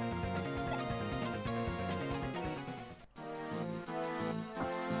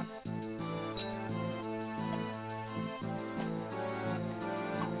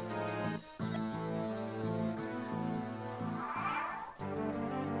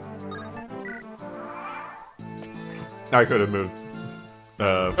 I could have moved.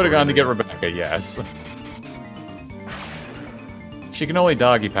 Could have gone to get Rebecca, yes. She can only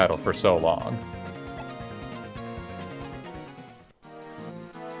doggy paddle for so long.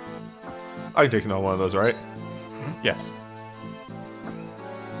 I can take another one of those, right? Yes.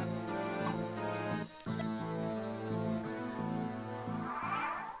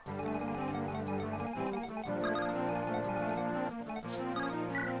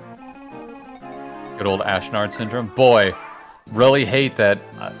 Good old Ashnard syndrome. Boy, really hate that.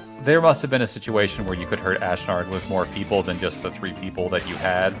 There must have been a situation where you could hurt Ashnard with more people than just the 3 people that you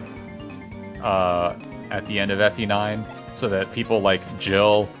had at the end of FE9, so that people like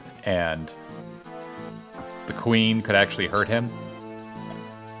Jill and the Queen could actually hurt him.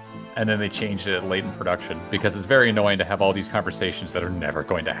 And then they changed it late in production, because it's very annoying to have all these conversations that are never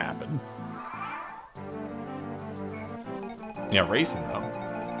going to happen. Yeah, racing though.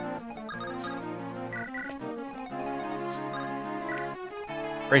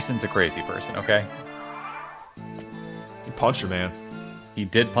 Grayson's a crazy person, okay? You punched a man. He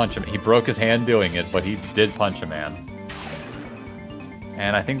did punch him. He broke his hand doing it, but he did punch a man.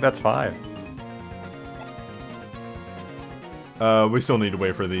 And I think that's 5. We still need to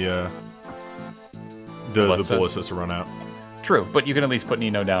wait for the ballistas to run out. True, but you can at least put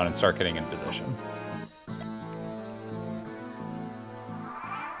Nino down and start getting in position.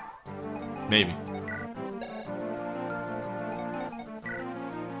 Maybe.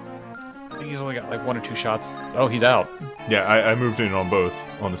 I think he's only got like 1 or 2 shots. Oh, he's out. Yeah, I moved in on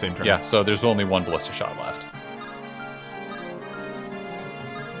both on the same turn. Yeah, so there's only 1 ballista shot left.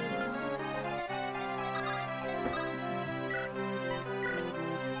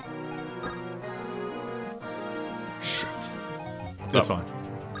 Shit. That's fine.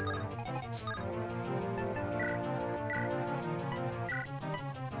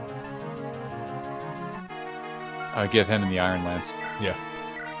 Give him in the Iron Lance. Yeah.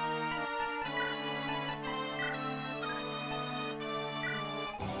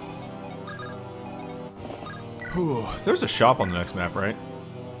 Ooh, there's a shop on the next map, right?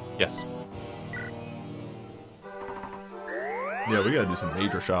 Yes. Yeah, we gotta do some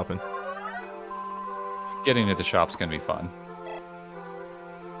major shopping. Getting to the shop's gonna be fun.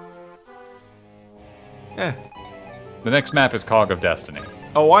 Eh. The next map is Cog of Destiny.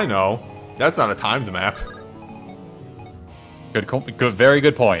 Oh, I know. That's not a timed map. Good, very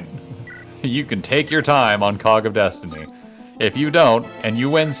good point. You can take your time on Cog of Destiny. If you don't, and you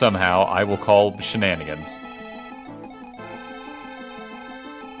win somehow, I will call shenanigans.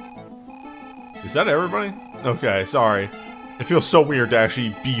 Is that everybody? Okay, sorry. It feels so weird to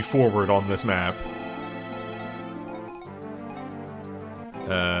actually be forward on this map.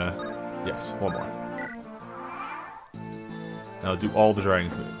 Yes, one more. Now do all the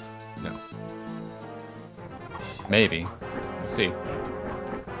dragons move. No. Maybe. We'll see.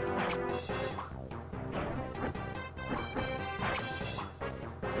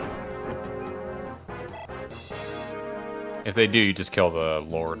 If they do, you just kill the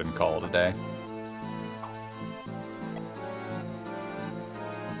Lord and call it a day.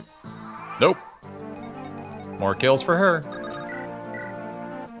 Nope. More kills for her.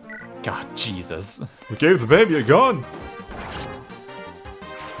 God, Jesus. We gave the baby a gun!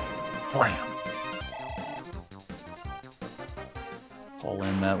 Blam. Pull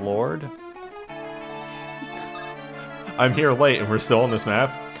in that Lord. I'm here late and we're still on this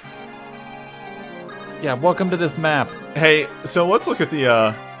map. Yeah, welcome to this map. Hey, so let's look at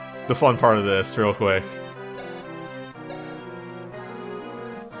the fun part of this real quick.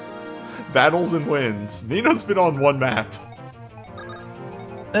 Battles and wins. Nino's been on one map.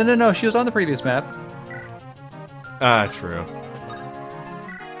 No, she was on the previous map. Ah, true.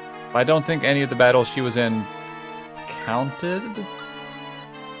 I don't think any of the battles she was in counted.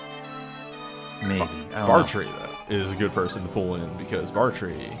 Maybe. I don't know. Bartrey, though, is a good person to pull in because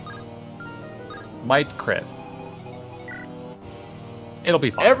Bartrey Might crit. It'll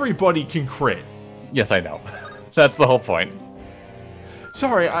be fine. everybody can crit. Yes, I know. That's the whole point.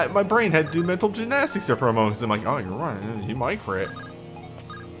 Sorry, my brain had to do mental gymnastics there for a moment because I'm like, oh, you're right. He might crit.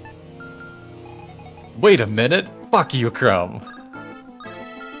 Wait a minute. Fuck you, Chrome.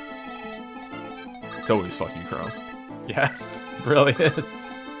 It's always fuck you, Chrome. Yes, it really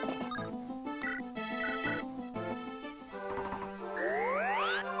is.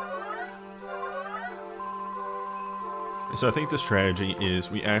 So I think the strategy is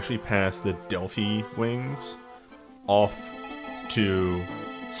we actually pass the Delphi wings off to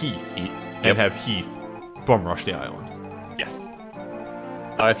Heath and have Heath bum rush the island. Yes.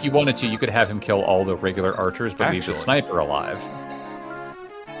 If you wanted to, you could have him kill all the regular archers, but leave the sniper alive.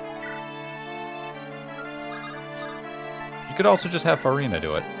 You could also just have Farina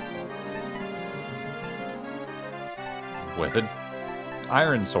do it. With an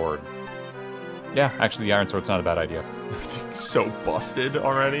iron sword. Yeah, actually the iron sword's not a bad idea. So busted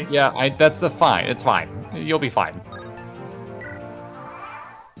already? Yeah, that's fine. It's fine. You'll be fine.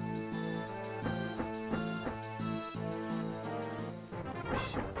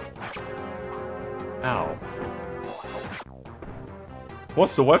 Ow.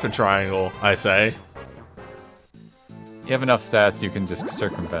 What's the weapon triangle, I say? You have enough stats, you can just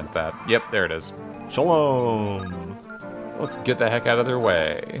circumvent that. Yep, there it is. Shalom! Let's get the heck out of their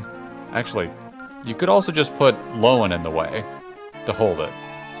way. Actually, you could also just put Lowen in the way to hold it.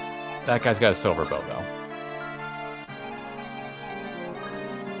 That guy's got a silver bow, though.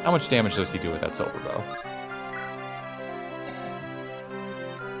 How much damage does he do with that silver bow?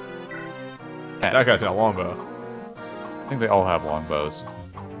 That guy's got a longbow. I think they all have longbows.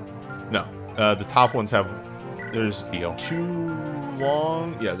 No. The top ones have... There's Steel. 2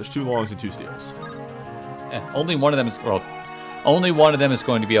 long... Yeah, there's 2 longs and 2 steels. Only one of them is... Well, only one of them is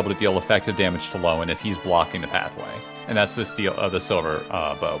going to be able to deal effective damage to Lowen if he's blocking the pathway. And that's the silver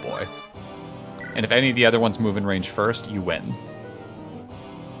bow boy. And if any of the other ones move in range first, you win.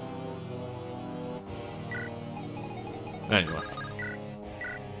 Anyway.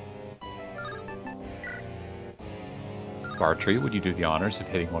 Bartrey, would you do the honors of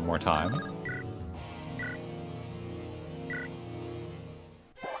hitting one more time?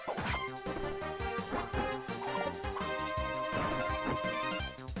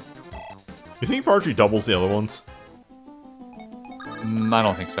 You think Bartrey doubles the other ones? I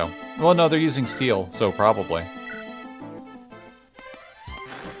don't think so. Well, no, they're using steel, so probably.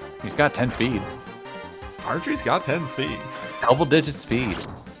 He's got 10 speed. Bartrey's got 10 speed. Double-digit speed.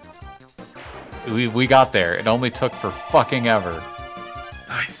 We got there. It only took for fucking ever.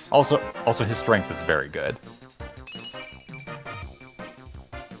 Nice. Also, his strength is very good.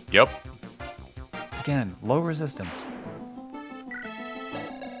 Yep. Again, low resistance.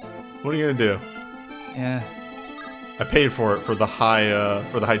 What are you gonna do? Yeah. I paid for it for the high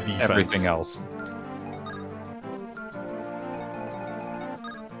defense. Everything else.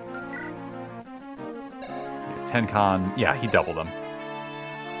 Tencon, yeah, he doubled them.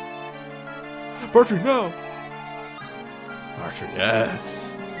 Bartrey, no! Bartrey,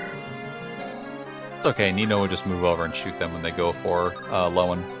 yes! It's okay, Nino will just move over and shoot them when they go for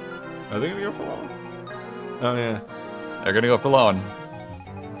Lowen. Are they gonna go for long? Oh, yeah. They're gonna go for Lowen.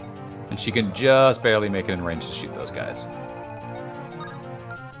 And she can just barely make it in range to shoot those guys.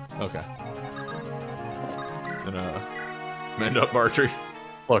 Okay. And, mend up Bartrey.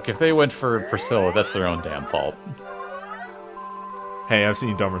 Look, if they went for Priscilla, that's their own damn fault. Hey, I've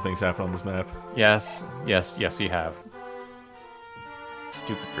seen dumber things happen on this map. Yes, you have.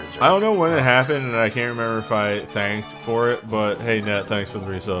 Stupid Grizzly. I don't know when it happened, and I can't remember if I thanked for it, but hey, Nat, thanks for the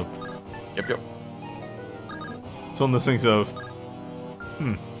resub. Yep. It's one of those things of,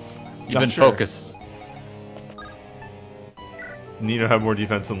 You've been focused. Nino have more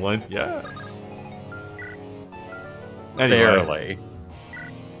defense than Lin? Yes. Anyway. Barely.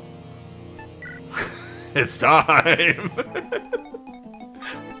 It's time!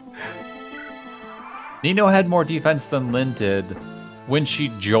 Nino had more defense than Lin did when she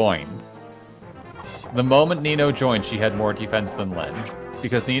joined. The moment Nino joined, she had more defense than Lin.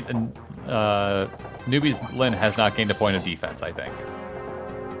 Because newbie's Lin has not gained a point of defense, I think.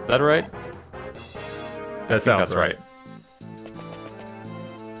 Is that right? That sounds That's right.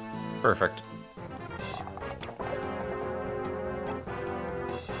 Perfect.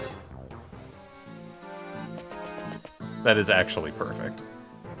 That is actually perfect.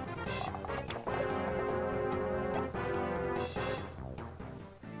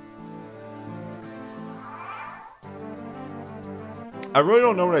 I really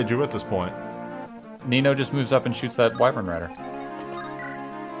don't know what I do at this point. Nino just moves up and shoots that Wyvern Rider.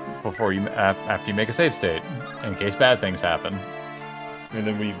 Before you, after you make a save state, in case bad things happen. And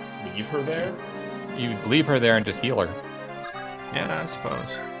then we leave her there? You leave her there and just heal her. Yeah, I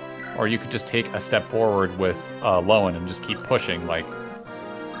suppose. Or you could just take a step forward with Lowen and just keep pushing, like...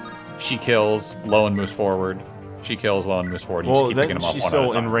 She kills, Lowen moves forward. She kills, Lowen moves forward. You just keep picking them up she's one at a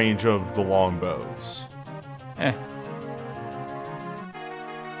still time. in range of the longbows.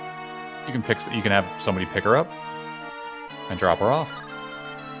 You can have somebody pick her up and drop her off.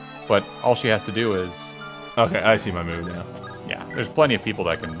 But all she has to do is Okay, I see my move now. Yeah, there's plenty of people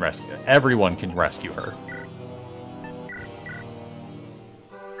that can rescue. Everyone can rescue her.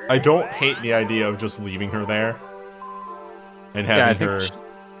 I don't hate the idea of just leaving her there and having her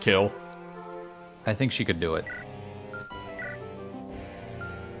kill. I think she could do it.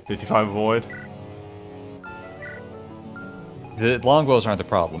 55 avoid. The longbows aren't the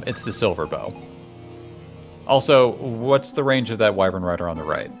problem. It's the silver bow. Also, what's the range of that Wyvern Rider on the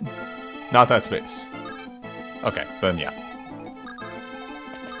right? Not that space. Okay, then yeah.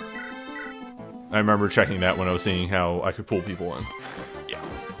 I remember checking that when I was seeing how I could pull people in. Yeah.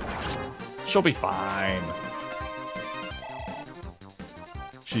 She'll be fine.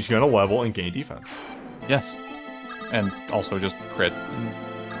 She's gonna level and gain defense. Yes. And also just crit and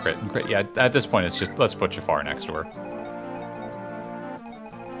crit and crit. Yeah, at this point it's just, let's put Jafar next to her.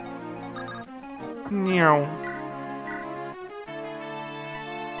 Meow.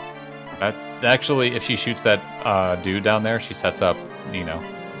 Actually, if she shoots that dude down there, she sets up, you know.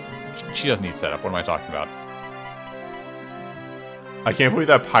 She doesn't need setup. What am I talking about? I can't believe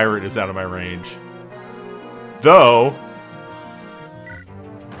that pirate is out of my range. Though...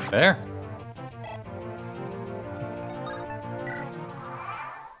 There.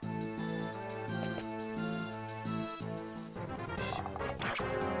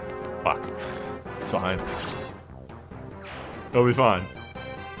 Fuck. It's fine. It'll be fine.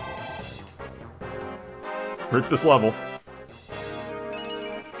 Rip this level.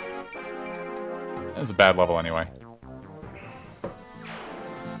 It's a bad level anyway.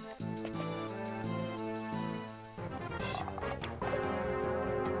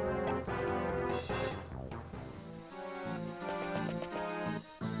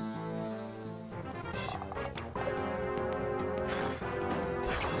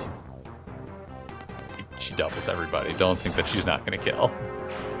 She doubles everybody. Don't think that she's not going to kill.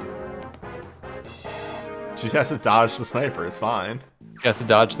 She has to dodge the sniper. It's fine. She has to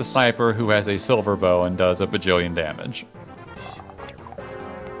dodge the sniper who has a silver bow and does a bajillion damage.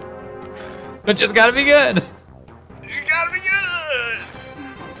 It just gotta be good! You gotta be good!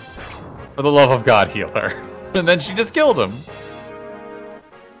 For the love of God, heal her. And then she just kills him.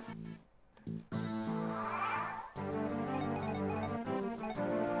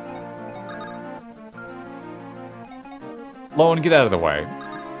 Lowen, get out of the way.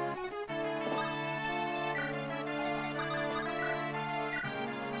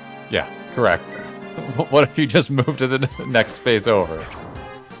 Yeah, correct. What if you just move to the next phase over?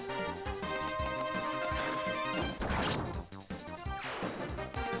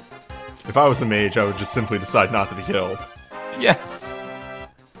 If I was a mage, I would just simply decide not to be killed. Yes!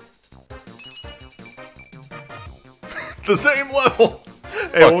 The same level!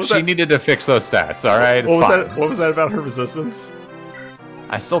 Hey, Look, what was she that? needed to fix those stats, alright? What was that? What was that about her resistance?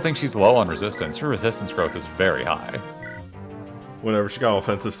 I still think she's low on resistance. Her resistance growth is very high. Whatever, she got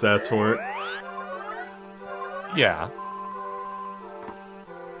offensive stats for it. Yeah.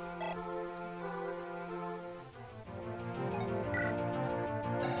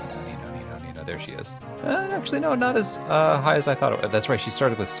 No, there she is. Actually, no, not as high as I thought it was. That's right, she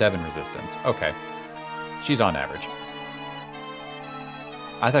started with 7 resistance. Okay. She's on average.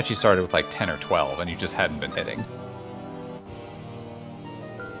 I thought she started with like 10 or 12, and you just hadn't been hitting.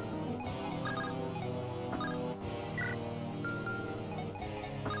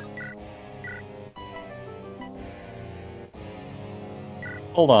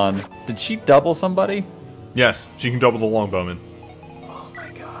 Hold on. Did she double somebody? Yes, she can double the longbowman. Oh my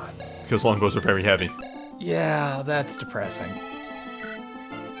god. Because longbows are very heavy. Yeah, that's depressing.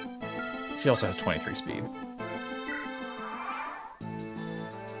 She also has 23 speed.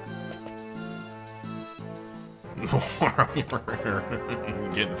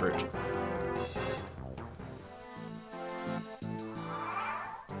 Get in the fridge.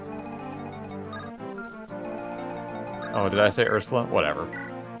 Oh, did I say Ursula? Whatever.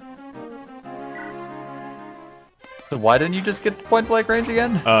 So why didn't you just get point blank range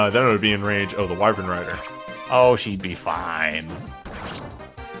again? Then it would be in range. Oh, the Wyvern Rider. Oh, she'd be fine.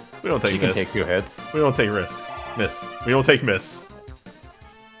 We don't take She miss. can take 2 hits. We don't take risks. Miss. We don't take miss.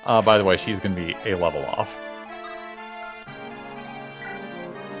 By the way, she's gonna be a level off.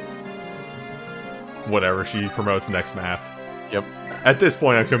 Whatever, she promotes next map. Yep. At this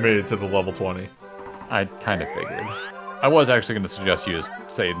point, I'm committed to the level 20. I kind of figured. I was actually going to suggest you just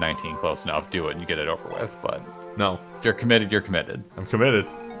say 19 close enough, do it, and you get it over with, but... No. If you're committed, you're committed. I'm committed.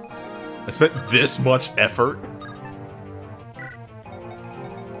 I spent this much effort.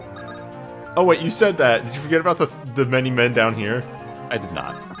 Oh wait, you said that. Did you forget about the many men down here? I did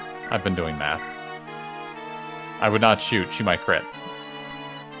not. I've been doing math. I would not shoot. She might crit.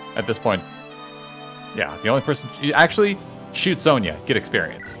 At this point, Yeah, the only person... Actually, shoot Sonya. Get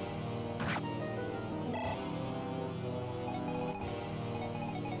experience.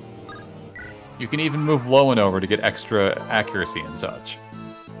 You can even move Lowen over to get extra accuracy and such.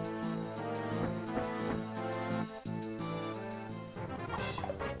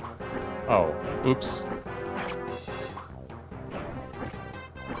 Oh, oops.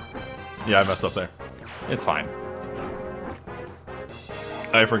 Yeah, I messed up there. It's fine.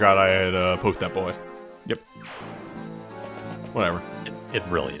 I forgot I had poked that boy. Yep. Whatever. It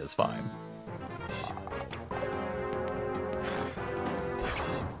really is fine.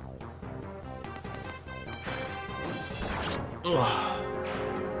 Ugh.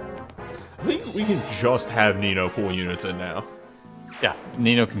 I think we can just have Nino pull units in now. Yeah,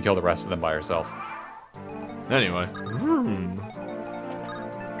 Nino can kill the rest of them by herself. Anyway.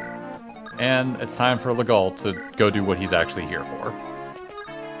 And it's time for Legal to go do what he's actually here for.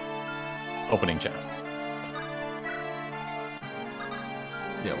 Opening chests.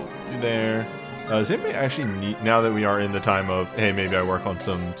 Yeah, we'll do there. Does anybody actually need, now that we are in the time of, hey, maybe I work on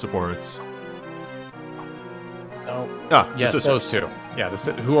some supports? Oh. Ah, Yes, the those two. Yeah,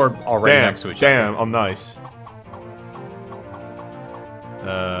 who are already damn, next to each other. damn, I'm nice.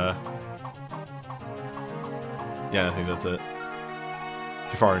 Yeah, I think that's it.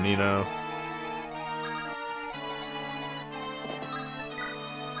 Jafar and Nino.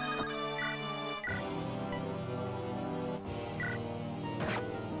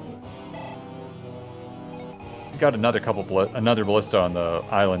 He's got another another ballista on the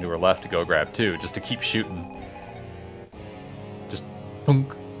island to her left to go grab too, just to keep shooting. Just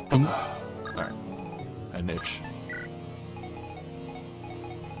punk, punk. Alright. A niche.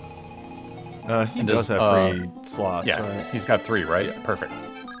 He does have free slots, yeah, right? he's got 3, right? Yeah. Perfect.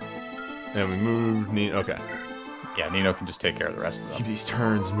 And we move Nino. Okay. Yeah, Nino can just take care of the rest of Keep them. these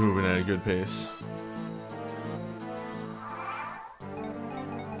turns moving at a good pace.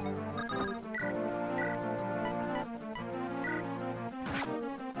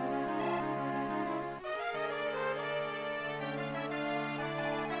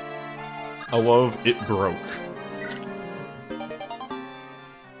 I love it broke.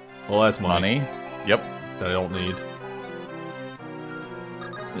 Well, that's money. Yep. That I don't need.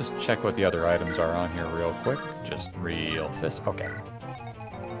 Just check what the other items are on here real quick. Just real fist. Okay.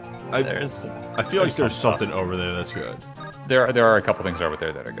 I feel like there's some something over there that's good. There are a couple things over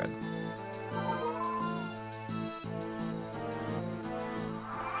there that are good.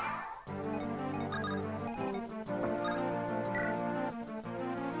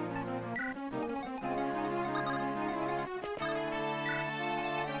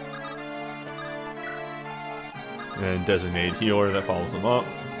 And designate healer that follows them up.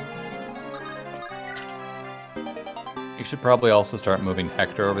 You should probably also start moving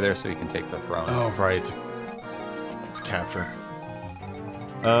Hector over there so he can take the throne. Oh, right. It's capture.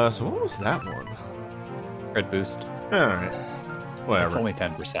 So what was that one? Red boost. Alright. Whatever. It's only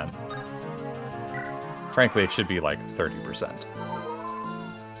 10%. Frankly, it should be like 30%.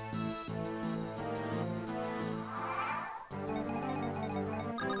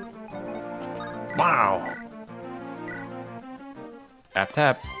 Wow. Tap,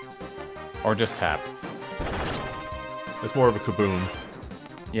 tap. Or just tap. It's more of a kaboom.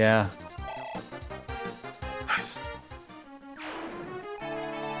 Yeah. Nice.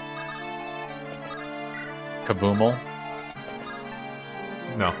 Kaboomal.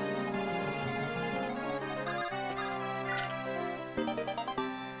 No.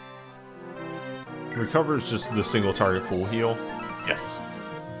 Recovers just the single target full heal. Yes.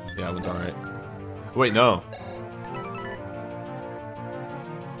 Yeah, that one's alright. Wait, no.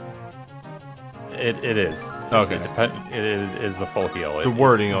 It is. Okay. It is the full heal. The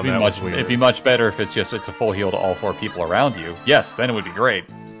wording on that was weird. It'd be much better if it's a full heal to all 4 people around you. Yes, then it would be great.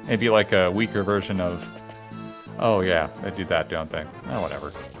 It'd be like a weaker version of... Oh yeah, they do that, don't they? Oh,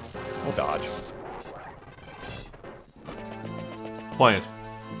 whatever. We'll dodge. Plant.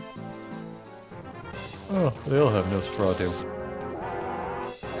 Oh, they'll have no straw do.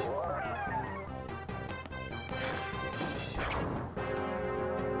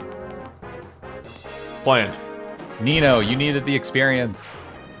 Plant. Nino, you needed the experience.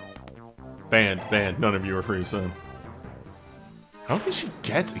 Banned. Banned. None of you are free, son. I don't think she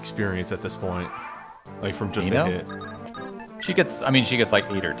gets experience at this point. Like, from just Nino? a hit. She gets like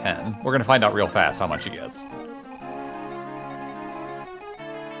 8 or 10. We're gonna find out real fast how much she gets.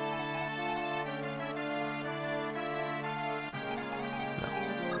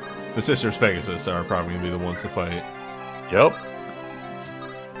 The Sisters Pegasus are probably going to be the ones to fight. Yep.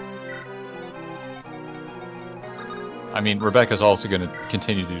 I mean, Rebecca's also going to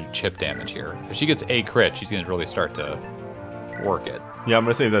continue to do chip damage here. If she gets a crit, she's going to really start to work it. Yeah, I'm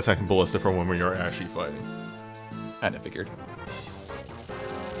gonna save that second ballista for when we are actually fighting. Kind of figured.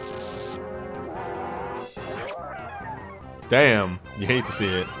 Damn, you hate to see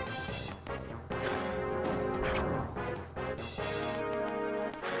it.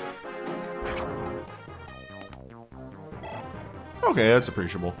 Okay, that's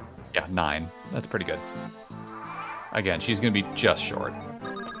appreciable. Yeah, 9. That's pretty good. Again, she's going to be just short.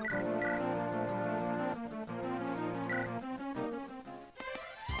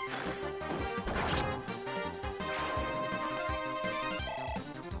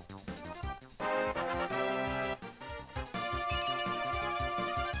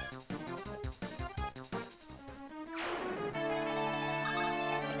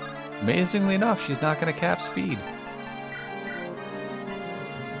 Amazingly enough, she's not going to cap speed.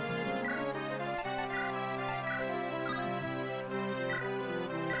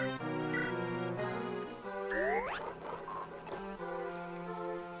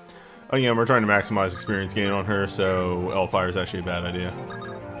 Again, we're trying to maximize experience gain on her, so L-Fire is actually a bad idea.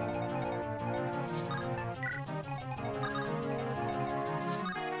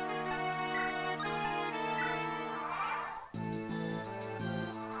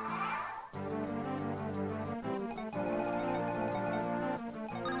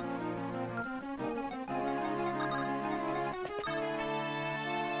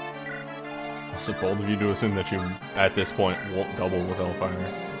 Also bold of you to assume that you, at this point, won't double with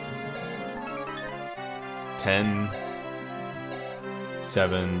L-Fire. 10,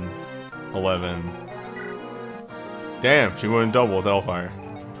 7, 11. Damn, she wouldn't double with L-Fire.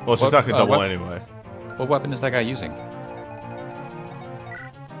 Well, she's not gonna double anyway. What weapon is that guy using?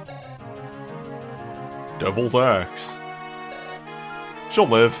 Devil's Axe. She'll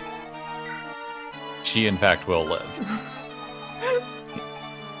live. She, in fact, will live.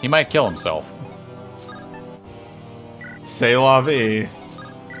 He might kill himself. C'est la vie.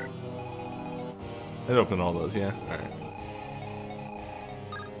 It opened all those, yeah? Alright.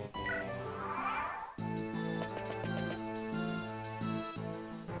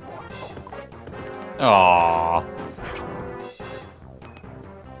 Aww.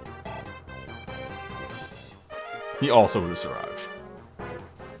 He also would have survived.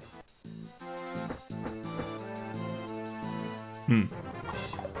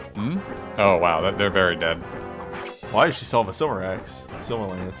 Oh, wow, they're very dead. Why did she still have a silver axe? Silver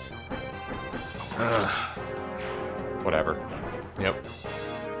lance. Whatever. Yep.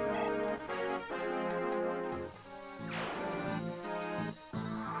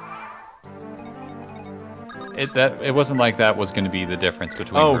 It wasn't like that was going to be the difference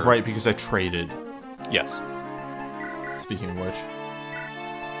between Oh, her. right, because I traded. Yes. Speaking of which.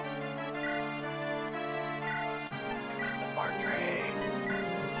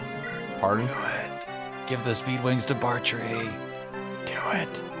 Pardon? Do it. Give the speed wings to Bartrey. Do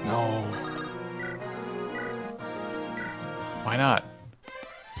it. No. Why not?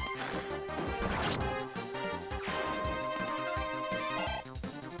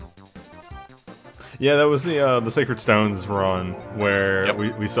 Yeah, that was the Sacred Stones run where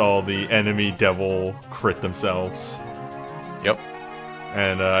Yep. we saw the enemy devil crit themselves. Yep.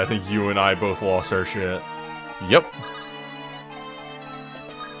 And I think you and I both lost our shit. Yep.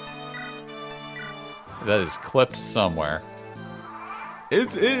 That is clipped somewhere.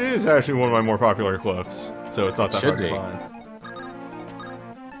 It is actually one of my more popular clips, so it's not that Should hard to be. find.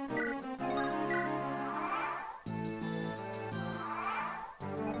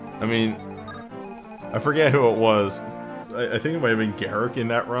 I mean, I forget who it was. I think it might have been Garrick in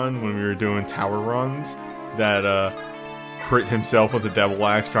that run when we were doing tower runs that crit himself with a devil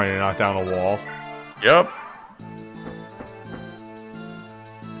axe trying to knock down a wall. Yep.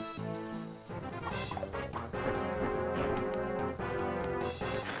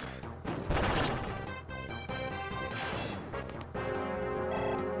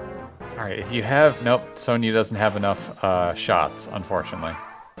 Alright, if you have... Nope, Sonya doesn't have enough shots, unfortunately.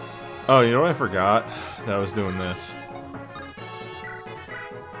 Oh, you know what I forgot? That I was doing this.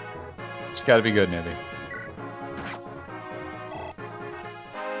 It's gotta be good, newbie.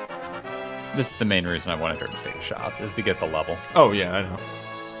 This is the main reason I wanted her to take shots, is to get the level. Oh, yeah, I know.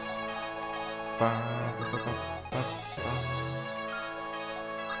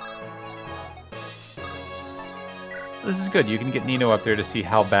 This is good. You can get Nino up there to see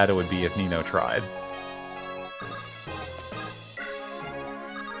how bad it would be if Nino tried.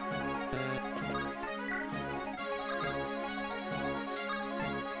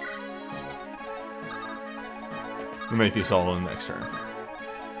 We'll make these all in the next turn.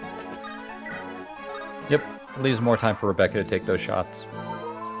 Yep. It leaves more time for Rebecca to take those shots.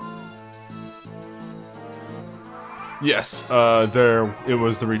 Yes, there it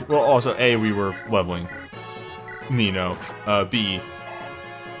was the well. Also, A, we were leveling Nino. B,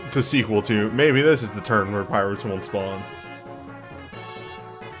 the sequel to maybe this is the turn where pirates won't spawn.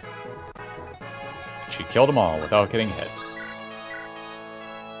 She killed them all without getting hit.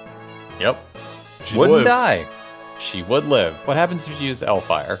 Yep. She Wouldn't lived. die. She would live. What happens if you use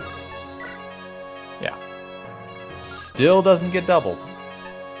L-Fire? Yeah. Still doesn't get doubled.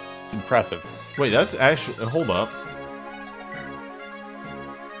 It's impressive. Wait, that's actually hold up.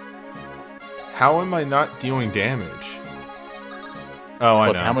 How am I not dealing damage? Oh,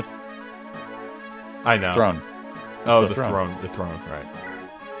 I know. How much? I know. Throne. Oh, It's the throne. The throne. Right.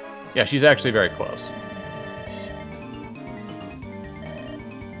 Yeah, she's actually very close.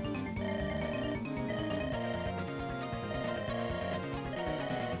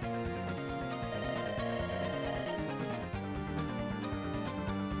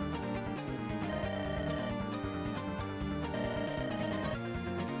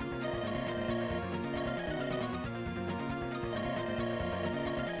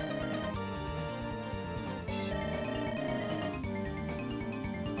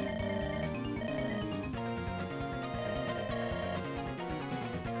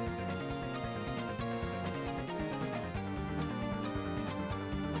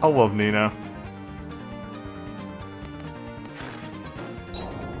 I love Nino.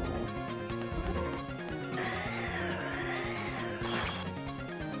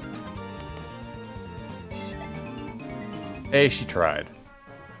 Hey, she tried.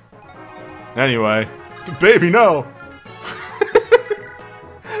 Anyway, baby, no.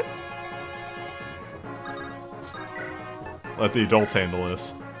 Let the adults handle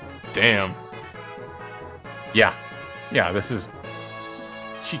this. Damn. Yeah. Yeah, this is...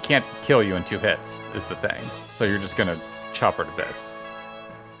 She can't kill you in 2 hits, is the thing. So you're just gonna chop her to bits.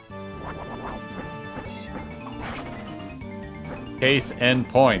 Case in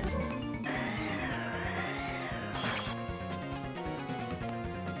point.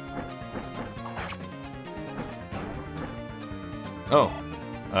 Oh.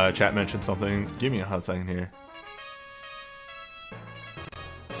 Chat mentioned something. Give me a hot second here.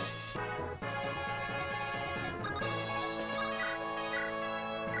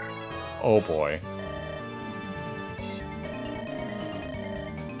 Oh boy.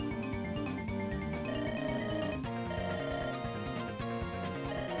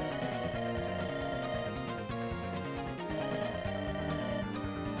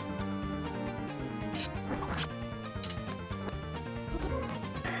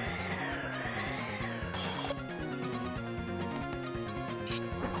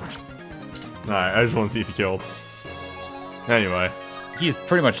 Alright, I just want to see if he killed. Anyway. He's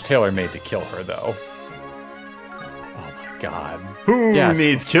pretty much tailor-made to kill her, though. Oh my god. Who Yes.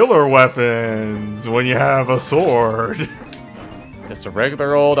 needs killer weapons when you have a sword? Just a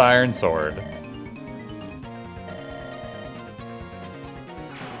regular old iron sword.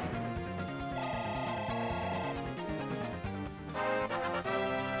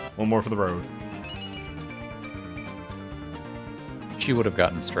 One more for the road. She would have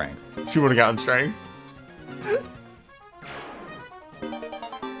gotten strength. She would have gotten strength.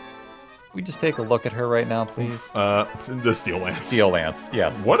 We just take a look at her right now, please. It's in the Steel Lance. Steel Lance,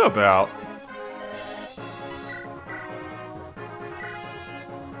 yes. What about?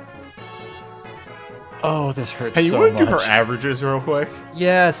 Oh, this hurts Hey, you so want to much. do her averages real quick?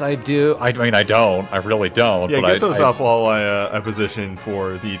 Yes, I do. I mean, I don't. I really don't. Yeah, but get those up while I position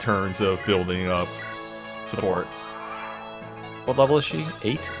for the turns of building up supports. What level is she?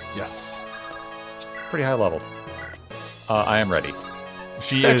 8? Yes. Pretty high level. I am ready.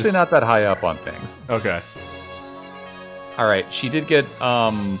 She It's is actually not that high up on things. okay. Alright, she did get,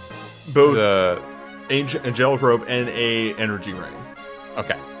 Both the... angelic robe and a energy ring.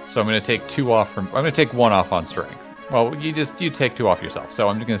 Okay, so I'm going to take 2 off from... I'm going to take 1 off on strength. Well, you take 2 off yourself, so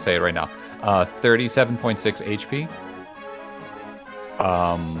I'm just going to say it right now. 37.6 HP.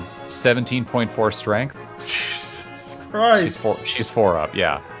 17.4 strength. Jesus Christ. She's 4 up,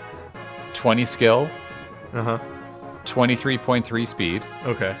 yeah. 20 skill. Uh-huh. 23.3 speed.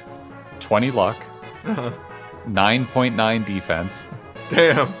 Okay. 20 luck. Uh-huh. 9.9 defense.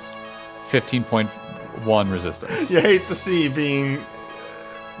 Damn. 15.1 resistance. You hate to see being 2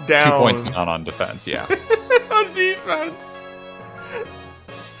 down. points down on defense, yeah. On defense.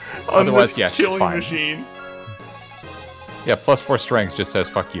 On Otherwise, this yeah, she's killing fine. machine. Yeah, +4 strength just says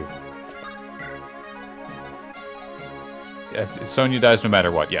fuck you. Yeah, Sonya dies no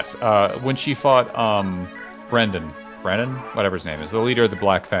matter what, yes. When she fought Brendan, whatever his name is, the leader of the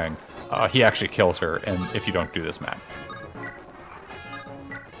Black Fang, he actually kills her, and if you don't do this map.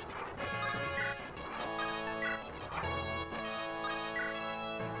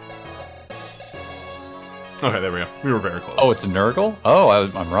 Okay, there we go. We were very close. Oh, it's a Nurgle? Oh,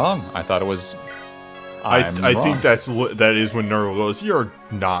 I'm wrong. I thought it was. I wrong. think that is when Nurgle goes, "You're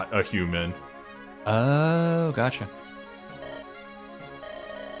not a human." Oh, gotcha.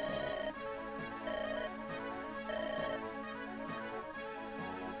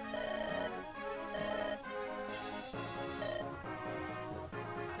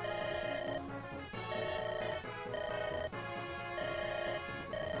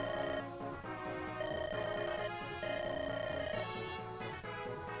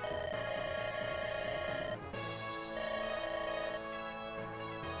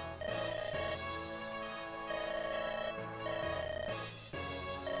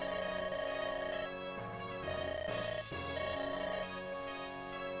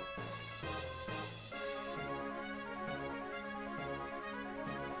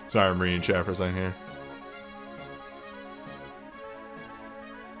 Sorry, I'm reading chat for a second here.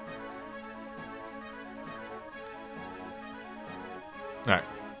 All right.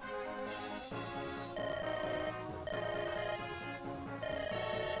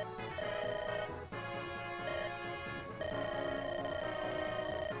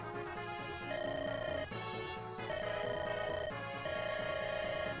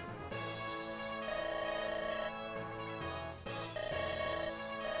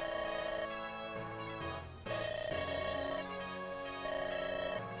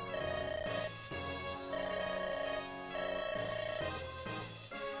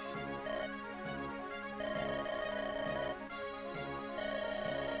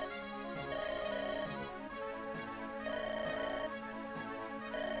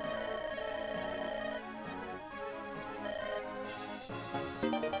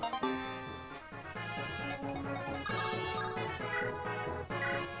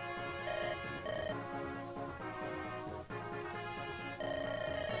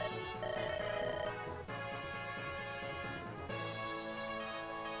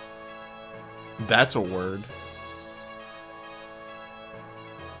 That's a word.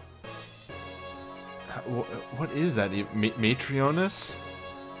 What is that? Matrionis?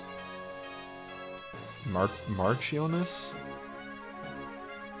 Marchionus?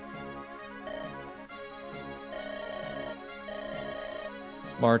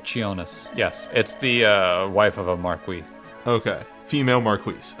 Marchionus. Yes, it's the wife of a Marquis. Okay. Female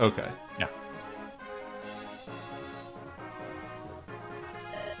Marquise. Okay. Yeah.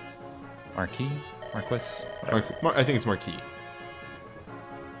 Marquis? Marquis? Whatever. I think it's Marquis.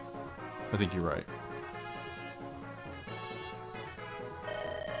 I think you're right.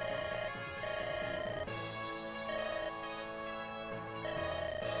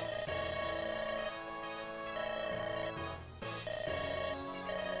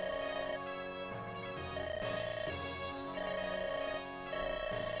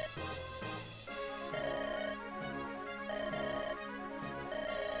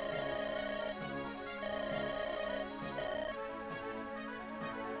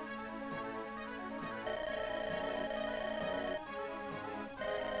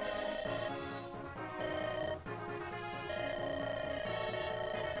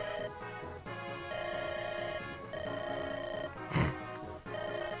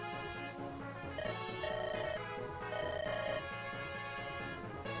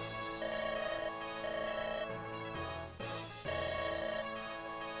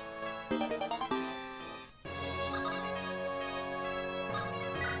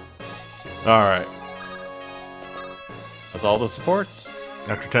 All right. That's all the supports.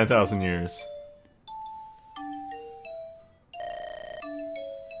 After 10,000 years.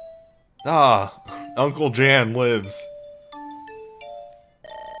 Ah, Uncle Jan lives.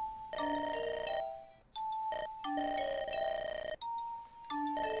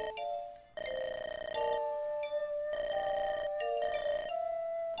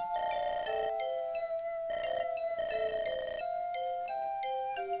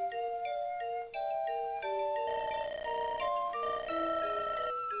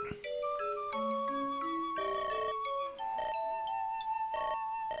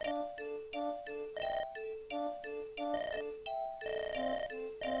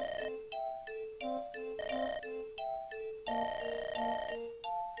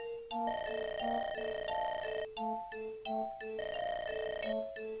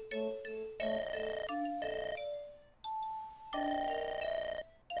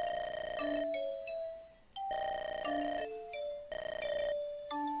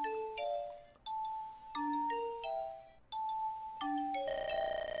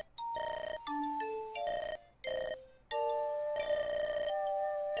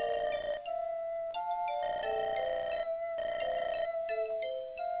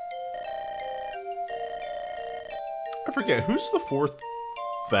 I forget, who's the fourth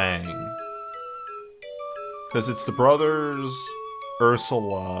Fang? Because it's the brothers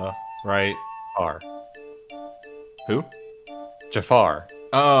Ursula, right? Jafar. Who? Jafar.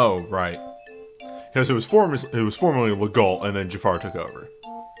 Oh, right. Because it was formerly Legault, and then Jafar took over.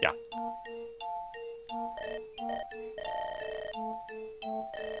 Yeah.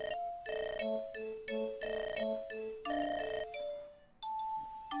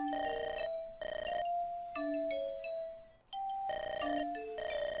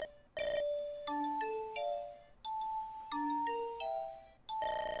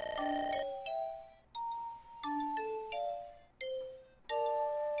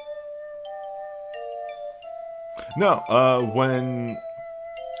 No, when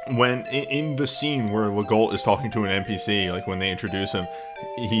in the scene where Legault is talking to an NPC, like when they introduce him,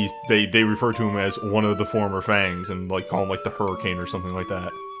 they refer to him as one of the former Fangs and like call him like the Hurricane or something like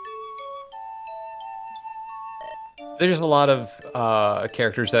that. There's a lot of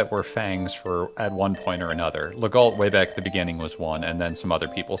characters that were Fangs for at one point or another. Legault, way back at the beginning, was one, and then some other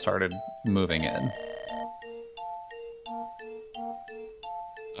people started moving in.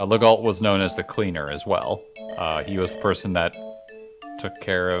 Legault was known as the Cleaner as well. He was the person that took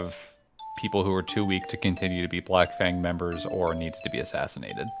care of people who were too weak to continue to be Black Fang members or needed to be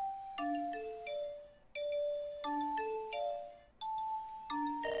assassinated.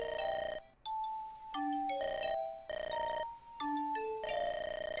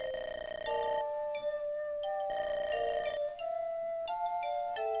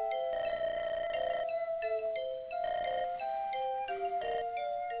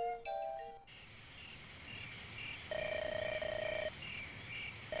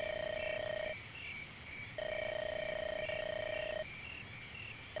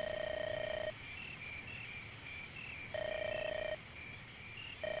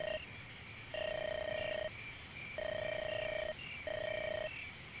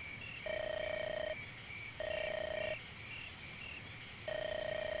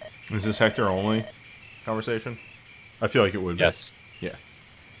 Is this Hector only conversation? I feel like it would be. Yes. Yeah.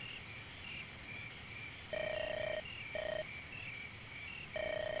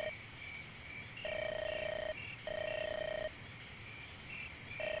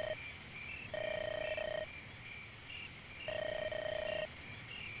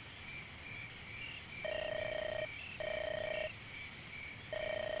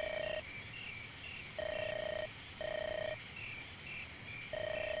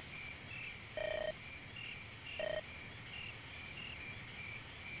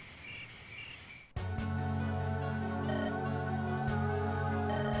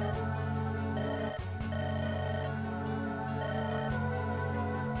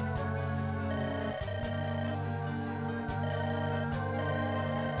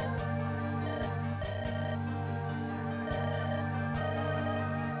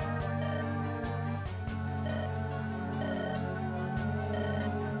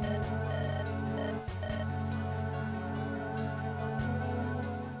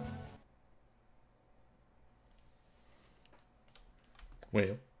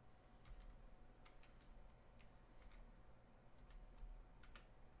 Wait.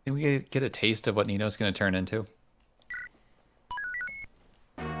 Can we get a taste of what Nino's going to turn into?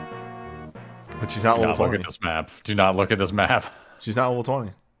 But she's not Do level not look 20. at this map. Do not look at this map. She's not level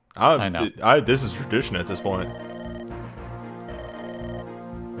 20. I know. This is tradition at this point.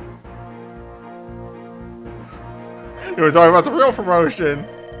 You were talking about the real promotion.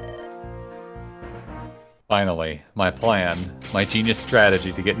 Finally, my plan, my genius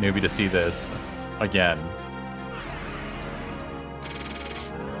strategy to get newbie to see this again.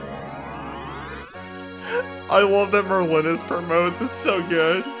 I love that Merlinus promotes. It's so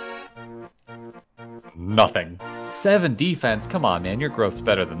good. Nothing. 7 defense. Come on, man. Your growth's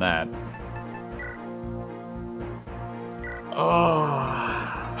better than that. Oh.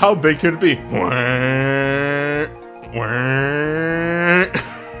 How big could it be?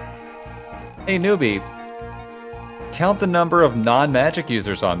 Hey, newbie. Count the number of non-magic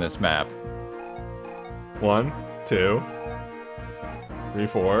users on this map. 1, 2, 3,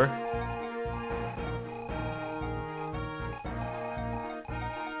 4.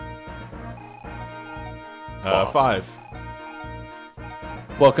 Lost. 5.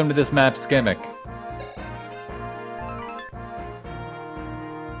 Welcome to this map's gimmick.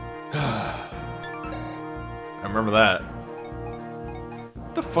 I remember that.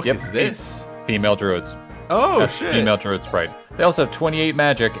 What the fuck Yep. is this? Female druids. Oh, That's shit. Female druid sprite. They also have 28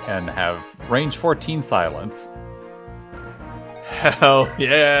 magic and have range 14 silence. Hell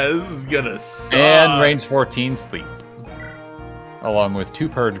yeah, this is gonna suck. And range 14 sleep. Along with 2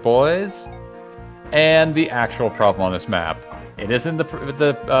 purge boys And the actual problem on this map, it isn't the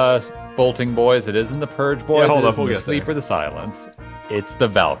bolting boys, it isn't the purge boys, hold it up, isn't we'll the get sleep there. or the silence. It's the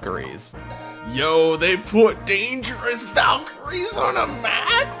Valkyries. Yo, they put dangerous Valkyries on a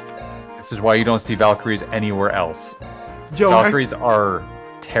map? This is why you don't see Valkyries anywhere else. Yo, Valkyries are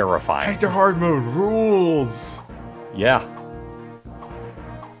terrifying. Hector hard mode rules. Yeah.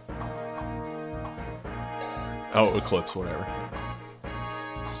 Oh, Eclipse, whatever.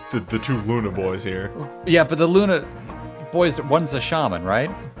 It's the two Luna boys here. Yeah, but the Luna boys, one's a shaman, right?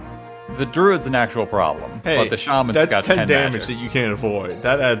 The druid's an actual problem, Hey, but the shaman's that's got 10 damage magic. that you can't avoid.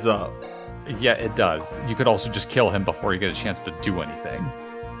 That adds up. Yeah, it does. You could also just kill him before you get a chance to do anything.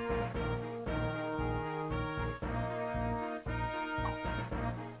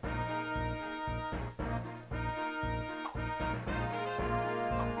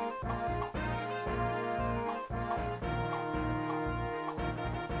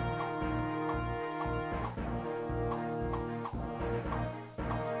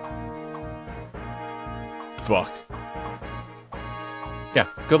 Fuck. Yeah,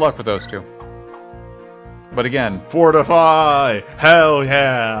 good luck with those two. But again, Fortify! Hell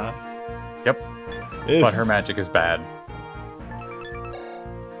yeah! yep, but her magic is bad.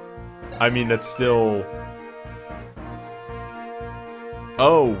 I mean, that's still...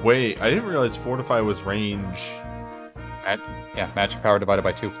 Oh, wait. I didn't realize Fortify was range. Yeah, magic power divided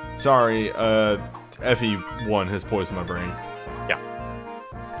by 2. Sorry, FE1 has poisoned my brain. Yeah.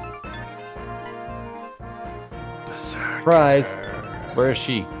 Berserker. Surprise! Where is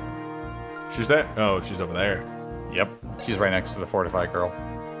she? She's there? Oh, she's over there. Yep, she's right next to the fortified girl.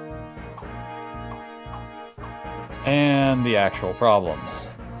 And the actual problems.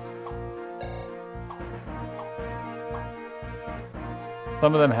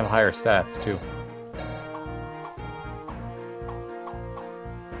 Some of them have higher stats, too.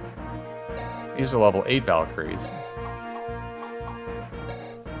 These are level 8 Valkyries.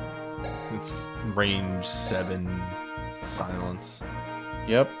 It's range 7 silence.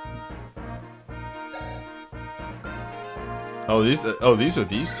 Yep. Oh, these are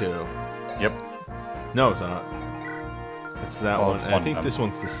these two. Yep. No, it's not. It's that Well, one. And I one think of them. this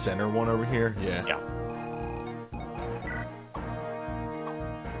one's the center one over here. Yeah. Yeah.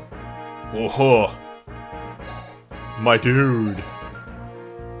 Oh, my dude.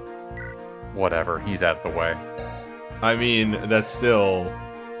 Whatever, he's out of the way. I mean, that's still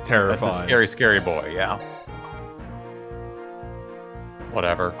terrifying. That's a scary, scary boy, yeah.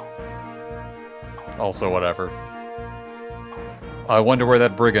 Whatever. Also whatever. I wonder where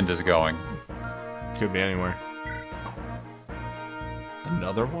that brigand is going. Could be anywhere.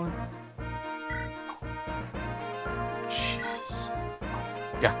 Another one? Jesus.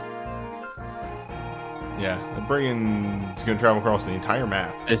 Yeah. Yeah, the brigand's gonna travel across the entire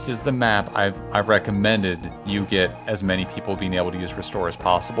map. This is the map I've recommended you get as many people being able to use Restore as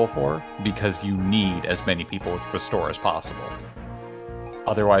possible for, because you need as many people with Restore as possible.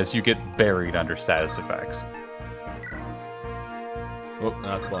 Otherwise, you get buried under status effects. Oh,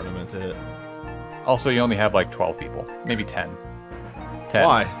 not the button I meant to hit. Also, you only have like 12 people. Maybe 10. 10.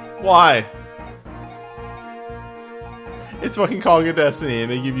 Why? Why? It's fucking Call of Destiny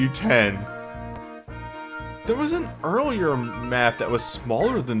and they give you 10. There was an earlier map that was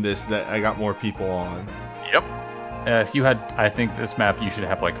smaller than this that I got more people on. Yep. If you had, I think this map you should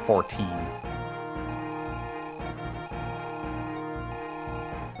have like 14.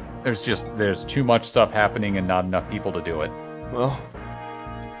 There's too much stuff happening and not enough people to do it. Well,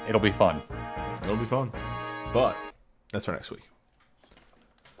 It'll be fun. it'll be fun. But that's for next week.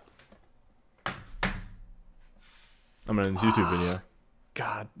 I'm gonna end this YouTube video.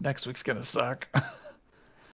 God, next week's gonna suck.